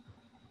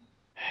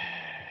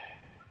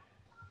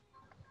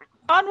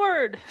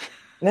 Onward.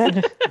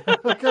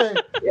 Okay.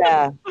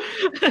 yeah.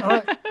 All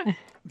right.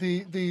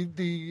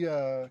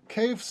 The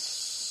cave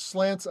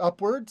slants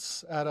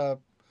upwards at a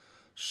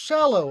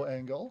shallow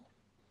angle,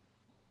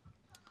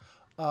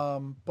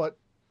 but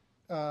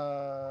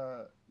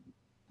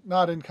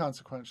not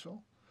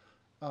inconsequential.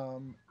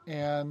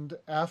 And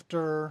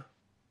after a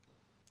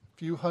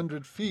few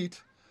hundred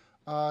feet,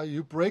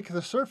 you break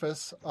the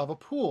surface of a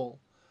pool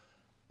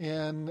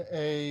in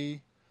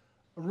a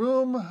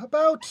room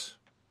about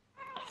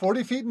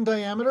 40 feet in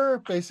diameter,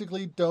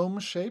 basically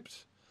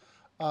dome-shaped.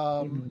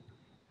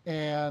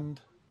 And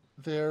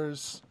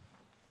there's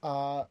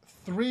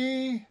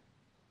 3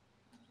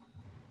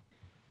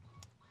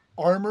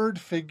 armored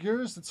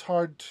figures. It's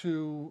hard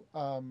to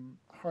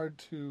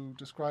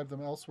describe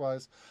them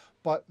elsewise,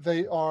 but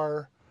they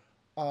are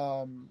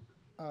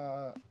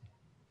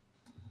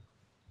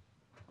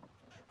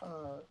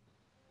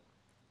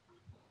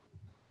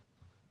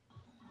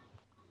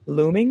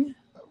Looming?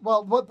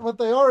 well, what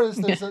they are is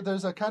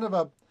there's a kind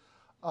of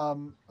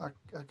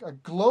a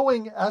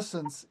glowing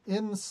essence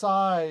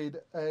inside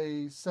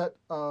a set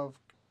of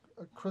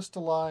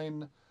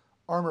crystalline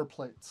armor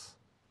plates,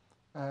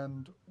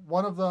 and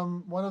one of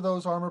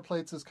those armor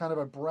plates is kind of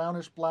a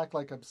brownish black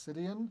like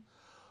obsidian.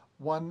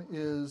 One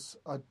is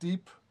a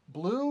deep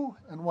blue,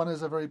 and one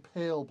is a very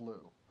pale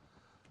blue.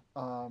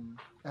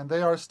 And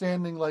they are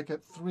standing like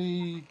at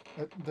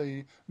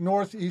the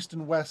north, east,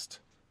 and west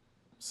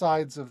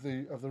sides of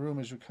the room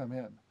as you come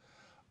in.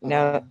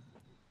 No.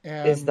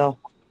 And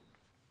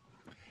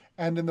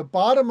in the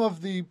bottom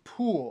of the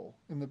pool,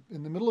 in the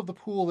middle of the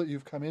pool that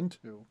you've come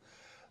into,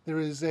 there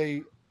is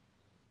a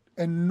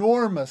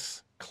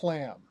enormous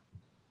clam.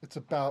 It's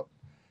about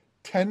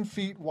 10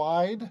 feet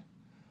wide,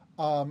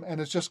 and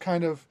it's just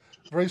kind of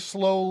very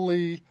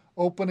slowly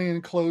opening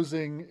and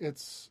closing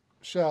its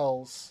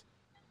shells,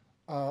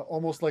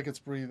 almost like it's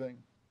breathing.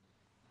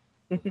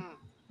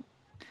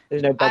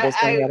 There's no bubbles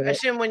coming out of I it.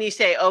 assume when you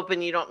say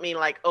open, you don't mean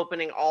like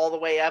opening all the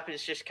way up.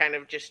 It's just kind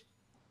of just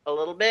a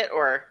little bit,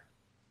 or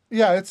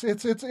yeah,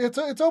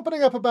 it's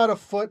opening up about a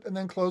foot and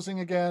then closing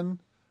again,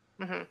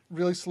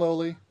 really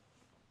slowly.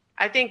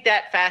 I think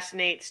that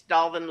fascinates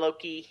Dolphin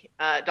Loki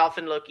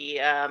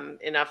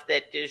enough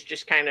that is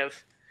just kind of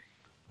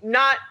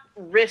not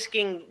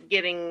risking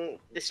getting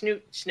the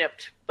snoot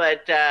snipped,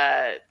 but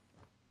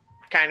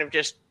kind of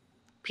just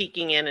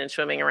peeking in and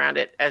swimming around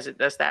it as it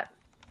does that.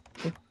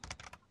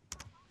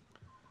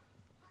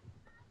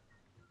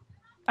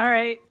 All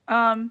right.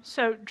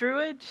 So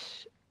druid.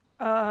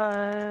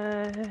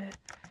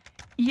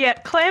 Yeah,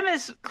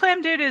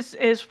 Clam dude is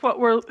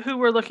who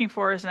we're looking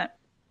for, isn't it?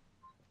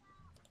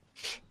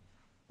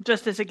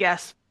 Just as a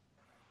guess.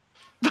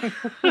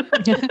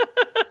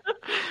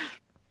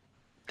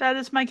 That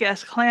is my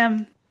guess.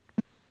 Clam.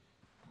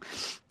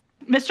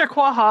 Mr.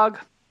 Quahog.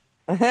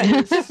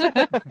 I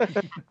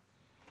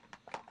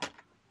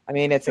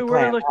mean, it's a Who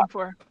clam. we're looking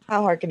for.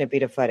 How hard can it be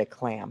to fight a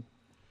clam?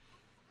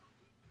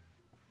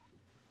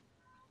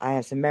 I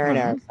have some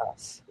marinara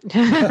sauce.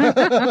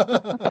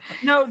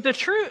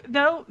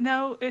 No,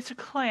 no, it's a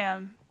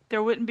clam.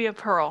 There wouldn't be a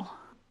pearl.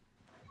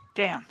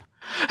 Damn.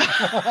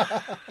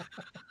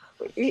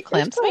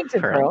 Clams make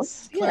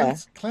pearls. Yeah.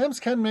 Clams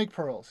can make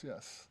pearls,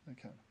 yes, they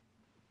can.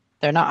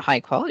 They're not high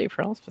quality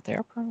pearls, but they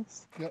are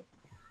pearls. Yep.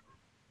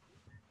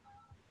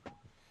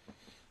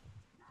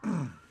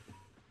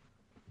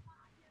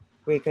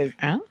 We could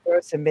Oh? throw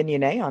some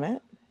mignonette on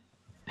it.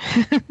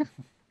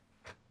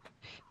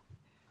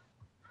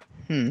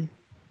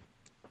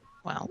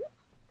 Well,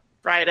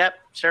 Fry it up,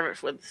 serve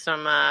it with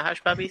some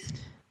hush puppies.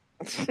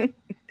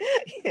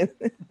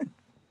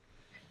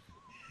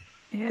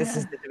 Yeah. This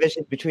is the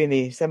division between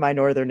the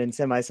semi-northern and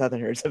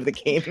semi-southerners of the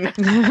game.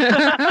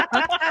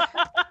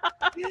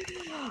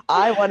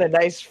 I want a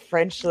nice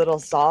French little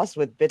sauce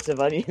with bits of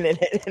onion in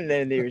it, and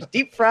then there's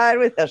deep fried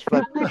with hush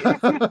puppies.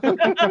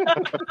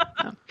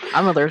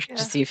 I'm allergic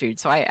to seafood,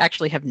 so I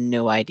actually have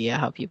no idea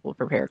how people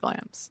prepare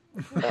clams.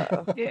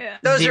 Yeah.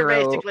 Those Zero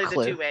are basically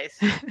clue. the two ways.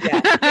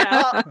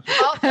 Yeah.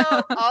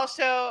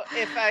 Also,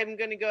 if I'm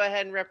going to go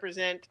ahead and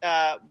represent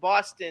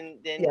Boston,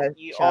 then Yeah,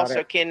 you chowder.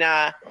 also can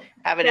have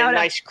it in Chowder.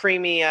 nice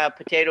creamy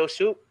potato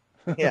soup.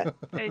 Yeah.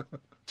 Hey,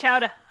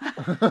 chowder.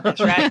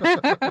 That's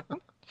right.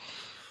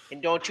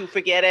 And don't you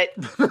forget it.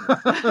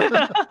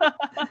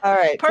 All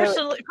right.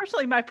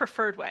 Personally, my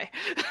preferred way.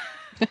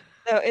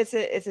 So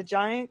it's a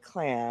giant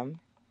clam,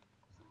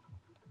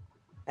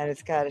 and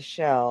it's got a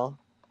shell,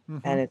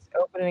 and it's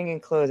opening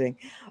and closing.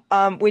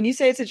 When you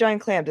say it's a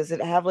giant clam, does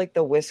it have like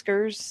the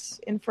whiskers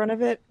in front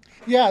of it?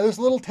 Yeah, there's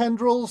little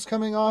tendrils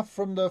coming off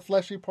from the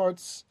fleshy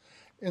parts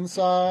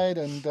inside,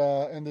 and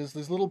there's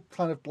these little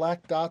kind of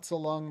black dots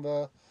along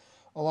the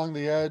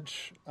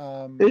edge.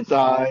 Its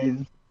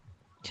eyes.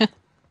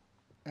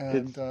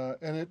 And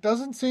it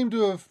doesn't seem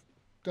to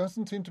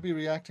be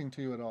reacting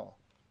to you at all.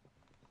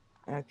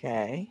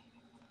 Okay.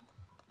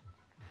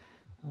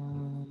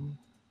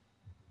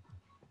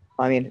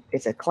 I mean,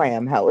 it's a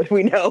clam. How would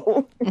we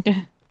know?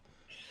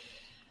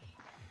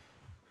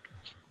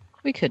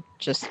 We could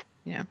just,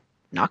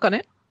 knock on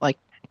it like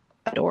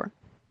a door.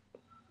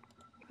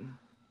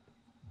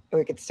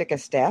 We could stick a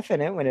staff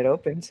in it when it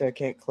opens so it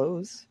can't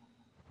close.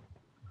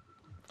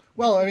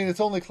 Well, I mean, it's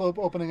only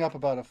opening up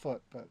about a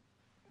foot, but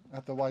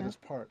at the widest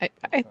part. I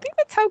think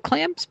that's how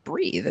clams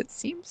breathe. It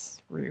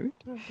seems rude.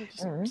 Oh,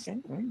 okay.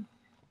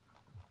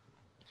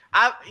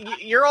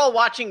 You're all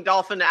watching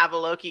Dolphin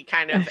Avaloki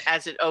kind of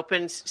as it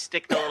opens,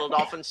 stick the little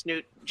dolphin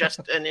snoot just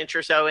an inch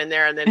or so in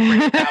there, and then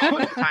bring it out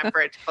when it's time for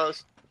it to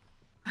close.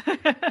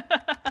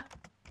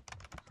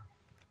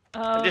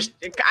 I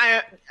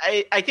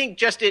think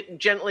just it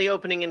gently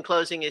opening and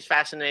closing is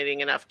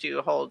fascinating enough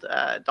to hold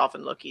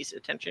Dolphin Loki's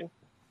attention.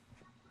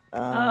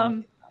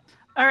 All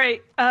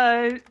right.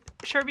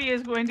 Sherby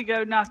is going to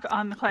go knock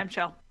on the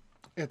clamshell.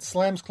 It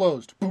slams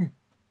closed. Boom.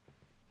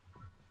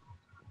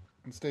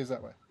 And stays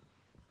that way.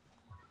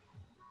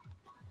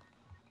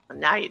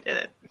 Now you did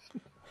it.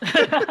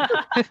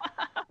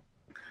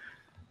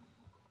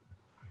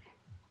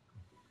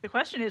 The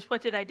question is,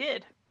 what did I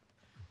did?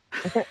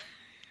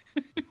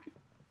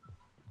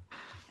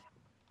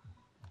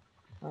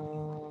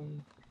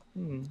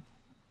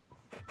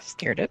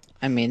 Scared it.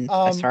 I mean,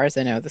 as far as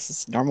I know, this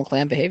is normal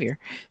clam behavior.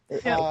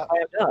 Yeah.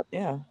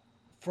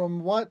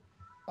 From what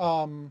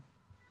Sherby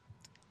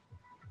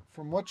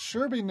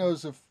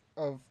knows of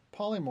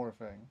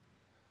polymorphing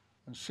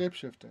and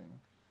shapeshifting,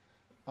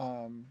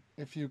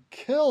 if you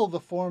kill the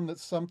form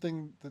that's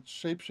something that's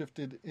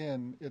shapeshifted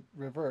in, it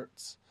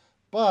reverts.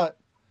 But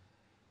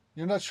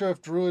you're not sure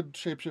if druid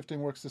shapeshifting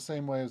works the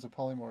same way as a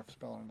polymorph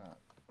spell or not.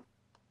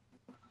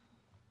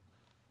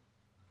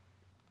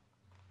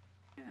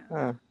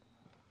 Huh.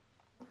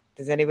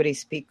 Does anybody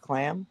speak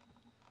clam?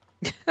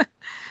 Do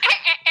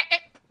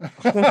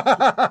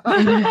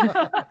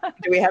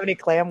we have any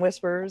clam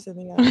whisperers in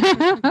the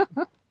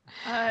audience?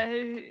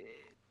 I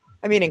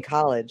mean, in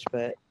college,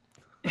 but.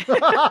 Okay,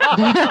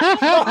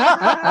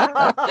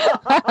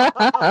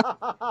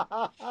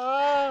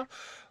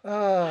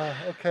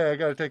 I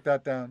got to take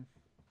that down.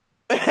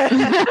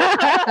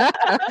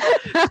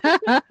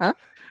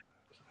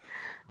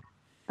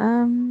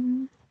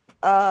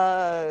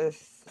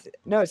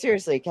 No,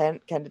 seriously,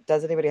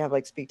 does anybody have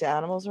like speak to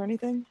animals or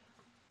anything?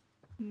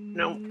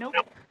 No. Nope.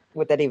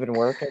 Would that even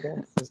work? I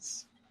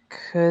guess.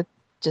 Could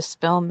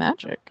dispel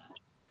magic.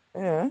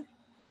 Yeah.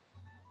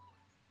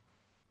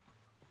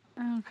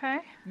 Okay.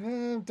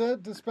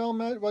 Dispel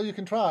magic. Well, you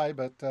can try,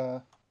 but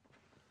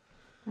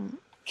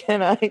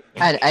Can I?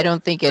 I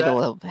don't think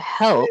it'll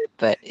help,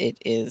 but it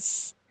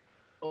is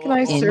Can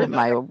I search? in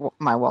my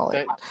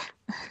wallet.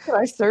 Can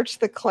I search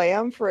the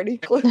clam for any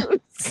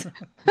clues?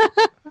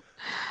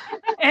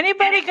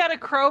 Anybody got a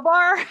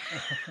crowbar?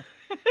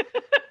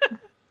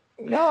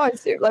 No, I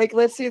see. Like,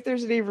 let's see if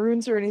there's any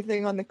runes or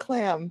anything on the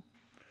clam.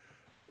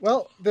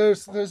 well,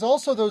 there's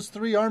also those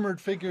 3 armored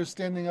figures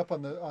standing up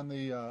on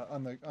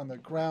the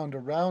ground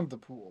around the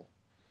pool.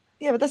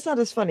 Yeah, but that's not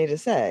as funny to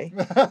say.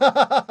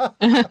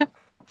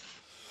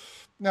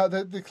 Now,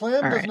 the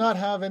clam All does right. not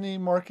have any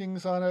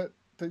markings on it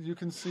that you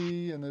can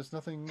see, and there's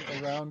nothing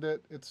around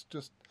it. It's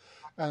just,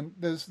 and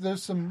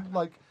there's some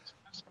like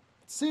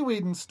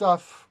seaweed and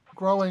stuff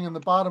growing in the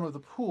bottom of the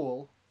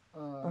pool,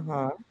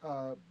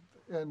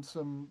 and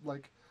some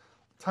like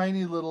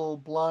tiny little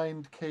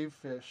blind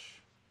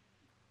cavefish,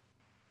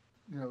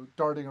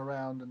 darting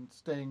around and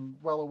staying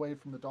well away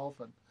from the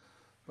dolphin.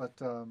 But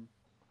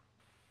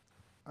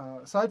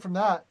aside from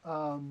that,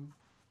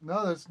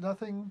 no, there's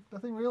nothing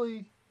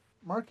really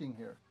marking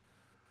here.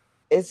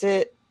 Does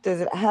it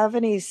have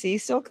any sea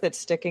silk that's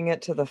sticking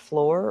it to the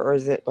floor, or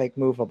is it like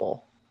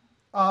movable?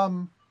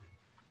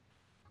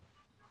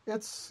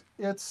 It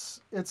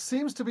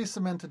seems to be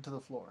cemented to the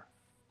floor.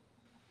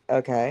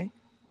 Okay.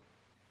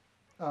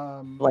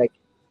 Like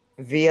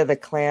via the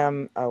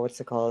clam, what's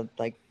it called?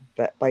 Like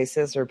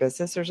byssus or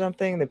byssus or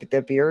something?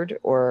 The beard,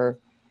 or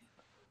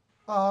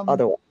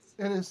otherwise?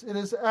 It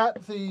is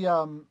at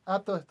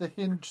the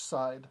hinge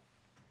side,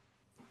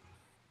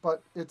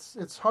 but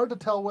it's hard to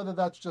tell whether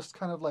that's just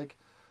kind of like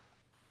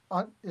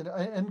an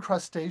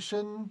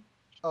incrustation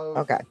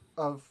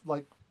of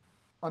like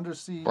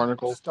undersea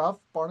barnacles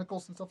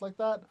and stuff like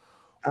that,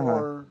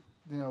 or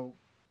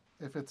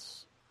if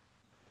it's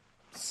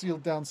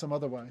sealed down some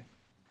other way.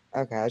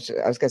 Okay, I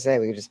was gonna say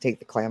we could just take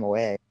the clam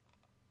away,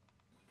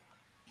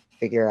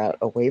 figure out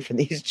a way from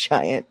these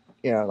giant,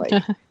 like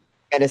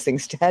menacing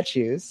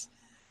statues.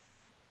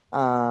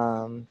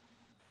 Did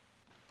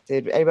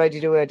anybody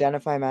do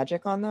identify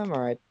magic on them,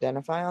 or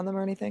identify on them,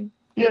 or anything?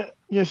 Yeah.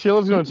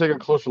 Sheila's going to take a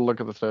closer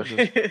look at the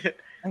statues.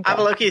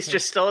 Avaloki's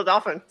just still a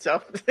dolphin,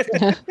 so.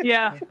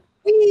 Yeah.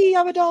 Whee!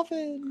 I'm a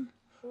dolphin.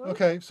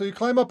 Okay, so you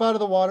climb up out of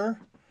the water.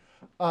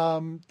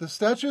 The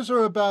statues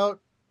are about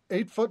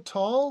 8 foot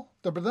tall.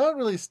 They're not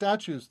really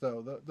statues,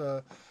 though.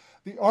 The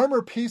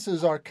armor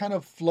pieces are kind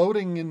of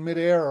floating in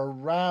midair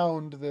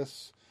around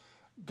this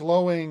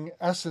glowing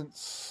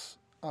essence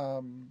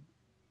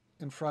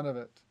in front of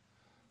it.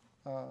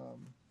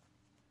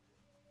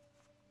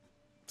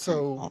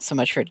 So not so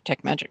much for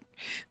detect magic.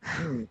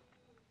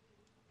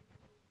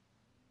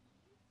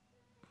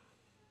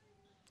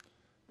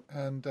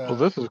 And well,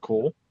 this is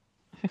cool.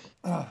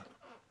 And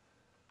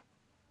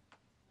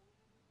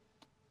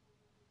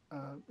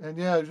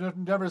yeah, I've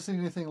never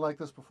seen anything like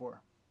this before.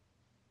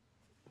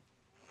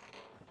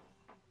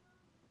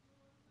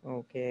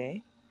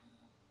 Okay.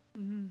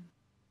 Mm-hmm.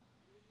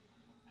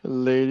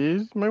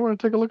 Ladies, you might want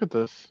to take a look at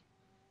this.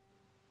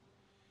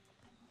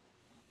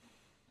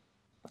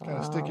 Kind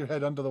of stick your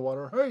head under the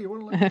water. Hey, you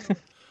want to look at this?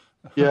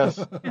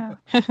 Yes. Yeah.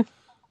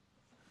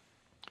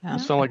 You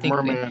sound like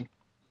merman.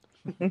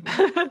 Yeah.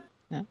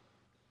 All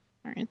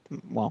right.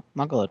 Well,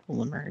 Muggle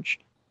will emerge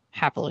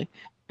happily.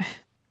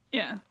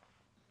 Yeah.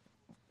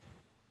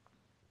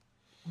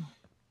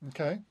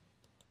 Okay.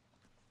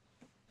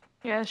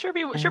 Yeah,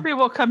 Sherby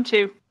will come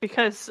too,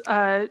 because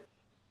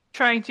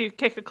trying to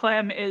kick a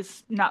clam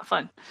is not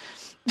fun.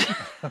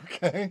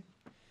 Okay.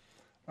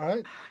 All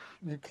right.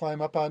 You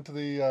climb up onto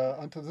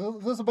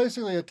this is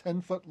basically a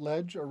 10-foot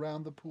ledge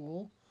around the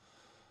pool.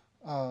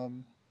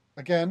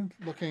 Again,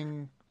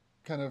 looking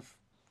kind of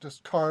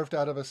just carved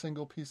out of a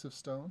single piece of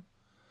stone.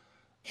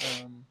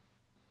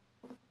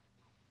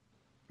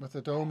 With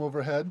a dome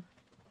overhead.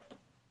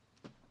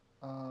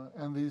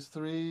 And these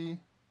 3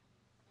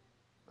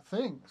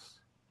 things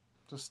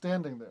just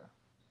standing there.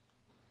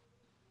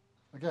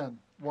 Again,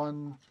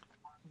 one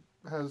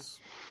has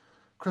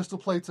crystal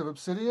plates of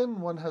obsidian,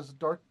 one has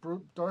dark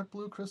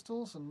blue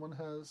crystals, and one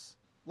has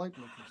light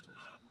blue crystals.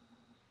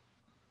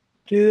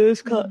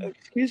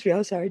 Excuse me,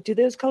 I'm sorry. Do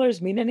those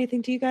colors mean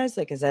anything to you guys?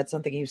 Like, is that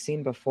something you've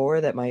seen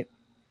before that might?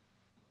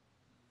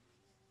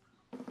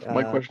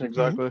 My question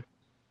exactly.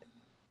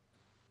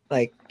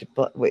 Like,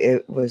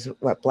 it was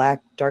what,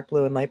 black, dark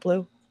blue, and light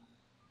blue?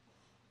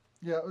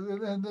 Yeah,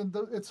 and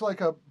it's like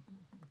a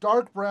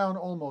dark brown,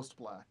 almost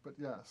black, but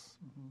yes.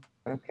 Mm-hmm.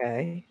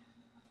 Okay.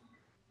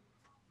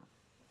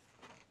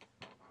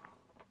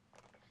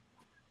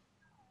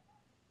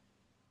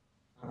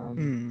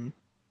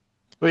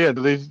 But yeah,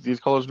 do these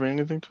colors mean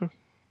anything to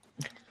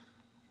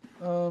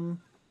you?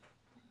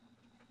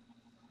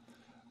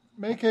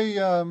 Make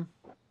an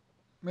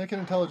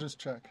intelligence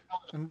check,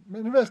 an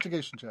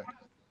investigation check.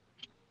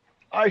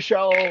 I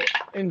shall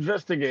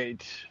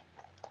investigate.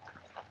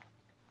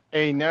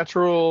 A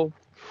natural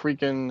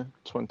freaking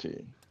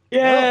 20.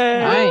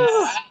 Yeah.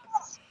 Nice.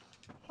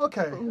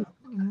 Okay.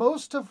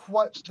 Most of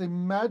what the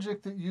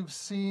magic that you've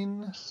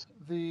seen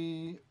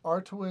the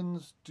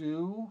Artuans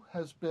do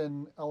has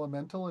been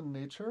elemental in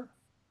nature.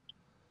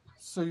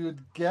 So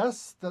you'd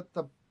guess that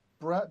the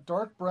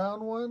dark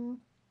brown one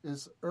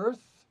is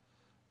earth,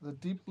 the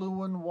deep blue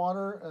one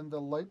water, and the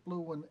light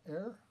blue one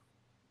air.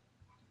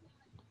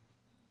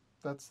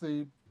 That's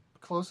the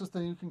closest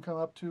thing you can come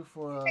up to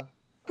for a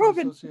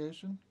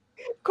association.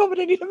 Corbin,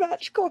 I need a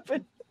match,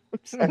 Corbin. I'm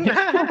sorry.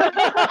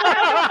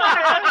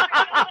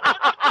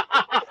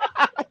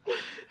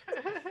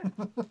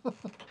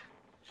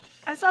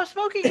 I stopped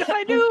smoking if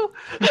I knew.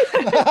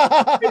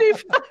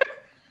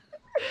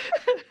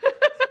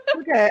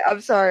 Okay,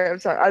 I'm sorry.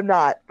 I'm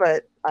not,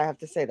 but I have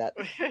to say that.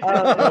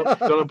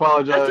 Don't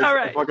apologize. That's all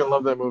right. I fucking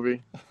love that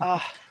movie.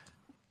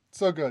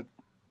 So good.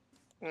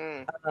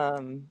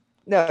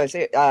 No,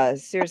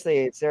 seriously,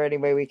 is there any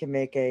way we can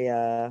make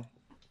a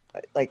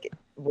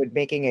would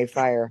making a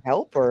fire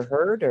help or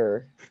hurt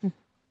or?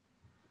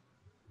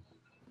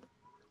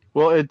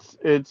 Well,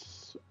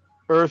 it's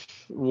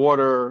earth,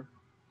 water,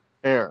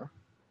 air.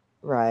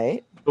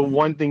 Right. The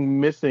one thing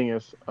missing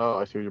is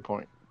I see your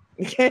point.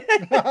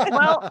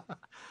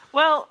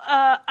 Well,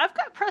 I've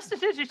got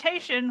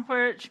prestidigitation,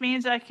 which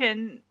means I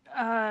can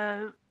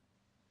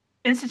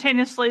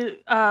instantaneously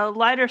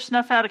light or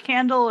snuff out a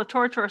candle, a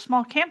torch, or a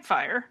small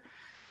campfire.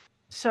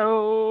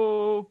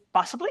 So,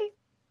 possibly?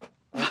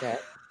 Okay.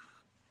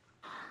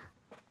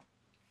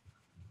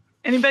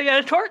 Anybody got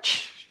a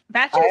torch?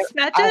 Matches?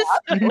 Matches?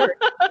 Yeah,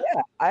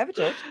 I have a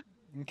torch.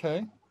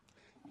 Okay.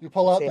 You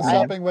pull out the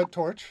sopping wet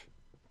torch.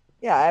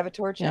 Yeah, I have a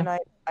torch and I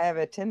have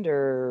a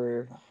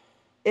tinder.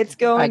 It's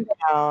going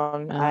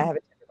down. I have a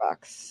tinder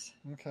box.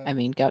 Okay. I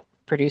mean, got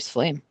produce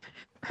flame.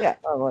 Yeah.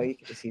 Oh, well, you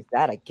could just use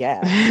that, I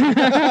guess.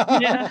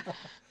 Yeah.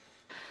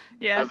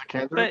 Yeah. As a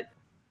cantrip? But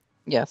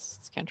Yes,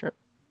 it's cantrip.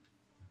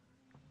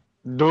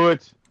 Do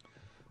it.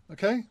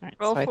 Okay. All right,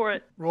 roll so for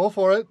it. Roll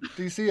for it.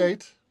 DC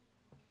 8.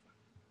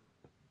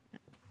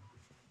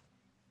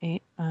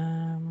 8.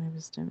 My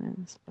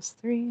wisdom is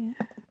 +3.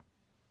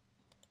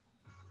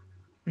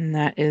 And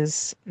that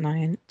is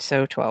 9,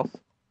 so 12.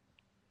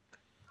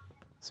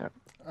 So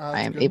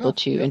I am good able enough.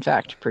 to, Yep. in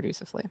fact,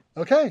 produce a flame.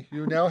 Okay.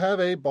 You now have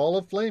a ball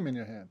of flame in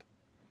your hand.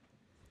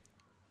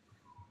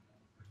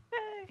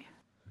 Yay.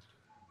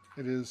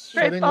 It is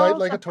Great shedding light balls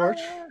like a of torch.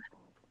 fire.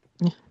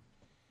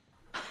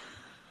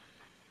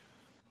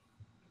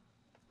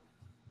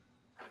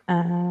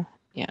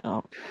 Yeah,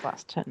 it'll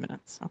last 10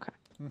 minutes. Okay.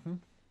 Mm-hmm.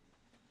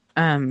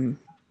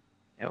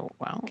 Oh,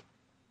 well.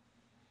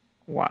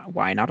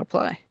 Why not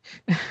apply?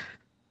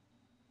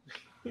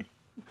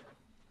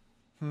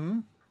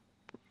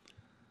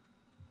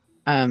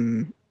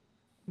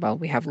 Well,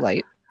 we have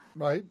light.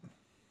 Right.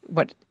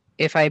 What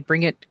if I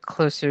bring it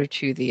closer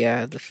to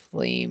the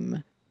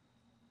flame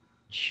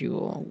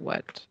jewel?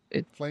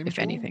 Flame if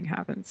jewel? anything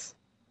happens?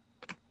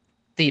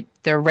 The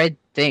red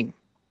thing.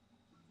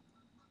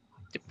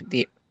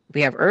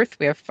 We have earth,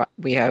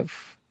 we have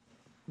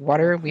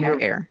water, we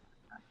have air.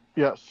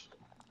 Yes.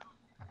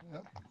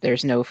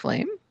 There's no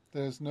flame.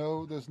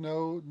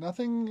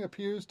 Nothing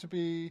appears to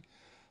be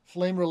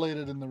flame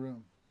related in the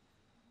room.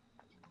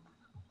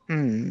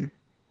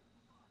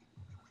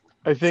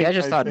 I think. See, I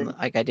just thought think,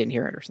 I didn't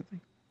hear it or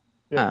something.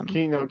 Yeah.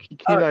 Keen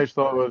Eye's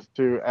thought was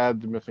to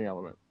add the missing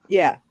element.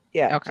 Yeah.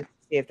 Okay.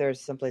 Just see if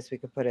there's someplace we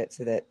could put it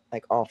so that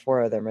like all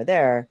 4 of them are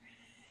there.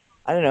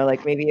 I don't know,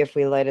 like maybe if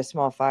we light a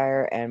small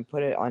fire and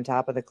put it on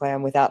top of the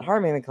clam without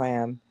harming the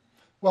clam.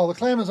 Well, the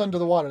clam is under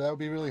the water. That would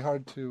be really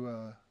hard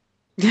to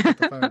put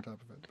the fire on top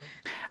of it.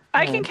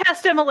 I can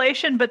cast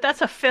immolation, but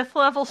that's a 5th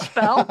level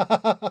spell.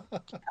 I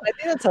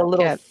think that's a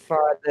little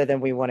farther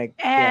than we want to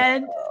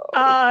And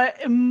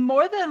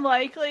more than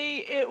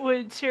likely, it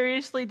would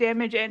seriously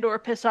damage and/or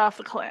piss off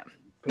the clam.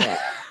 Yeah.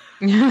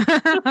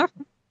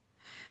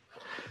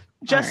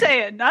 Just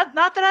saying. Not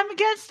that I'm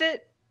against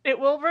it. It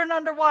will burn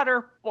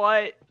underwater,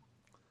 but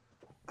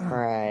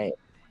Right.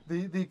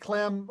 The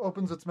clam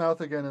opens its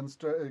mouth again and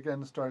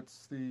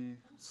starts the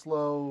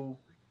slow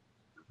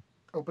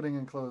opening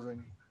and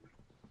closing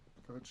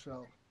of its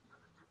shell.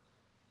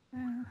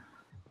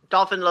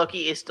 Dolphin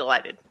Loki is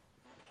delighted.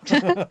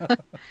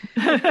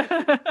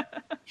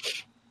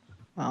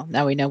 Well,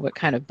 now we know what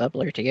kind of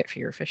bubbler to get for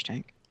your fish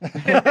tank.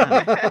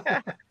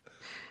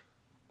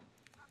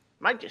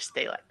 Might just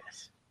stay like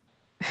this.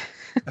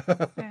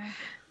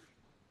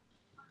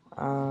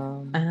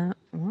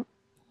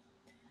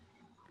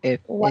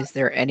 Is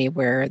there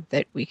anywhere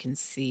that we can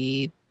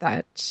see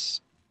that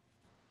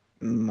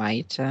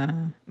might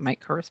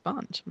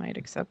correspond, might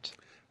accept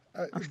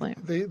a flame?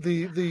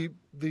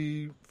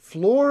 The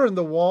floor and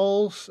the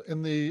walls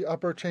in the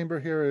upper chamber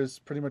here is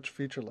pretty much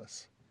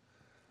featureless.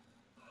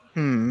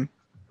 Okay,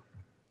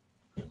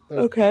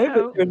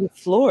 but there's a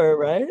floor,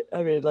 right?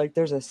 I mean, like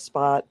there's a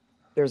spot.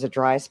 There's a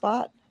dry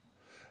spot.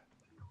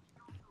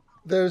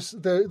 There is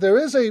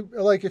a,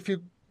 like, if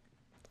you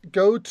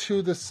go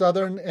to the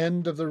southern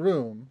end of the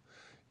room,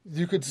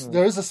 you could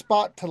there is a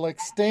spot to like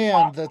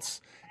stand that's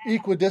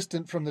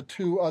equidistant from the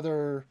 2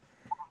 other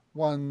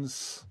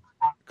ones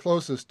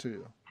closest to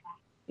you.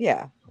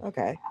 Yeah.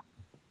 Okay.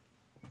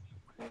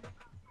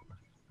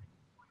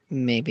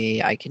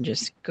 Maybe I can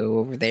just go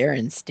over there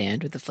and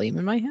stand with the flame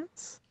in my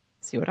hands.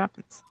 See what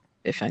happens,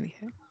 if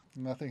anything.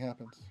 Nothing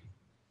happens.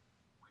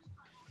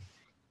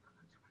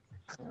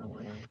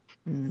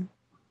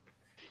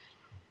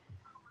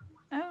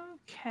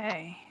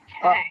 okay.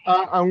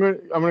 I'm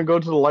gonna go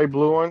to the light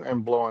blue one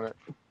and blow on it.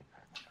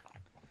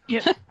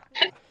 Yep.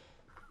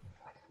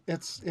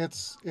 It's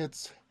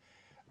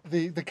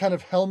the kind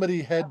of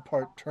helmety head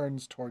part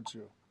turns towards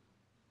you.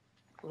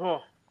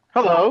 Oh.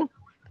 Hello.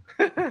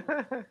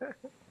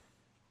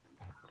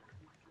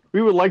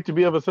 We would like to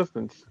be of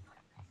assistance.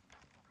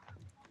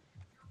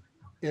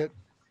 It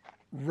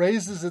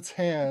raises its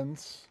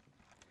hands.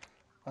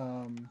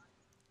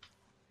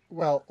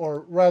 Well,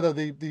 or rather,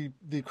 the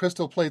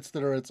crystal plates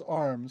that are its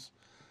arms.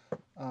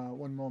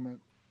 One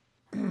moment.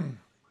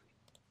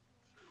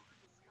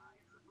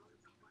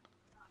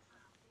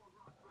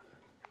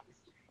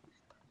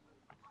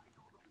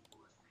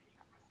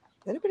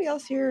 Anybody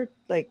else hear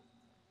like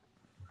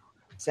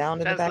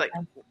sound in the Sounds like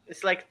background?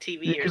 it's like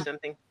TV or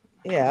something.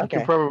 Yeah. You Okay.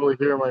 can probably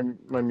hear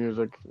my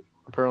music.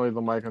 Apparently, the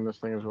mic on this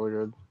thing is really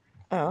good.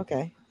 Oh,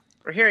 okay.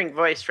 We're hearing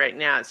voice right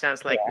now. It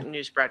sounds like a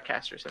news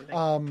broadcast or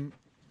something.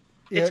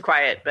 It's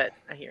quiet, but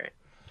I hear it.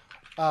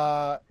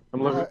 I'm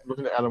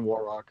looking at Adam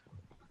Warrock.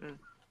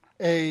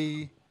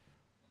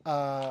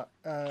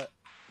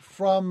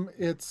 From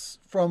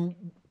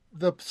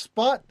the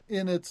spot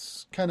in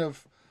its kind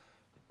of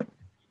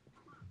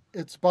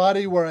its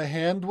body where a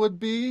hand would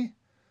be,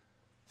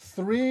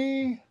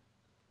 3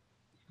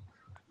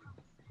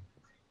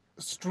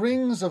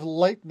 strings of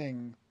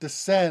lightning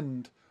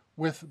descend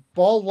with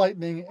ball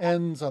lightning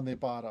ends on the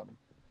bottom,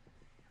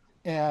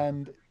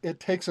 and it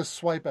takes a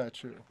swipe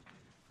at you.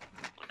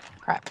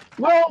 Crap.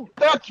 Well,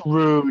 that's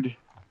rude.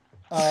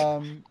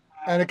 And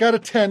it got a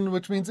 10,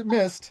 which means it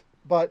missed,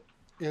 but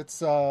it's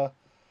time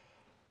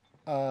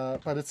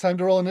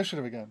to roll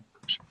initiative again.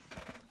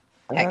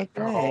 Okay.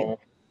 Oh.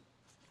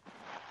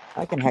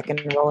 I can heck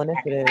and roll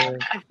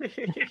initiative.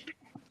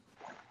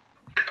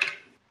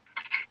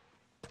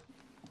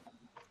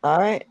 All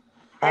right.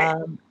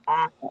 I'm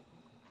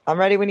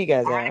ready when you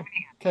guys are.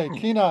 Okay,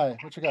 Kenai,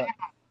 what you got?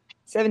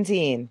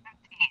 17.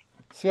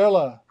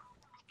 Sierra,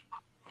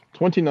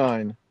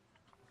 29.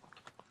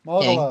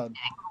 Margalad,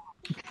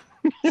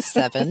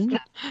 7.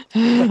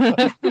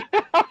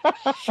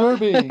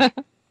 Sherby,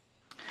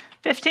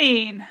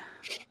 15.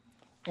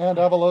 and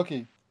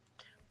Avaloki.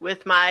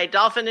 With my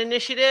dolphin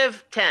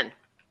initiative, 10.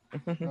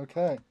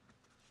 Okay.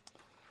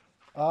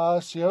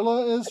 Sierra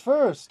is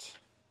first.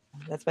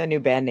 That's my new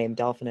band name,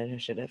 Dolphin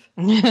Initiative.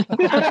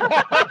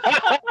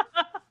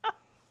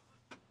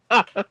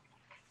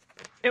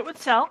 It would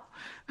sell.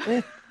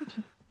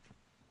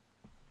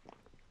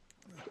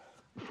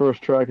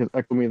 First track is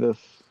Echo Me This.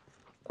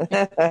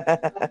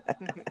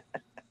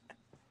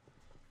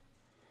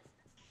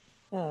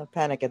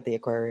 Panic at the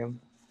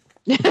Aquarium.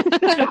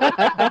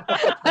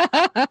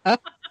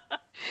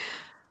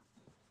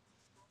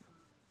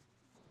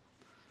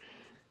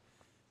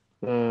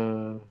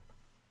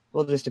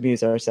 We'll just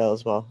amuse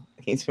ourselves while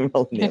he's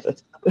rolling the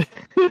others.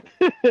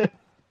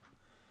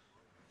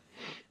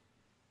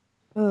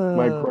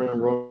 My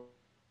Korean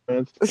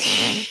romance.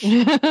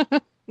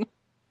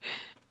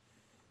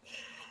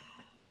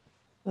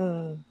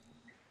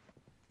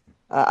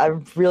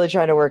 I'm really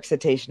trying to work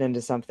cetacean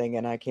into something,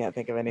 and I can't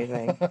think of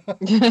anything.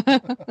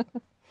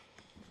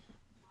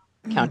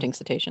 Counting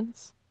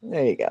cetaceans.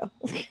 There you go.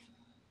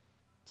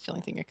 It's the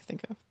only thing I could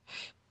think of.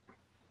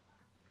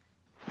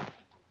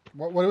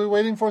 What are we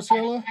waiting for,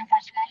 Sierra?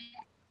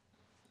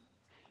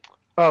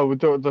 Oh, we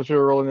thought you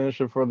were rolling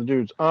initiative for the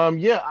dudes.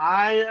 Yeah,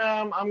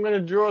 I'm gonna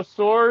draw a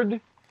sword.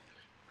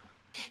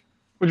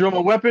 Withdraw my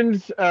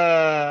weapons,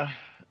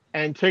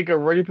 and take a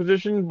ready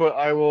position, but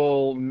I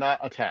will not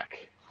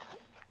attack.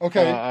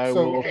 Okay, I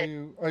so will-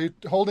 are you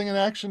holding an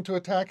action to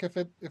attack if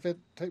it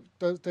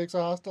takes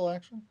a hostile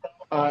action?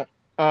 No,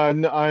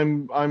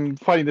 I'm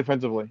fighting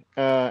defensively.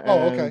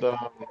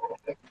 Okay.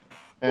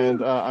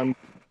 I'm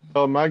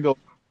telling Magdal.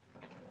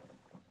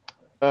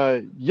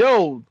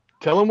 Yo,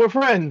 tell him we're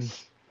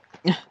friends.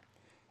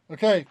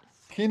 Okay,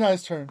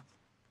 Kenai's turn.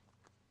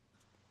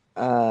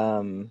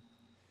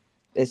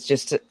 It's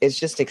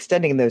just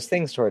extending those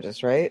things towards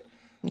us, right?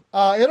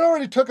 It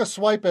already took a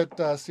swipe at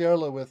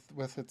Sierra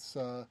with its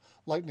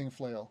lightning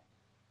flail.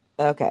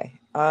 Okay.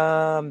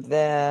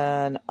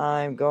 Then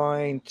I'm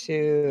going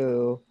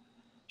to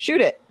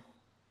shoot it.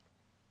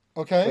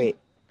 Okay. Wait.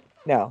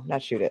 No,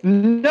 not shoot it.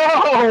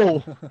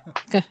 No.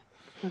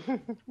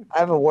 I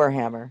have a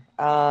warhammer.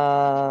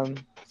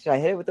 Should I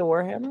hit it with the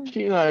warhammer?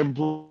 Kenai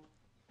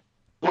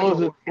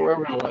blows it for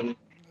everyone.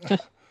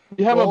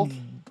 You have Roll. a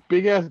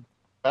big ass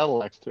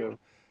battle axe too.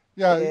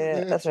 Yeah,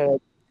 Yeah, that's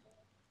right.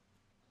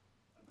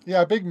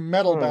 Yeah, a big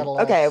metal battle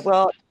axe. Okay,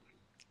 well,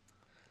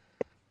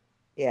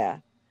 yeah.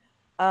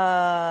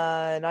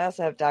 And I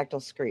also have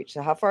Dactyl Screech.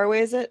 So how far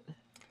away is it?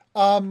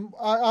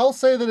 I'll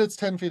say that it's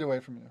 10 feet away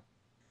from you.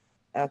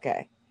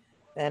 Okay.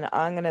 Then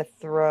I'm going to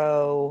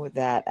throw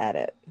that at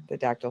it, the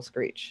Dactyl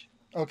Screech.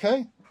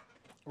 Okay.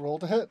 Roll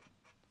to hit.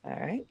 All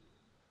right.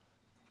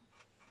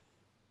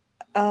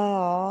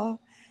 Oh,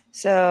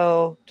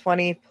 so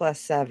 20 plus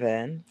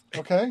 7.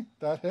 Okay,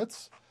 that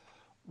hits.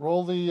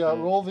 Roll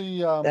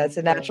the That's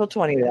a natural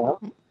 20, though.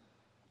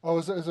 Oh,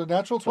 is it a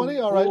natural 20?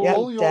 All right. Yep,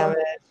 roll damn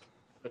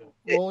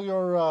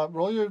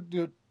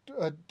your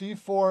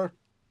D4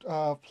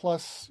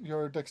 plus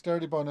your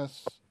dexterity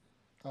bonus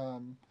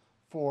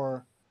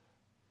for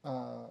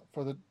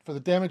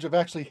the damage of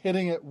actually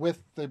hitting it with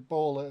the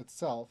bowl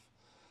itself.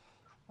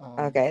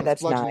 Okay,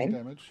 that's bludgeoning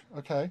 9. damage.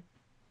 Okay.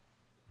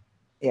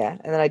 Yeah,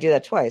 and then I do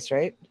that twice,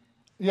 right?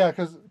 Yeah,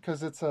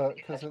 because it's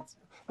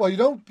Well,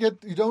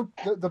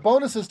 the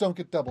bonuses don't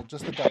get doubled,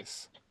 just the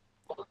dice.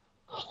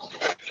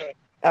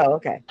 Oh,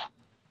 okay.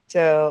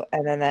 So,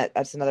 and then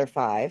that's another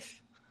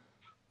 5.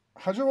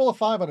 How'd you roll a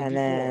 5 on a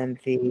And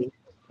D4?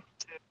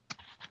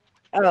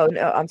 then oh,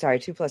 no, I'm sorry,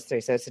 2 plus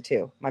 3. So it's a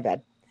 2. My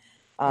bad.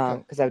 Okay.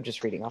 Because I'm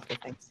just reading off the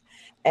things.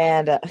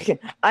 And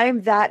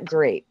I'm that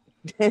great.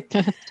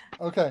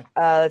 Okay.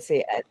 Let's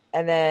see.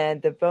 And then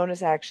the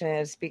bonus action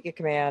is speak a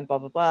command, blah,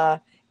 blah, blah,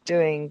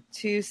 doing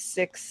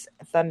 2/6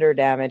 thunder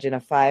damage in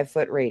a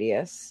 5-foot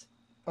radius.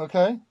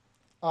 Okay.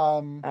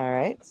 All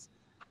right.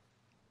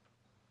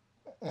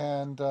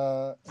 And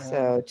So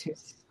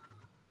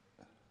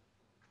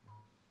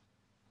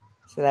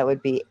that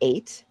would be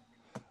 8.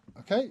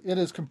 okay, it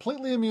is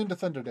completely immune to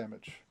thunder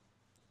damage.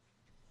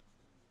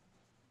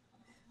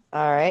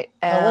 All right.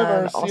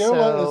 However, And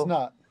Sierra also, is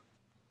not.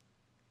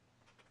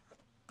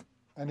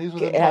 And he's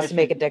within it has 5 to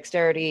make a feet.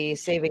 dexterity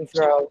saving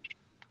throw.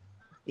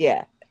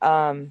 Yeah.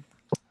 And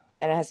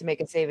it has to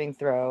make a saving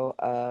throw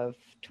of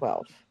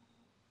 12,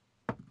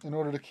 in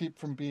order to keep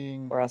from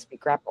being or else be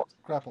grappled.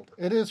 grappled.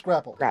 It is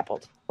grappled.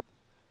 Grappled.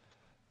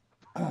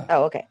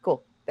 Oh, okay,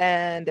 cool.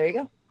 Then there you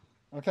go.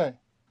 Okay.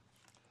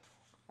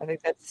 I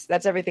think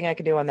that's everything I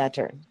can do on that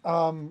turn.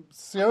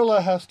 Sierra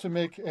has to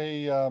make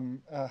a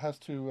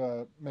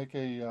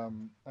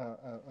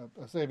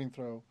saving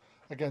throw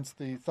against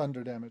the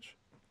thunder damage.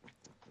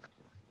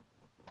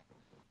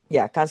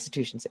 Yeah,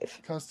 Constitution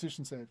save.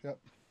 Constitution save. Yep.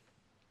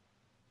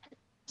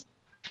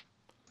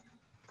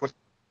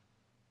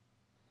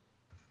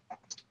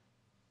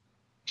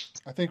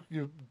 I think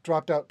you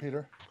dropped out,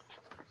 Peter.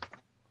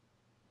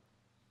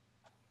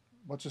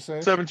 What's your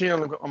save? 17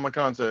 on my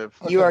con save.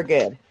 Okay. You are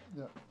good.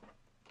 Yeah.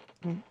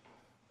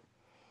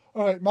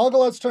 All right,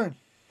 Malgalad's turn.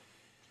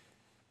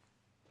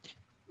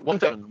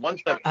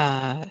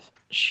 1/7.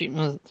 Shoot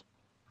with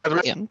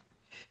him.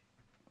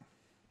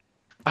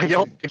 I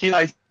yelled,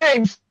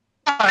 same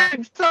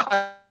side.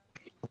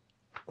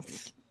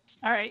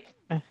 All right.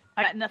 I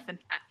got nothing.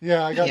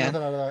 Yeah, I got Yeah.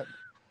 nothing out of that.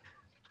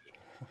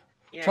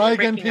 Yeah, Try you're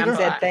again, breaking up Peter. a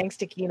Said lot. thanks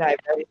to Kenai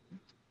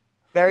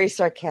very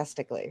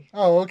sarcastically.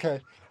 Oh, okay.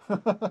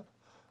 All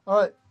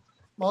right,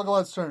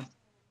 Malgalad's turn.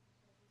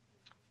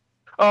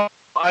 I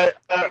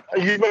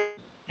use my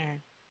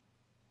There.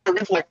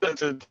 reflex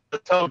to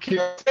tell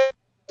Kira.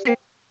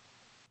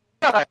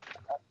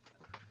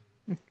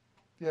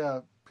 Yeah,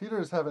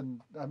 Peter's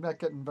having. I'm not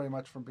getting very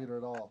much from Peter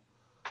at all.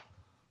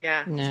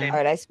 Yeah. No. Same. All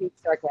right, I speak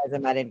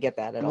sarcasm. I didn't get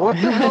that at all. What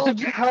the hell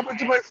happened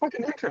to my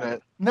fucking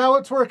internet? Now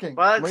it's working.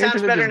 Well, it My sounds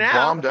internet better just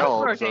now. bombed out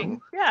all of a Working.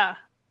 sudden. Yeah.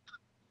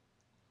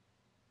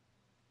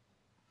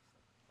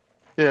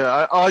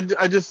 Yeah,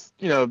 I just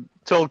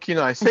tell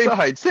Kenai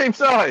same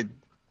side.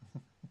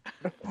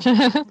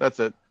 That's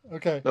it.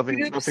 Okay.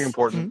 Nothing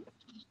important.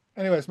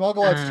 Anyways,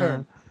 Malgalad's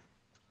turn.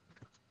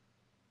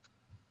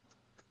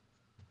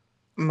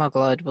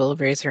 Mugglud will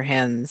raise her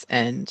hands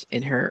and,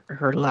 in her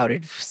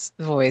loud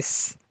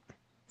voice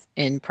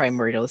in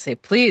primordial, say,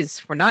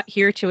 "Please, we're not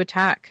here to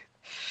attack."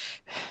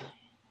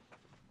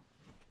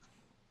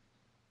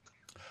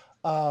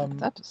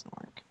 That doesn't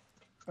work.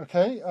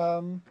 Okay.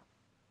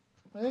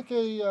 Make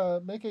a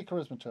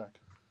charisma check.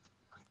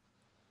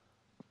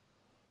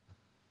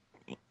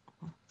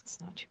 It's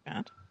not too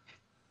bad.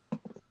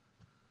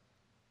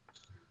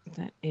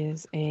 That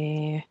is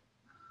a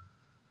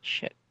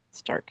shit.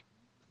 It's dark.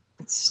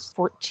 It's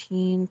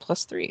 14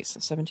 plus 3, so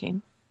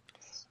 17.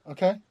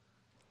 Okay.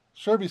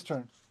 Sherby's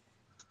turn.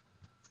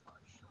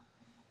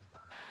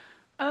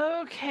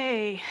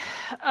 Okay.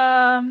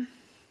 No,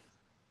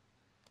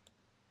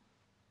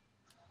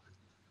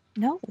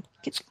 God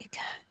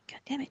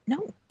damn it,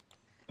 no.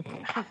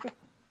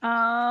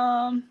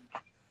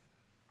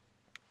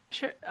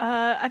 Sure.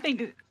 I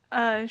think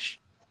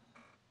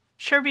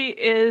Sherby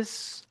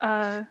is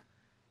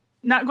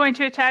not going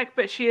to attack,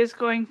 but she is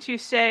going to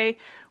say,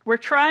 "We're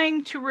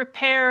trying to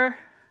repair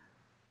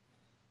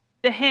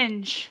the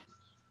hinge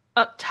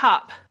up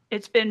top.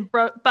 It's been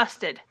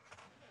busted.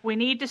 We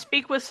need to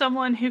speak with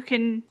someone who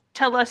can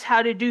tell us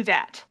how to do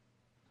that."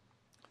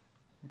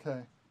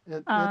 Okay.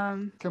 It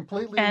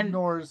completely and-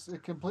 ignores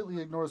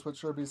what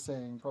Sherby's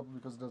saying, probably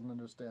because it doesn't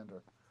understand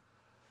her.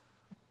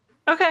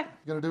 Okay.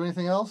 You gonna do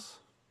anything else?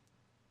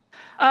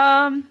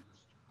 I'm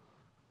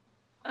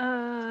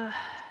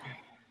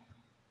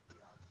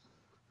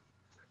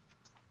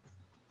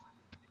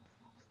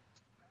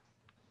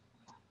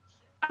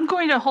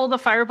going to hold a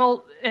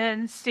firebolt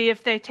and see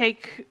if they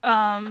take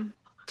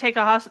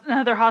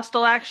another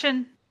hostile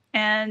action,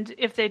 and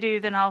if they do,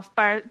 then I'll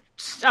fire.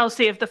 I'll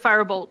see if the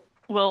firebolt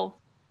will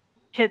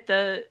hit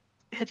the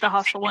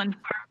hostile one.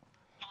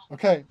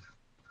 Okay.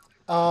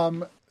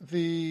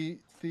 The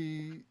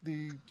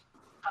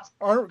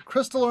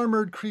crystal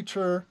armored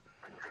creature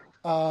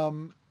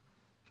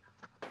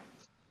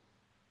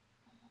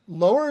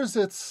lowers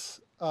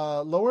its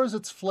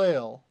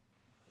flail,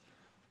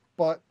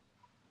 but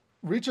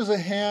reaches a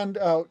hand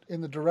out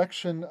in the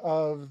direction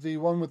of the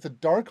one with the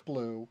dark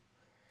blue,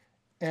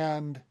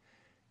 and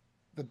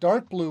the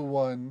dark blue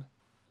one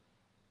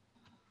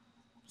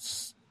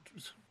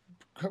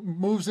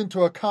moves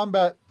into a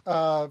combat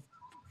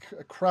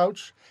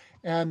crouch,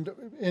 and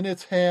in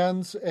its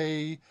hands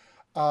a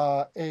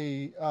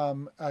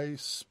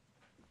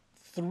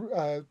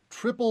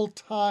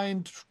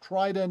triple-tined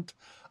trident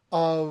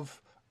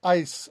of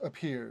ice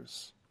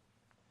appears.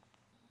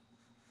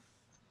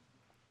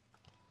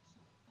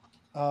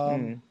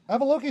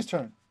 Avaloki's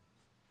turn.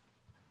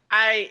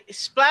 I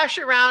splash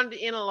around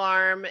in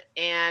alarm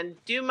and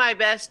do my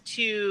best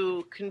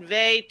to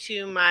convey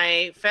to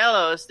my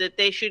fellows that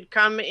they should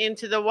come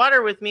into the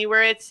water with me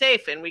where it's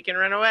safe and we can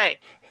run away.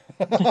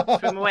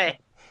 Swim away.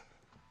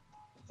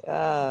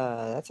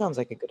 That sounds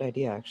like a good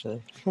idea,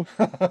 actually.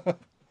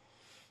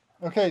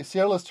 Okay,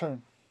 Sierra's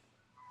turn.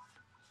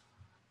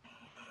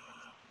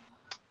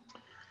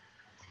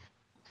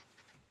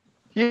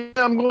 Yeah,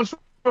 I'm going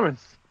swimming.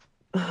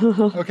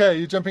 Okay,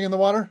 you jumping in the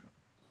water?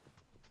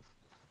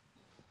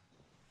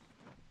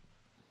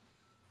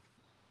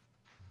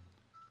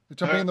 You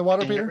jumping in the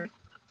water, Peter?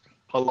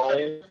 Hello.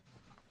 Jumping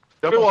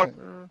in the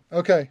water.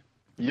 Okay.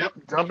 Yep,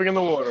 jumping in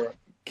the water.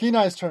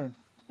 Kenai's turn.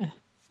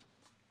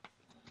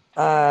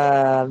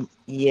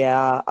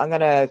 Yeah, I'm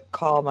gonna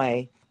call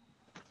my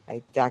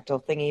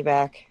dactyl thingy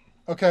back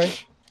Okay.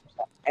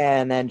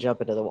 and then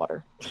jump into the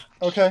water.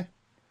 Okay.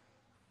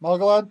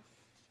 Malgalad?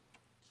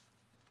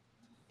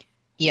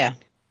 Yeah,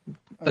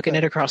 booking Okay.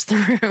 it across the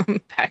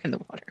room, back in the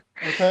water.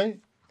 Okay.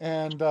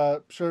 And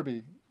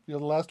Sherby, you're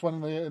the last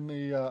one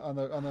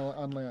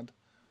on land.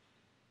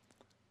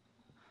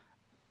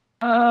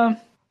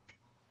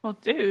 Well,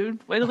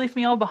 dude, way to leave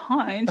me all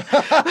behind.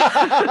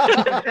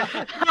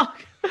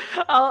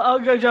 I'll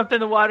go jump in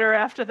the water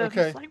after them.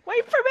 Okay. It's like,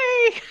 wait for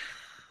me.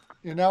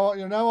 You're now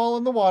all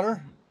in the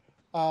water.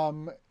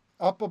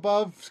 Up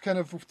above, kind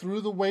of through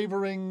the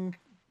wavering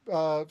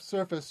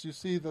surface, you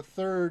see the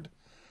third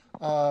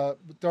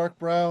dark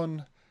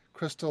brown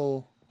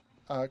crystal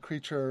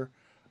creature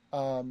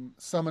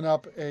summon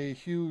up a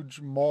huge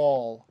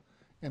maul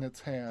in its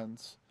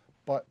hands,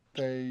 but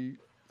they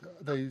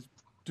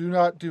do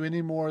not do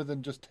any more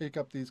than just take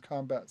up these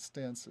combat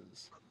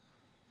stances.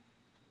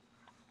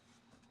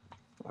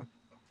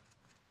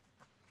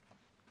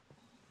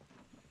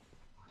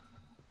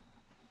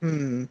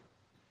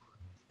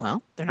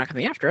 Well, they're not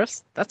coming after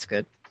us. That's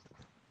good.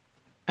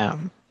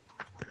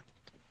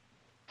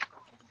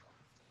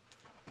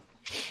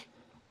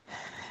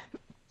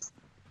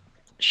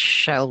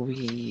 Shall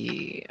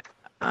we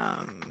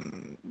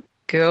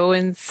go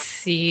and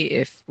see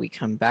if we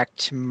come back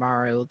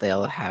tomorrow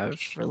they'll have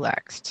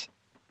relaxed?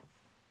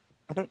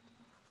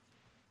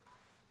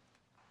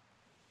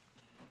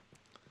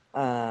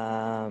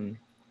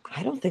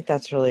 I don't think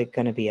that's really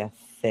going to be a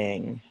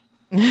thing.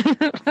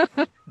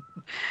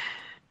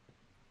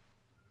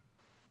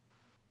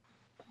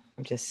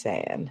 I'm just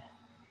saying.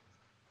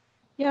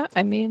 Yeah,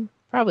 I mean,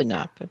 probably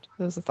not, but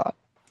it was a thought.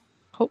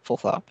 Hopeful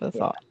thought, but a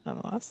thought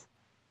nonetheless.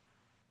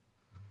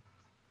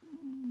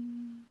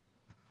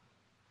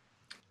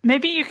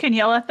 Maybe you can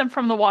yell at them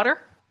from the water.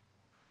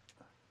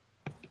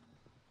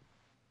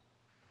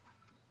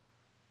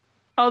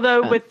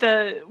 Although with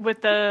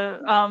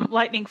the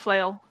lightning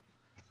flail,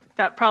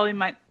 that probably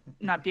might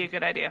not be a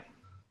good idea.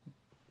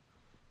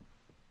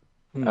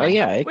 Oh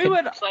yeah, We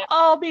would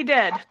all be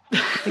dead.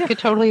 You could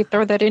totally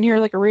throw that in here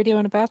like a radio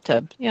in a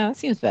bathtub. Yeah, that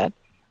seems bad.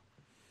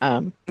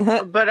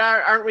 But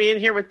aren't we in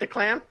here with the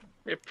clam?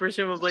 It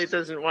presumably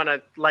doesn't want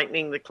to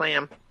lightning the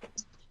clam.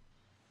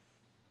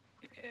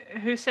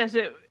 Who says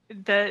it?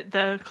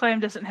 The clam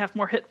doesn't have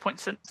more hit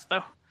points than us,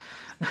 though.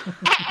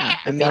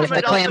 I mean, if the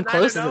But clam also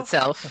closes neither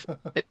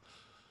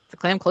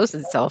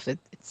itself,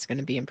 it's going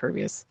to be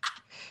impervious.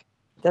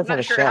 That's I'm not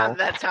a not sure shell.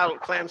 that's how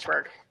clams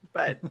work,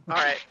 but all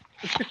right.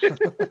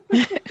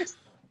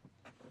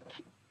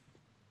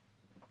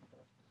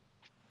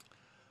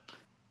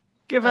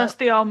 Give us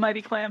the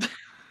almighty clam.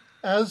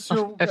 As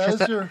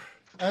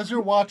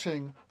you're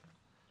watching,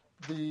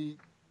 the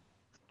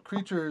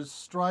creatures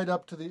stride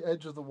up to the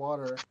edge of the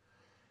water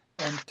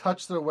and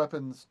touch their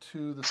weapons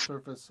to the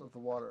surface of the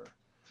water,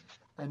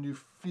 and you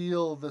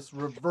feel this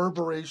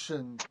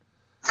reverberation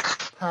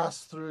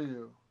pass through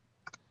you,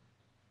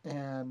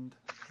 and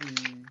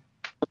the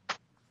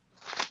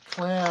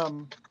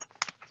clam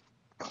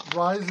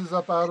rises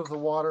up out of the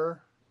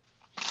water,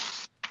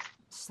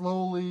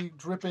 slowly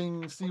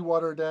dripping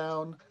seawater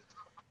down,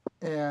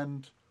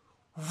 and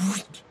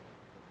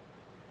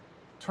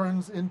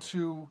turns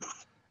into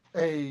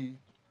a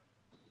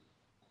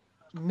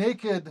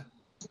naked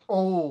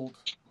old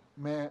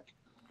man,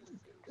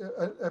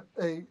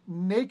 a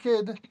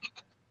naked,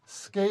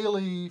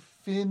 scaly,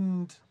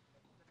 finned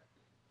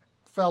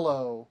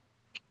fellow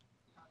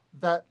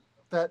that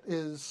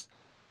is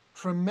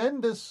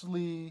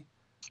tremendously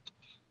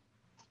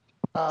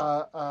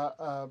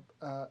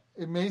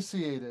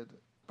emaciated,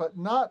 but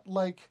not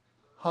like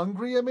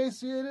hungry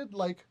emaciated,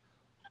 like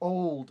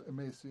old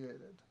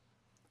emaciated,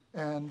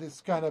 and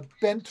this kind of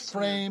bent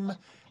frame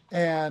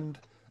and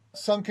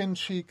sunken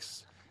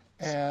cheeks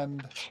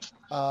and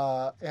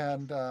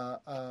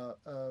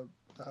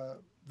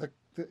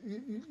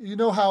you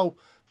know how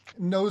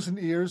nose and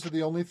ears are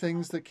the only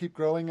things that keep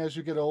growing as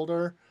you get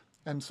older,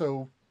 and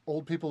so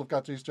old people have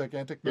got these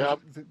gigantic. Yep.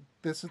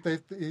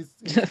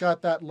 He's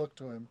got that look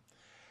to him,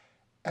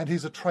 and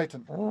he's a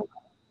Triton.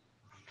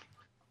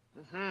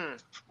 Hmm.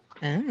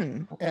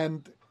 And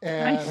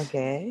Nice.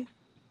 Okay.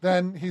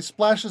 then he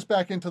splashes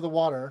back into the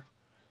water,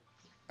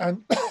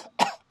 and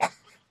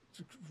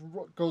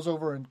goes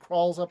over and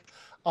crawls up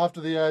off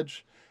to the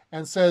edge,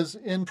 and says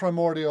in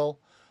Primordial,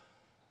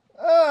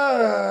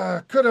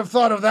 "Could have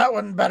thought of that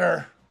one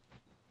better."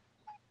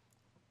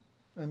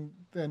 And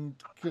then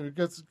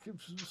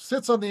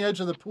sits on the edge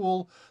of the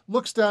pool,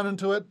 looks down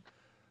into it.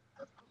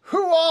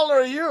 "Who all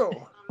are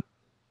you?"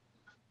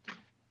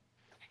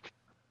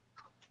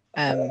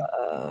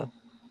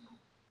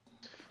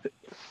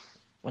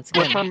 Once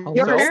again,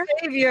 Your over here.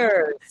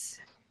 saviors.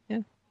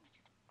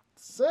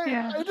 Say,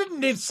 Yeah. I didn't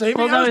need saving.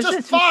 Well, no, I was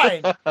it's just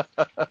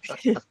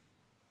just- fine.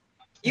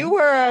 You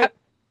were a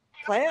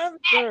clam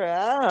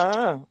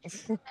or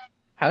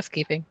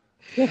Housekeeping.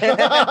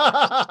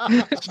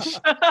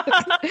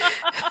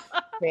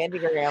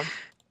 Candygram.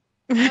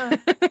 Did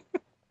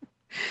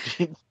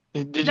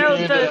you No,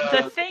 need,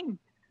 the thing.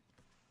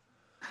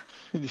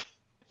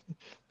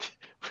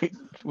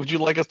 would you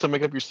like us to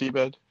make up your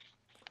seabed?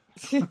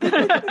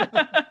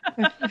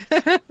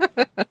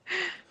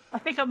 I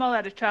think I'm all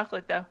out of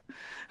chocolate though.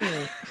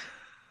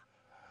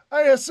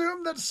 I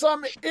assume that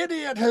some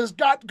idiot has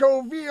got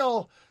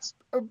Goville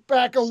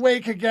back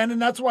awake again,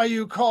 and that's why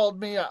you called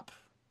me up.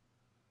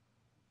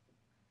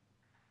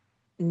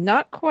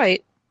 Not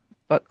quite,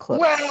 but close.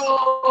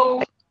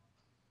 Well,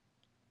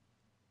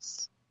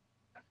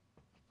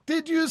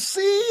 Did you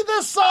see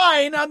the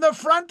sign on the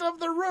front of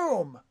the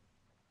room?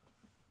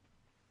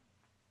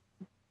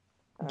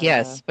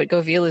 Yes, but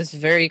Goville is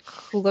very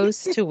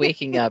close to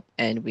waking up,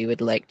 and we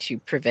would like to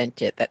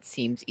prevent it. That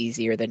seems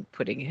easier than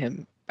putting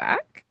him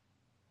back.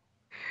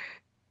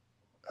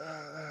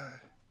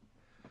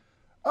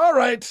 All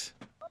right.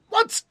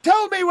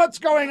 Tell me what's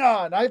going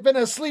on. I've been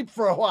asleep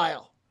for a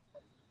while.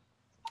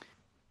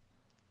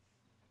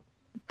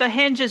 The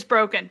hinge is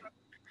broken.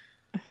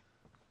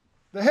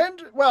 The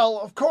hinge? Well,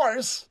 of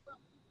course.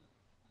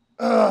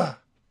 Fine.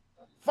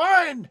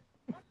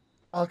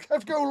 I'll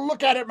have to go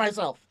look at it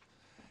myself.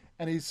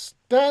 And he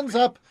stands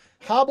up,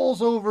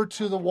 hobbles over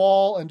to the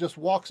wall, and just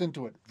walks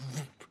into it.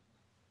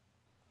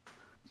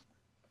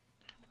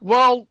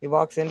 well, He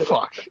walks into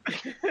fuck.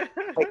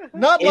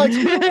 Not like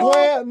Into the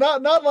wham,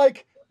 not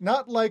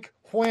like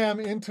wham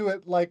into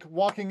it, like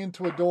walking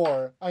into a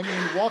door. I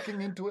mean,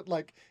 walking into it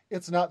like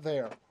it's not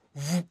there.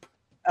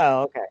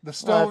 Oh, okay. The Well,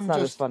 stone that's not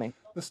as just funny.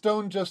 the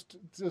stone just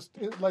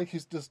like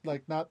he's just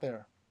like not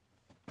there.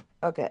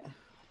 Okay.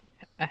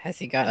 Has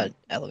he got an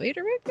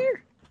elevator right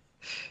there?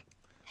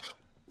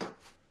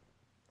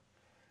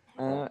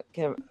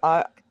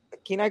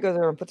 Kenai goes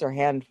over and puts her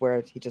hand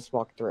where he just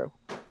walked through.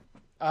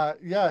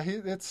 Yeah,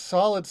 it's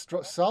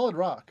solid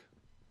rock.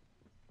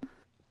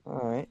 All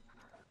right.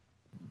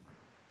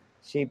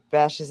 She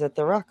bashes at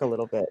the rock a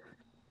little bit.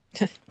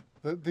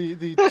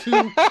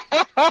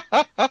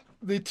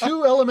 The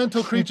two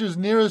elemental creatures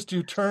nearest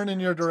you turn in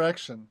your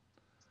direction.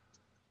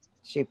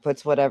 She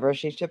puts whatever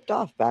she chipped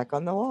off back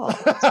on the wall.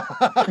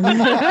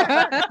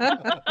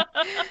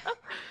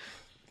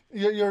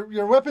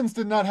 Your weapons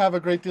did not have a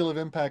great deal of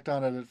impact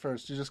on it at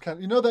first. You just kind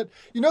of, you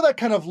know that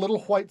kind of little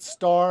white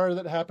star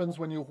that happens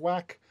when you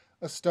whack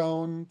a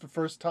stone the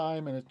first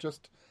time and it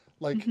just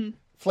like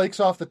flakes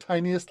off the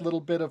tiniest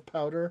little bit of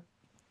powder.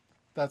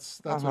 That's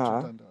what you've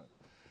done to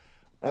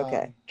it.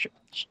 Okay.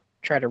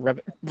 Try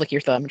to lick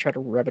your thumb and try to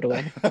rub it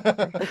away.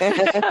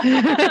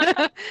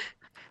 A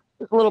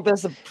little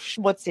bit of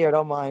schmutz here,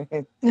 don't mind.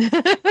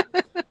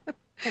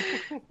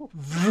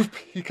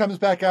 He comes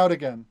back out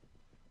again.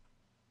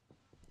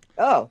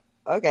 Oh,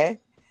 okay.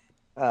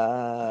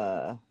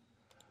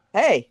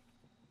 Hey.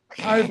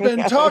 I've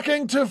been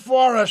talking to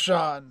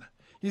Forashan.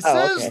 He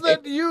says okay.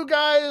 that you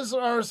guys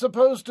are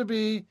supposed to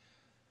be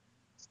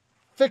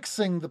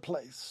fixing the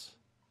place.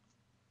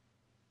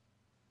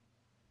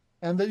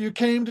 And that you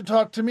came to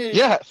talk to me.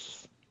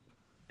 Yes.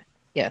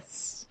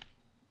 Yes.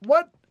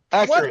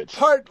 Accurate.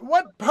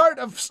 What part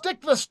of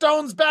stick the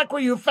stones back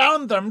where you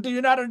found them do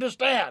you not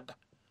understand?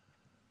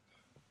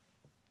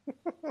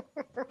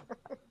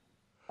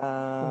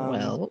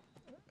 Well,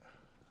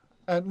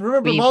 And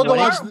remember, We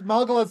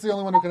Malgalad's the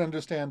only one who can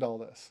understand all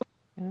this.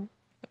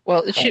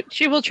 well,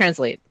 she will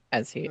translate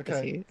as he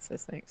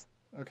says things.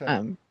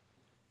 Okay.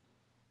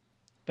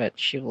 But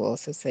she will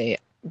also say,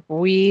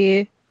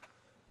 we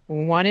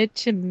wanted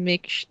to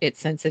make it,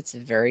 since it's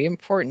very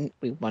important,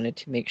 we wanted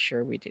to make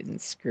sure we didn't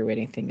screw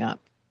anything up.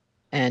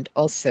 And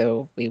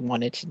also, we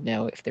wanted to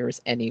know if there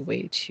was any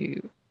way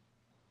to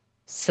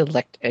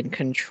select and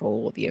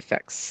control the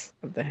effects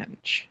of the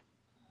henge.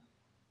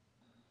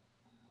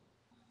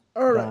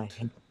 All right.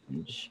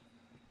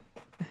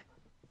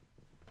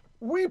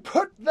 We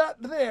put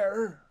that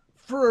there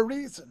for a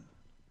reason.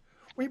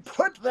 We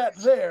put that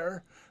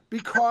there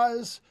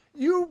because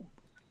you...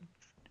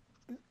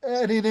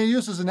 And he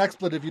uses an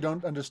expletive you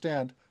don't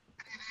understand.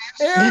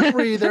 Air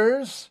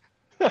breathers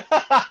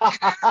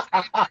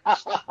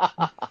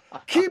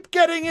Keep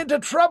getting into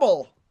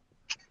trouble.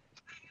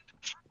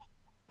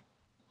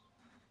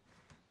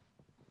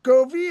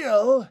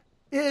 Govil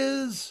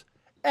is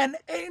an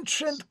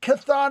ancient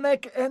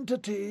chthonic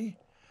entity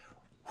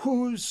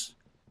whose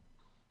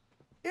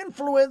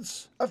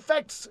influence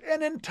affects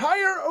an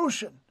entire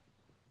ocean.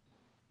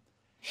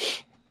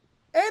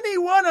 Any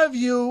one of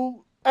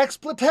you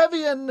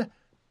expletivian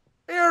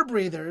air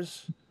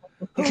breathers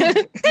who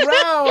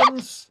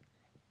drowns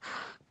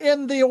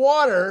in the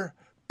water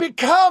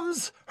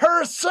becomes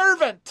her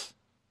servant.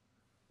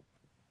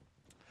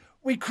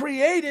 We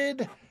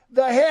created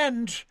the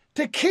henge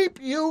to keep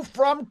you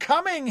from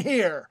coming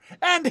here,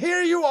 and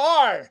here you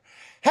are.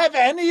 Have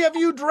any of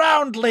you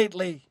drowned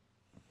lately?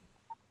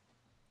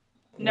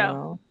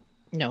 No.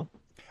 No.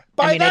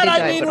 By that I I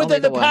did die, mean but only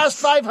within the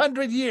past once.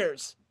 500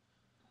 years.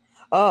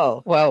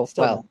 Oh, Well,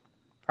 Still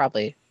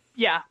probably.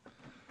 Yeah.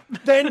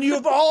 Then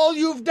all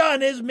you've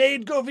done is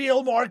made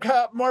Govil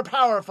more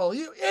powerful.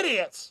 You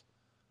idiots!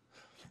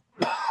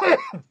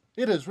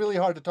 It is really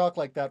hard to talk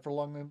like that for a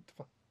long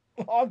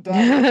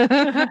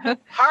time.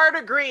 Hard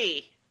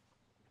agree.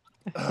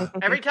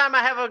 Every time I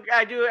have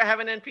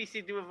an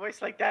NPC do a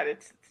voice like that,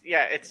 it's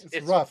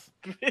It's rough.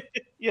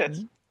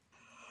 Yes.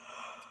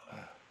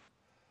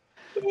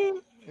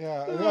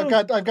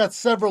 Yeah, I've got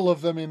several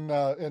of them in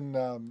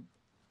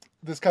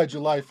this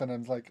Kaiju Life, and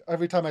I'm like,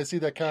 every time I see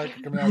that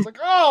character come in, I was like,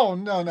 oh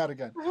no, not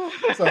again.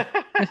 So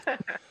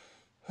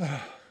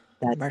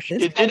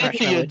Martial- You did it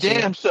to your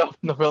damn self,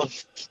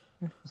 Novellis.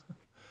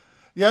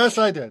 yes,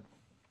 I did.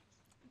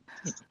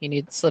 You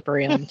need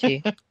slippery on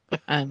tea.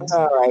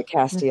 all right,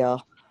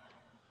 Castiel.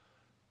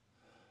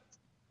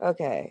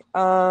 Okay.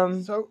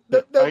 So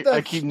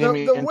I keep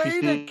naming the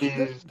way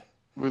NPCs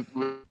with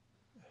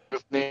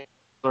names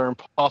that are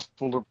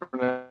impossible to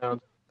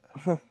pronounce.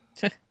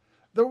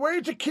 The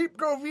way to keep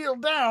Govil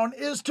down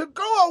is to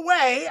go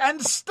away and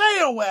stay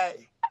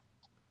away.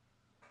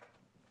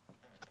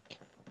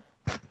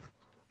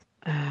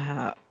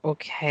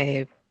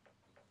 Okay.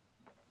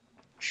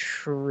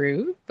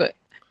 True, but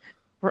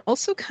we're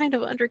also kind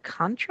of under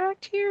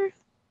contract here.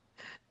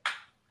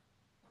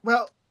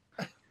 Well,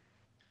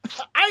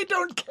 I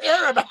don't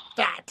care about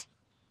that.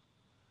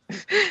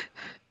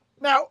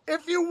 Now,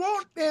 if you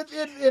won't,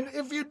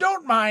 if you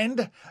don't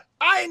mind,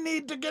 I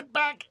need to get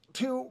back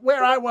to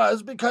where I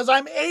was because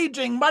I'm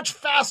aging much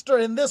faster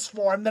in this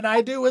form than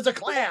I do as a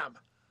clam.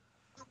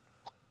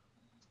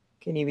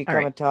 Can you become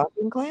right. a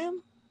talking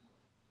clam?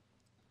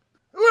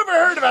 Who ever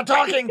heard of a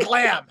talking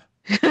clam?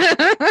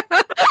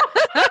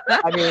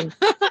 I mean,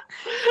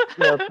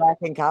 back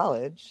in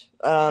college.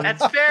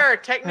 That's fair.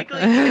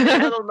 Technically, in The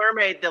Little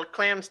Mermaid, the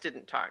clams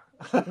didn't talk.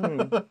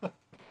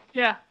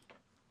 Yeah.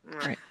 All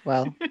right.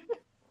 Well,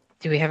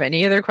 do we have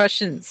any other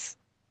questions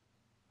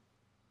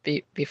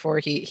before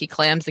he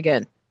clams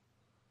again?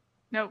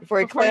 No. Before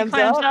he clams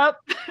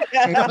up.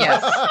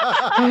 Yes.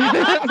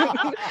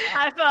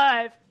 High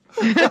five.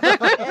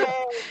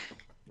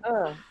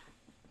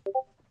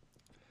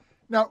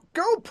 Now,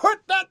 go put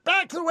that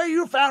back the way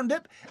you found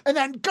it, and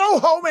then go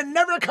home and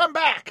never come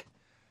back.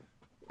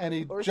 And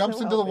he Or jumps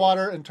so into the help me.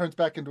 water and turns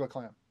back into a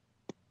clam.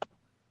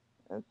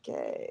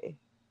 Okay.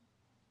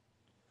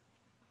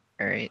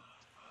 All right.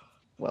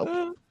 Well,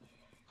 Okay.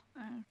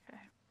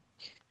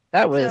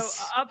 that was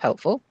So,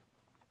 helpful.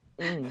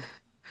 Mm.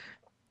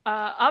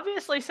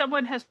 Obviously,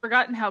 someone has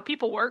forgotten how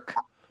people work.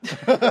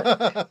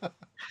 Because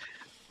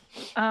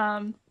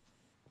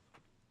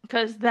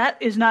that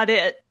is not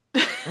it.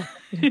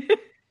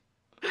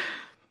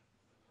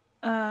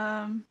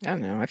 I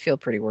don't know. I feel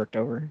pretty worked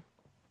over.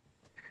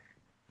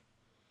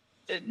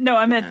 No,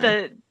 I meant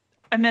the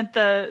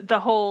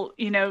whole,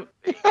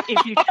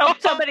 if you tell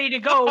somebody to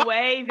go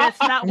away, that's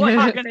not what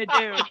you're going to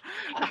do.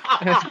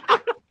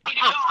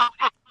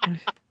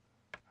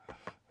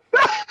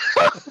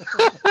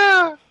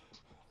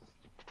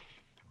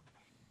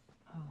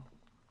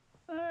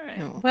 All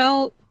right.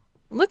 Well,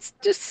 let's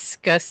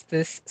discuss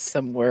this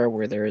somewhere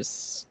where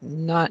there's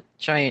not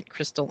giant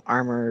crystal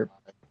armor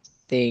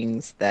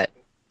things that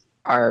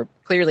are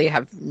clearly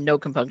have no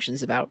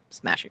compunctions about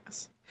smashing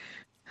us.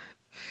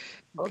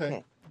 Okay.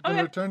 Then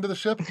Okay. return to the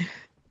ship.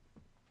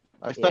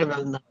 I said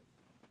it.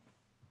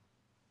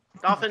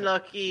 Dolphin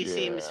Loki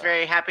seems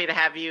very happy to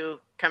have you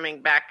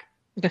coming back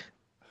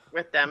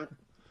with them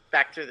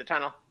back through the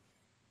tunnel.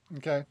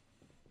 Okay.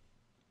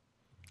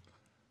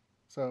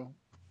 So,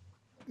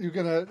 you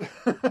gonna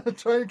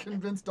try and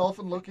convince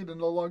Dolphin Loki to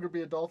no longer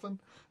be a dolphin?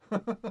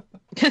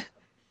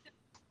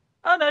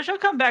 Oh, no, she'll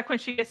come back when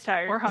she gets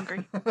tired. We're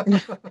hungry.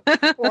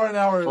 Or an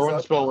hour is Or when the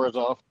up. spell wears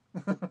off.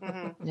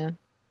 Mhm.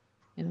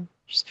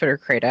 Just put her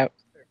crate out.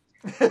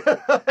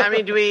 I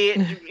mean, do we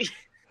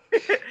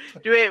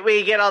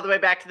get all the way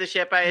back to the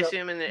ship, I Yep.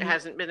 assume, and it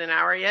hasn't been an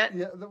hour yet?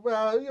 Yeah,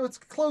 well, it's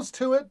close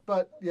to it,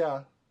 but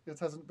yeah, it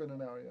hasn't been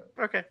an hour yet.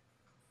 Okay.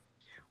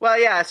 Well,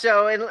 yeah,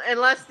 so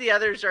unless the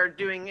others are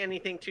doing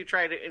anything to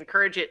try to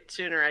encourage it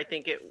sooner, I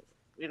think it,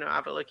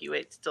 Avaloki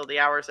waits till the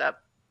hour's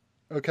up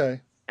Okay.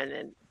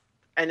 and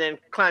then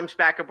climbs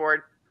back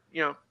aboard,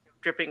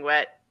 dripping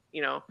wet,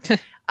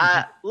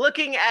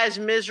 looking as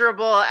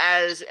miserable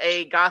as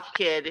a goth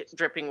kid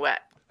dripping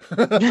wet.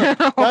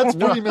 That's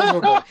pretty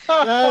miserable.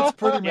 That's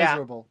pretty Yeah.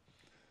 miserable.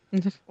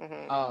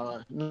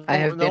 Mhm. I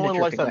have been a one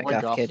likes dripping that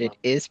wet goth kid. It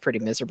is pretty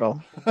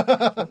miserable.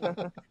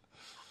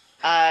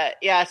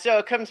 Yeah, so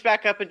it comes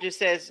back up and just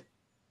says,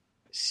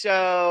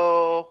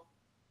 so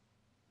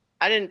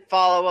I didn't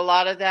follow a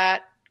lot of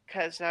that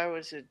because I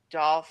was a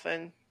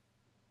dolphin.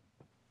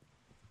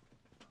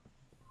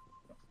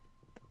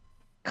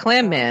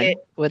 Clam Man Okay.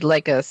 would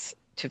like us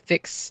to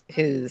fix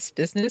his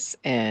business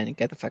and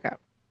get the fuck out.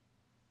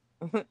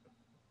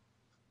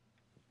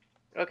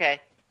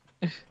 Okay.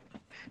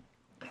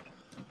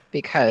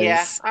 Because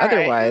Yeah, all right.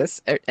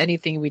 otherwise,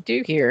 anything we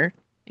do here,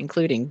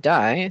 including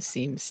die,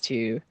 seems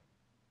to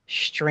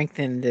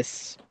strengthen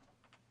this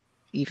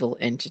evil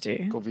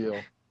entity.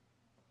 Goville.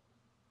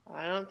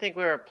 I don't think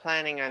we were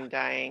planning on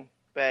dying,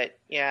 but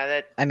yeah,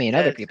 that. I mean,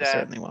 other does, people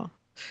certainly will.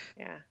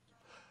 Yeah.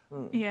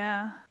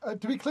 Yeah.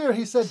 To be clear,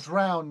 he said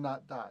drown,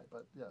 not die,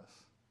 but yes.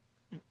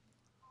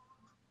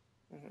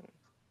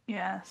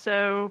 Yeah.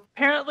 So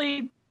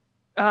apparently,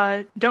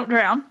 don't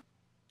drown.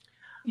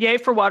 Yay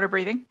for water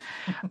breathing.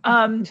 So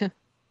And-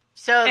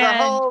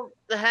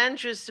 the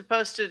henge was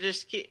supposed to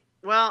just keep.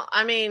 Well,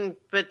 I mean,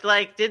 but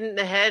like, didn't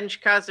the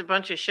henge cause a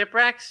bunch of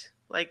shipwrecks?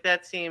 Like,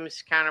 that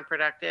seems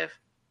counterproductive.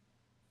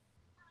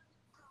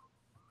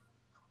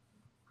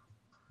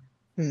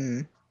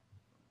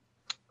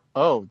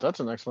 Oh, that's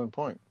an excellent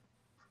point.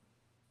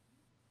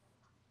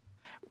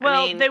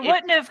 Well, mean, they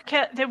wouldn't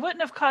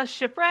have caused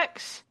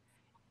shipwrecks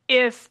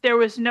if there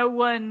was no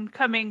one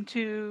coming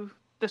to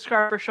the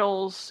Scarborough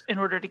Shoals in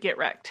order to get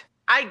wrecked.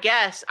 I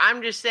guess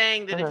I'm just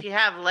saying that if you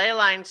have ley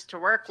lines to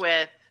work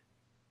with,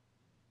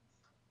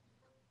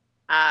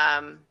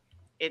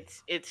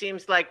 it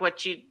seems like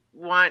what you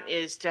want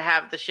is to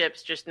have the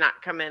ships just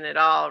not come in at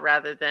all,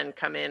 rather than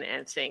come in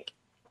and sink.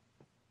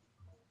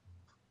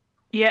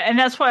 Yeah, and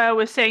that's why I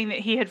was saying that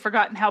he had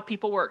forgotten how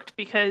people worked,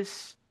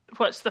 because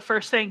what's the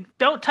first thing?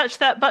 Don't touch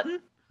that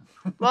button.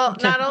 Well,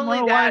 not only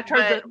Well, that, why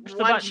turn but the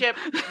one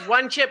button?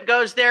 one ship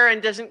goes there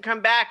and doesn't come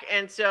back,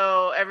 and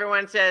so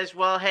everyone says,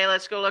 "Well, hey,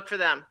 let's go look for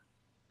them."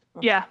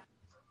 Yeah.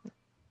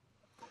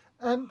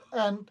 And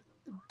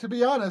to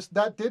be honest,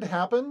 that did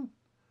happen,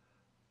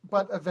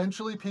 but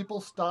eventually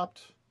people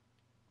stopped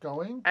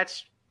going.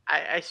 That's,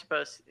 I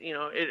suppose,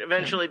 it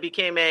eventually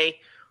became the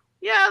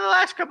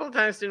last couple of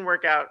times didn't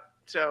work out,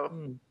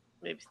 so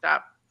maybe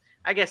stop.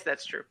 I guess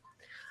that's true.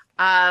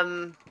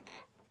 All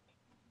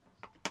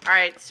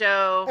right,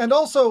 so And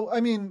also, I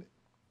mean,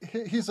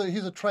 he's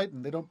a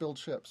Triton. They don't build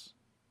ships.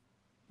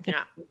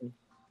 yeah.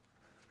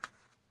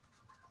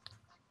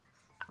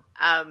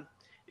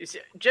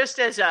 Just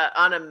as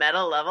on a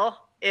meta level,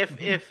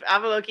 if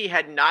Avaloki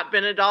had not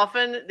been a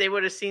dolphin, they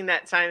would have seen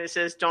that sign that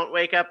says "Don't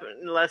wake up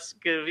unless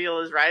Gavil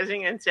is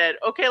rising," and said,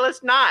 "Okay,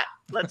 let's not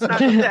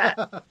do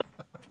that."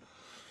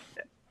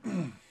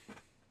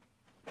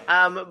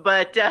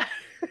 But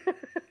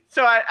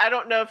so I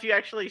don't know if you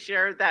actually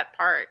shared that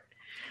part,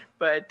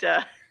 but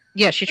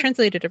Yeah, she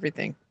translated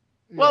everything.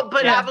 well,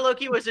 but Yeah.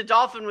 Avaloki was a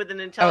dolphin with an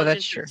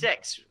intelligence true. of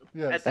 6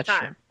 Yes. at the That's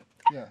time.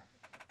 Yeah.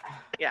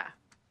 Yeah.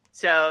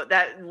 So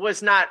that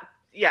was not,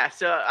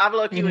 so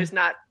Avaloki was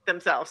not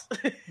themselves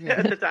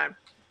at the time.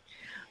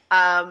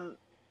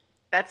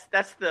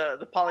 That's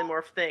the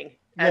polymorph thing,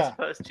 as Yeah.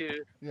 opposed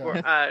to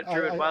Yeah.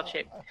 druid wild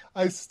shape.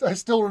 I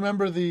still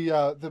remember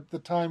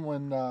the time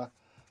when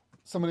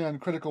somebody on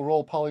Critical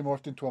Role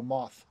polymorphed into a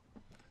moth.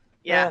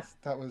 Yeah.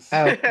 That was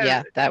Oh,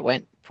 yeah, that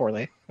went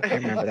poorly. I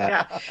remember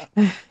that.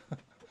 Yeah.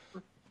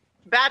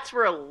 Bats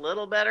were a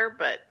little better,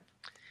 but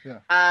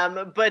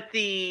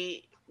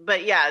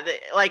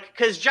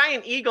because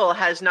Giant Eagle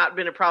has not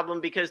been a problem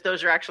because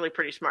those are actually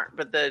pretty smart,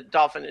 but the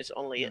dolphin is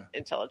only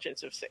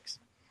intelligence of 6.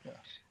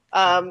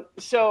 Yeah.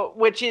 So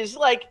which is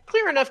like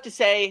clear enough to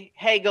say,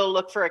 hey, go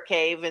look for a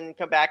cave and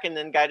come back and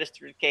then guide us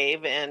through the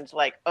cave, and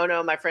like, oh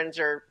no, my friends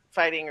are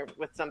fighting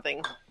with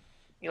something.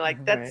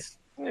 That's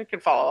you can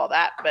follow all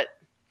that, but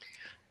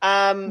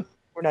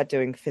We're not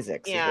doing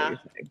physics. is what Yeah. you're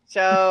saying.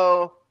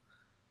 So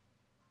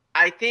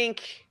I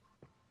think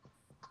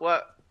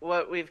what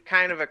we've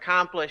kind of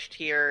accomplished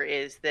here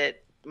is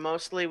that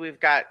mostly we've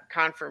got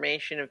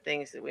confirmation of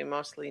things that we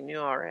mostly knew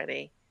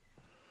already.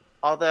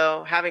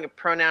 Although having a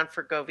pronoun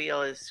for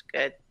Govil is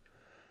good.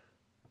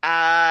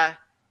 I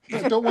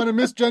don't want to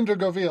misgender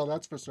Govil,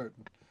 that's for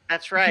certain.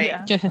 That's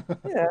right. Yeah.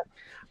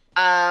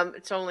 Yeah.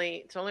 It's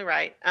only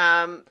right.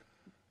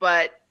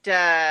 But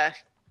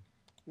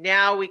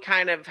now we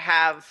kind of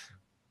have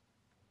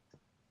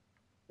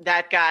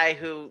that guy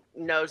who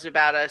knows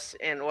about us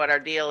and what our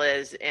deal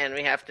is, and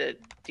we have to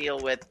deal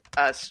with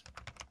us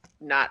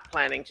not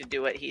planning to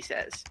do what he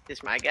says,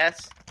 is my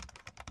guess.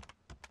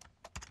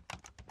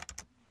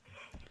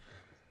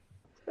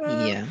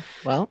 Yeah.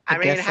 Well, I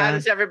mean, guess, how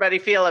does everybody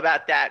feel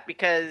about that?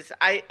 Because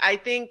I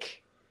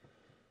think,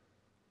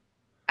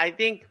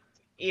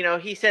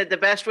 he said the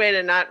best way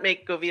to not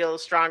make Govil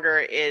stronger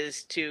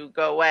is to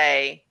go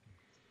away.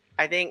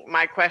 I think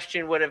my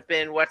question would have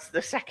been, what's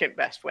the second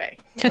best way?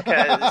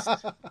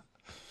 Because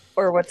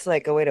Or what's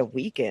like a way to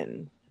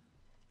weaken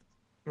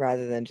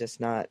rather than just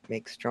not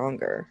make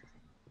stronger?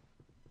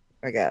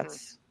 I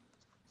guess.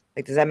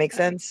 Like, does that make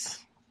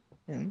sense?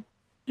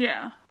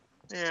 Yeah.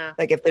 Yeah.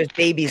 Like, if there's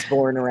babies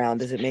born around,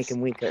 does it make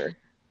him weaker?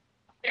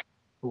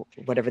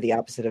 Whatever the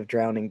opposite of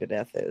drowning to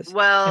death is.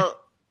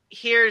 Well,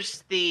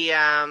 here's the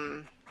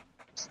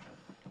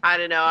I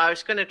don't know. I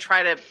was going to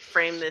try to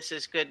frame this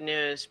as good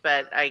news,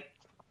 but I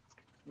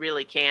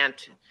really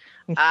can't.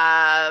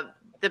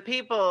 The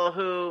people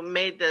who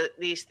made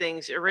these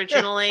things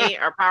originally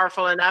are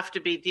powerful enough to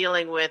be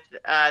dealing with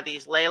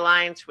these ley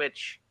lines,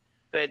 which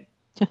could,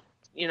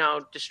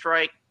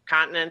 destroy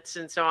continents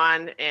and so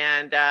on.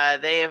 And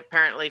they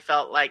apparently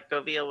felt like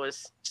Govil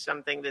was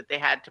something that they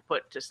had to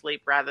put to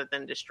sleep rather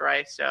than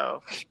destroy.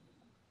 So,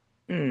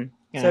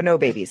 So no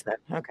babies then.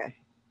 Okay.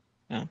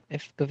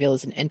 If Govil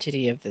is an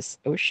entity of this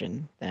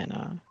ocean,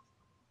 then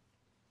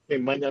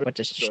It might not what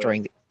does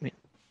destroying the...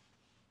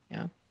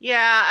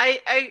 yeah,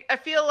 I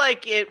feel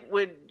like it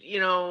would,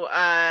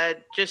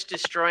 just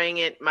destroying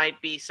it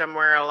might be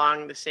somewhere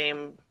along the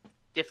same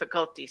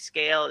difficulty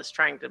scale as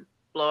trying to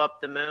blow up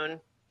the moon.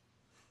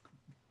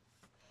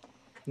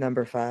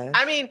 Number 5.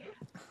 I mean,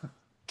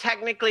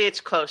 technically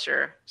it's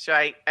closer, so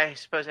I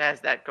suppose it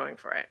has that going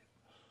for it.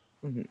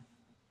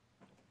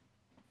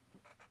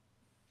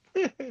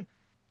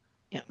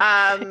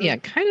 Yeah,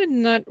 kind of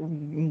not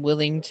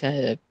willing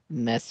to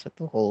mess with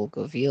the whole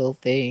Govil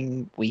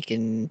thing.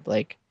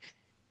 Like,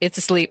 it's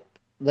asleep.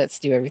 Let's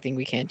do everything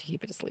we can to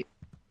keep it asleep.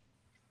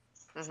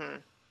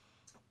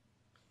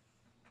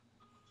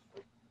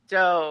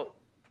 So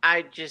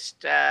I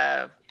just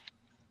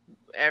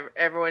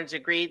everyone's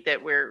agreed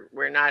that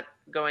we're not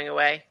going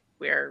away.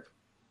 We're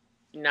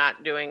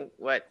not doing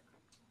what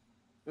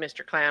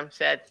Mr. Clam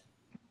said.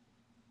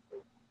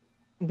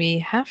 We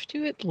have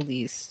to at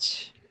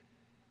least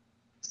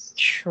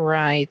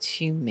try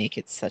to make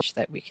it such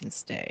that we can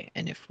stay.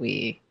 And if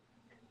we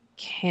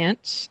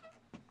can't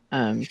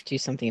do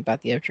something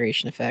about the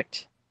abjuration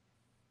effect,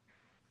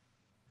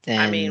 then...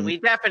 I mean, we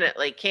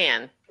definitely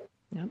can.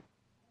 Yeah.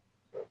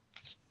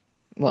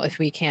 Well, if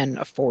we can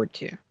afford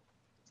to.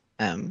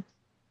 Our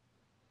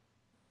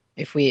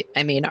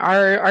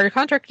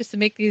contract is to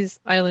make these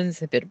islands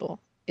habitable.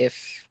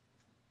 If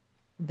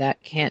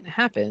that can't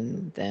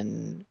happen,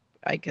 then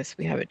I guess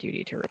we have a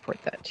duty to report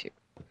that too.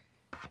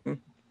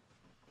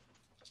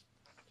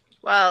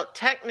 Well,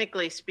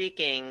 technically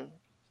speaking,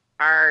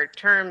 our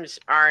terms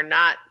are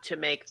not to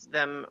make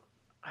them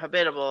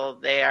habitable.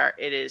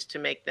 It is to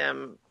make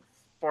them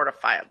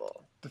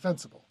fortifiable.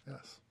 Defensible,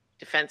 yes.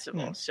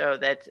 Defensible, so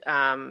that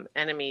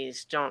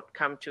enemies don't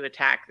come to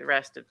attack the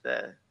rest of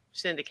the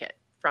syndicate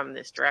from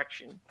this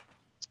direction.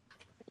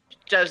 It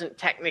doesn't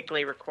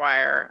technically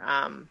require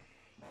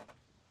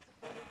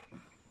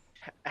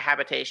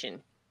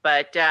habitation,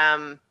 but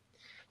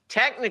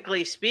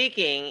technically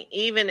speaking,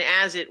 even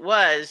as it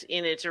was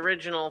in its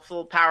original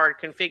full-powered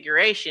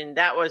configuration,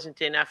 that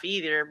wasn't enough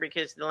either,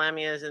 because the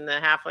Lamias and the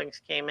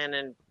Halflings came in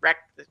and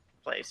wrecked the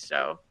place.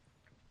 So,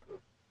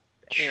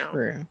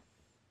 True.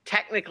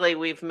 Technically,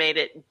 we've made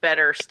it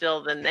better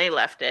still than they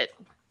left it.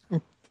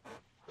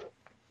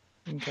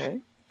 Okay.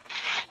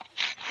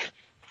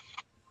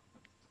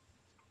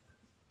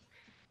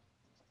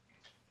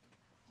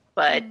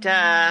 But,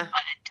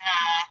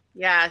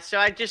 yeah, so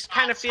I just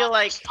kind of feel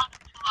like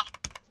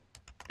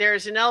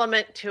there's an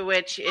element to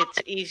which it's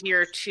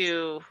easier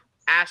to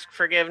ask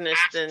forgiveness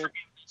than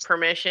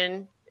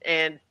permission.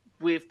 And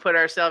we've put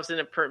ourselves in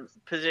a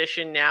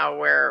position now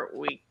where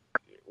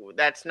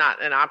that's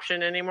not an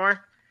option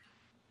anymore.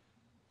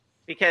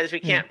 Because we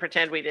can't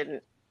pretend we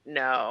didn't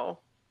know.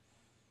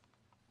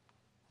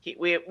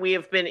 We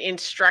have been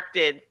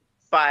instructed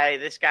by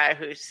this guy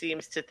who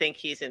seems to think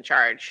he's in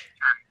charge,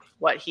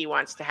 what he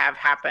wants to have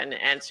happen.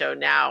 And so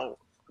now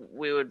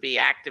we would be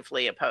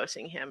actively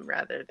opposing him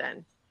rather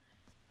than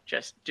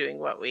just doing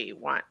what we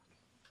want.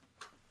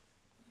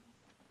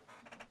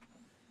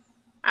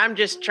 I'm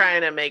just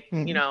trying to make,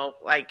 in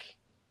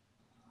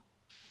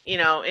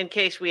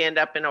case we end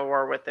up in a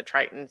war with the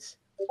Tritons.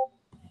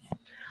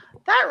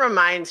 That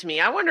reminds me,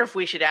 I wonder if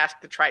we should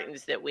ask the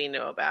Tritons that we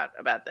know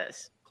about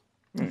this.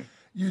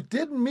 You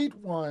did meet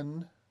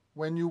one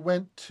when you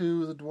went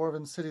to the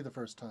Dwarven City the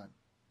first time.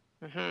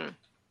 Mm-hmm.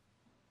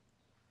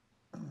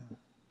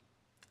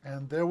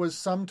 And there was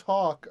some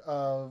talk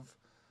of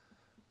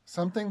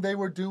something they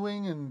were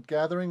doing and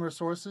gathering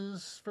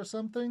resources for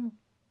something.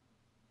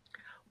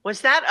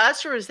 Was that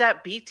us or was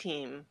that B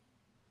Team?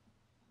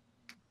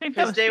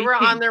 Because they were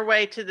on their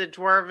way to the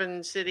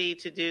Dwarven City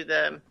to do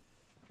the...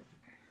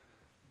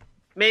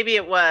 Maybe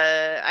it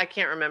was... I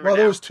can't remember now.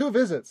 There was two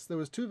visits.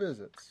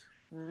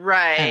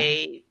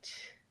 Right.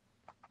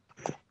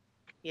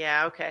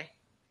 Yeah, okay.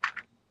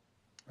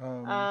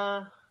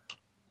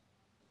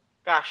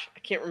 Gosh, I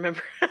can't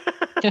remember.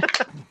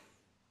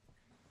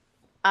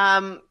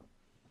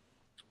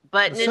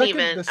 But in any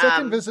event... The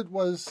second visit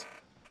was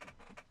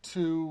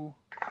to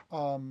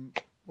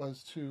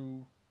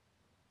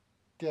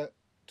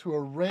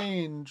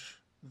arrange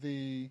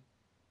the...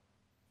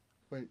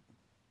 Wait.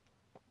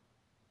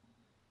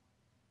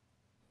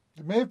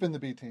 It may have been the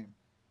B team.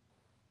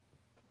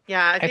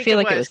 Yeah, I think feel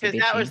it like it was was the because B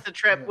that team. was the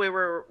trip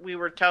Yeah. we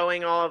were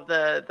towing all of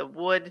the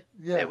wood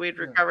Yeah, that we'd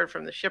yeah. recovered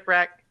from the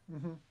shipwreck.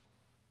 Hmm.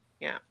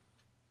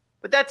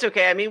 But that's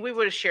okay. I mean, we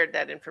would have shared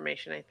that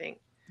information, I think.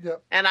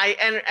 Yep.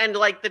 And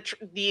like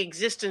the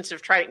existence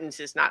of Tritons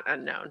is not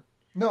unknown.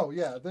 No,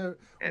 yeah.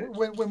 And-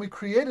 When we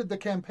created the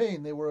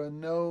campaign, they were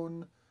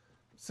unknown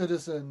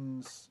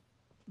citizens.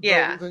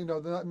 Yeah. Though,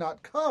 they're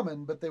not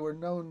common, but they were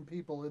known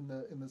people in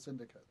the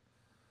syndicate.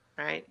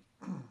 Right.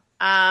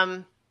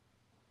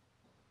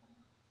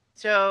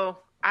 So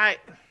I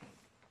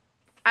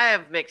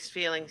have mixed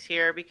feelings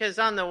here because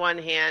on the one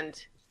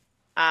hand,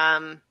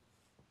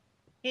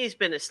 he's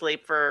been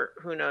asleep for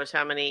who knows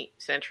how many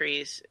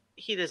centuries.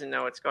 He doesn't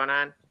know what's going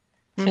on.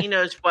 He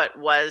knows what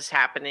was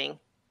happening.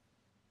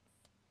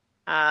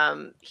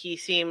 He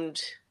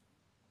seemed.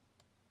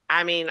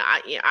 I mean,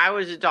 I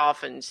was a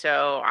dolphin,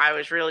 so I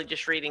was really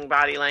just reading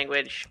body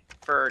language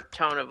for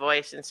tone of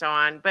voice and so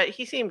on. But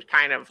he seemed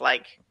kind of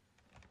like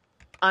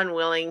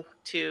unwilling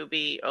to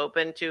be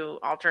open to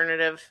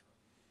alternative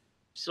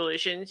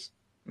solutions.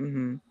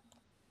 Mm-hmm.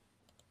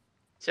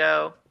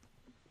 So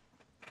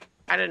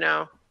I don't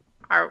know.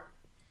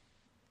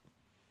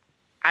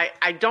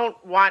 I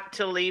don't want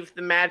to leave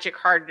the magic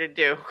hard to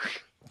do.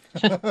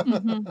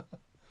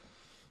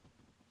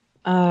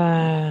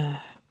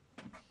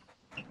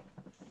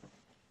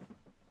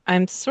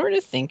 I'm sort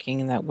of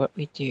thinking that what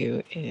we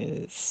do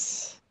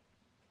is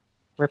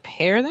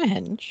repair the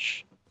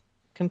henge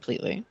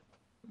completely.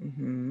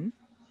 Mm-hmm.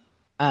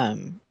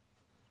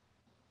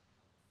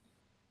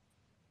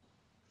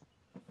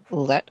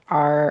 Let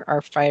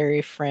our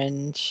fiery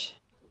friend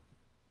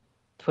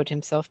put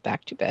himself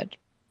back to bed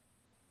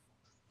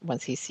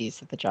once he sees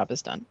that the job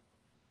is done.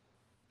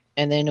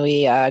 And then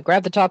we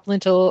grab the top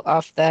lintel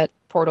off that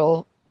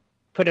portal,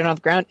 put it on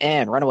the ground,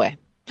 and run away.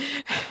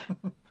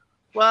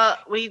 Well,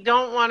 we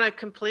don't want to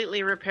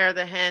completely repair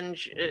the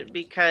henge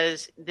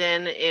because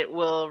then it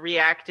will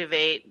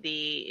reactivate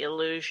the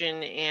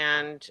illusion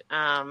and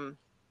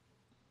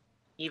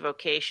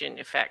evocation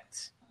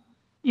effects.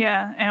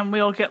 Yeah, and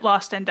we'll get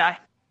lost and die.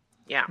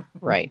 Yeah.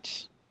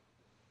 Right.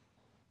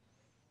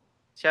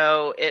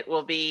 So it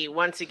will be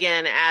once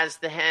again as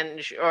the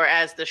henge or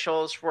as the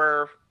shoals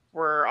were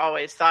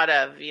always thought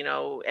of,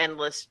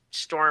 endless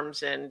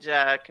storms and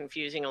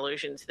confusing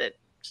illusions that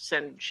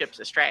send ships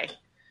astray.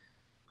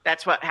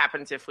 That's what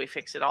happens if we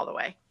fix it all the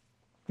way.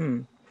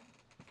 All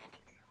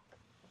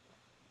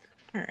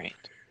right.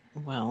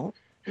 Well,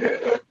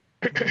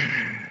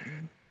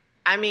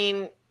 I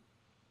mean,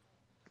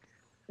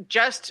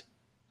 just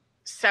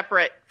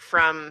separate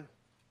from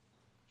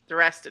the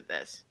rest of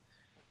this,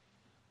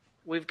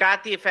 we've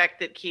got the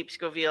effect that keeps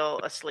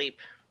Goville asleep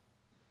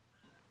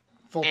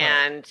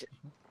and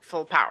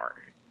full power.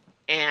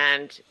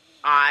 And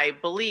I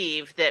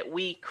believe that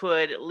we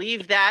could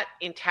leave that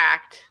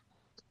intact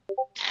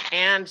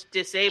and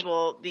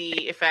disable the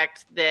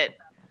effect that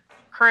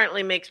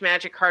currently makes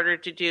magic harder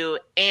to do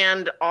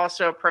and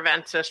also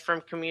prevents us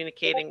from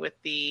communicating with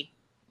the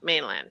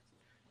mainland.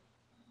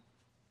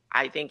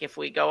 I think if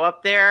we go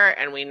up there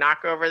and we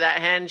knock over that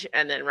henge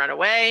and then run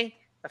away,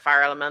 the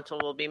fire elemental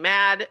will be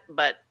mad,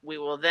 but we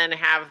will then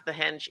have the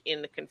henge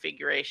in the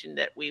configuration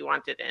that we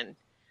want it in.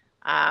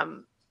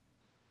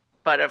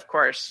 But of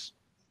course,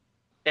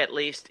 at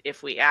least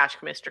if we ask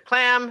Mr.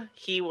 Clam,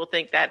 he will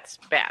think that's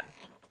bad.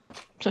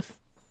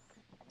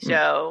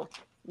 So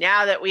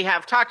now that we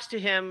have talked to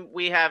him,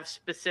 we have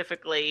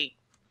specifically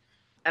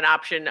an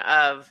option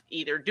of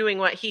either doing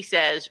what he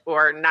says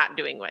or not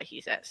doing what he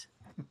says.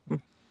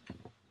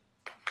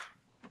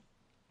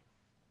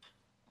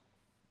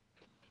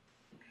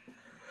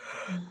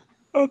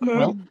 Okay.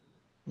 well,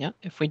 yeah.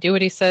 If we do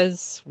what he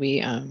says,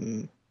 we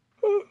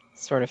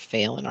sort of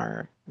fail in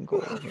our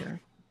goal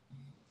here.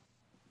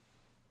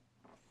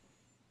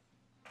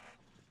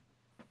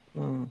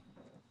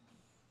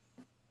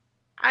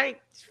 I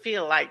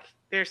feel like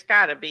there's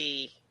got to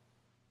be.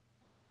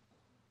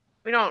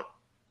 We don't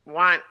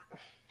want.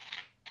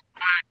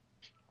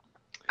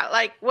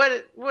 Like,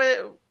 what.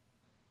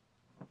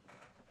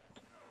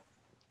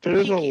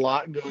 There's a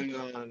lot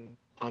going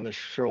on the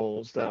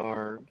shoals that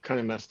are kind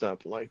of messed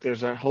up. Like,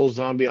 there's that whole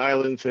zombie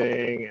island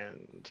thing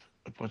and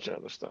a bunch of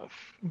other stuff.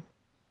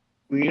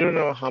 We don't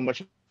know how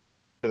much of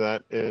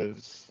that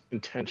is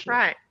intentional.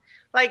 Right.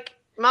 Like,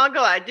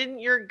 Malgala, didn't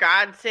your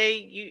god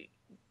say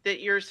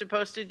that you're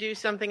supposed to do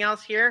something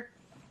else here?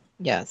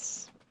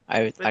 Yes,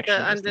 I was With actually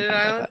the was thinking Undead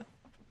about Island?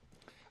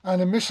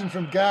 On a mission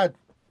from God.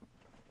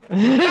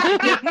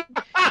 that.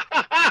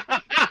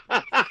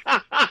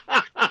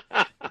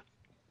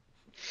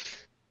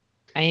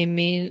 I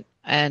mean,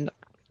 and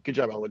Good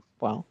job, Elwood.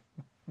 well,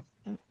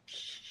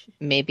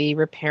 maybe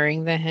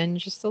repairing the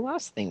henge is the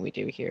last thing we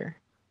do here.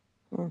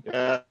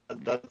 Yeah,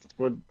 that's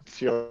what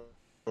Cielo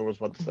was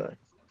about to say.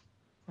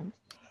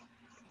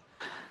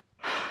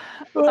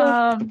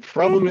 The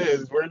problem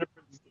is we're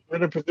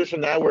in a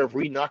position now where if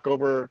we knock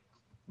over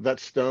that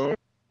stone,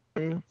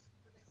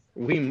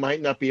 we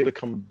might not be able to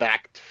come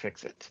back to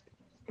fix it.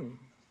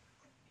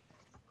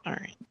 All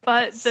right.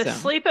 But the So-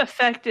 sleep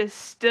effect is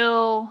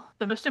still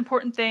the most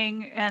important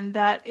thing, and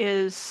that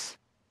is,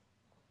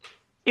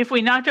 if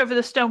we knocked over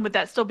the stone, would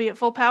that still be at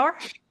full power?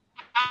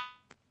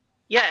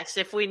 Yes,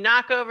 if we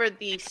knock over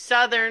the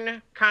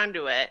southern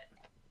conduit,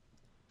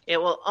 it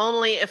will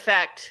only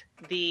affect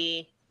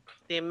the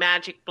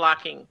magic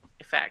blocking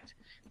effect.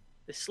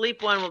 The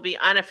sleep one will be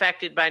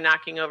unaffected by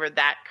knocking over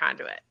that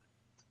conduit.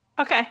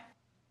 Okay.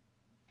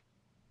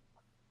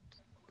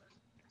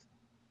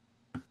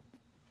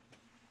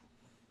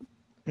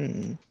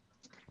 Hmm.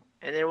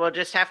 And then we'll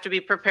just have to be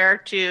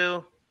prepared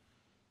to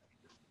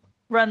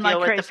Run deal like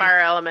with crazy. the fire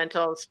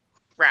elemental's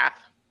wrath.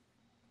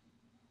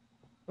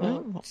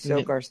 We'll Oh,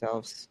 soak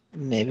ourselves.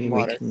 Maybe we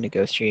Water. can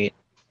negotiate.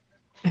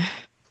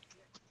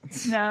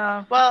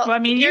 No. Well, I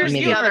mean, here's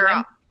Maybe- the humor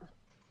other.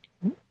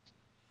 them.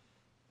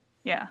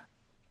 Yeah.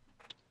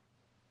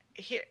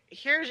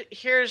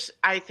 Here's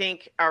I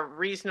think a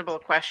reasonable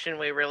question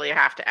we really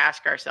have to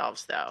ask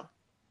ourselves though.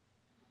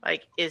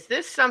 Like, is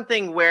this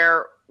something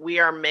where we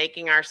are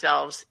making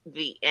ourselves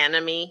the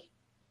enemy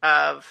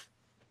of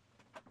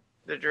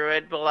the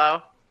druid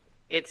below?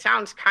 It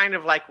sounds kind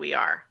of like we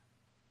are.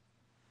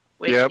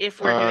 Which, Yep,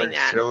 if we're doing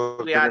that,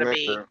 still we ought to figuring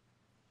be. that through.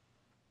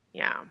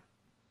 Yeah.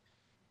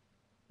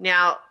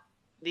 Now,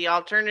 the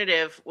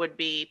alternative would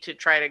be to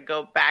try to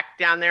go back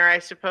down there, I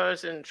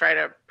suppose, and try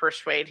to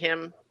persuade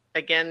him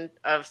again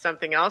of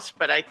something else.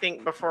 But I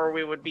think before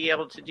we would be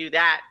able to do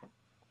that,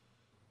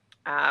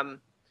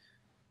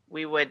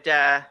 we would,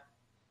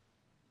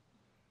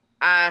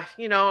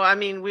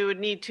 we would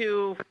need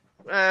to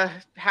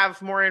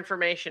have more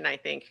information, I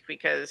think,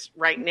 because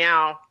right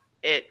now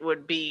it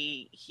would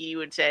be, he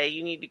would say,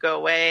 you need to go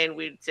away, and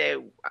we'd say,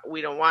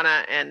 we don't want to,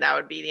 and that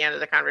would be the end of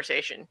the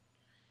conversation.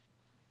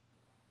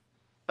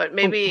 But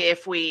maybe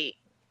if we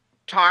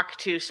talk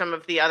to some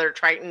of the other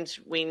Tritons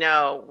we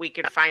know, we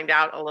could find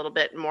out a little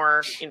bit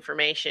more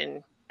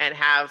information and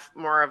have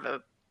more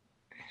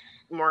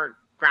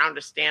ground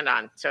to stand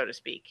on, so to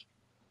speak.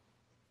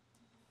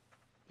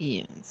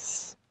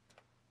 Yes.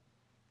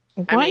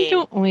 I Why mean-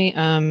 don't we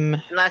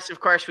Unless, of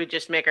course, we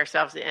just make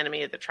ourselves the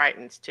enemy of the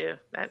Tritons too.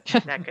 That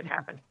could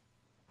happen.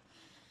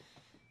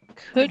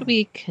 could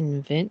we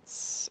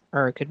convince,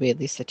 or could we at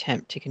least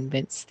attempt to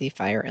convince the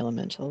fire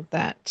elemental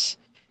that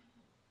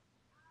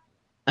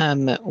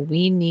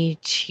we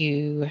need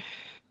to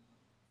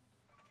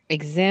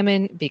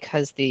examine,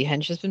 because the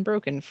henge has been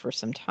broken for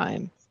some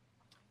time.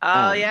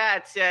 Oh yeah,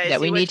 it's that see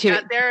we what need you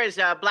to- got there is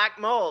black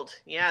mold.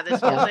 Yeah, this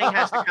whole thing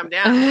has to come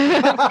down.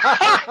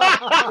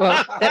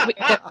 Well,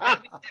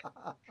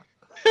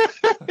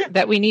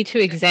 that we need to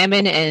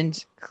examine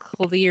and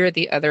clear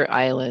the other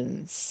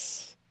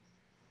islands,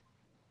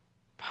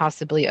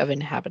 possibly of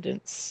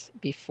inhabitants,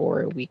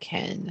 before we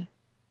can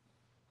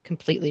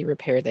completely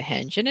repair the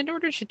henge. And in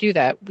order to do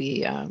that,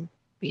 we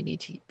need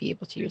to be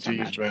able to use our Use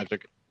magic.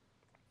 magic.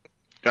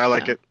 I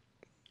like Yeah. it.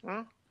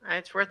 Well,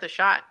 it's worth a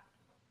shot.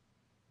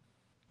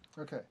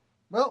 Okay.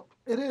 Well,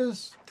 it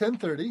is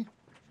 10:30.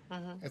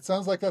 Mhm. It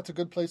sounds like that's a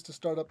good place to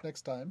start up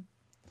next time.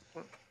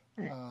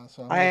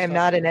 So I am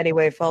not in any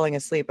way falling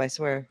asleep, I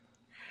swear.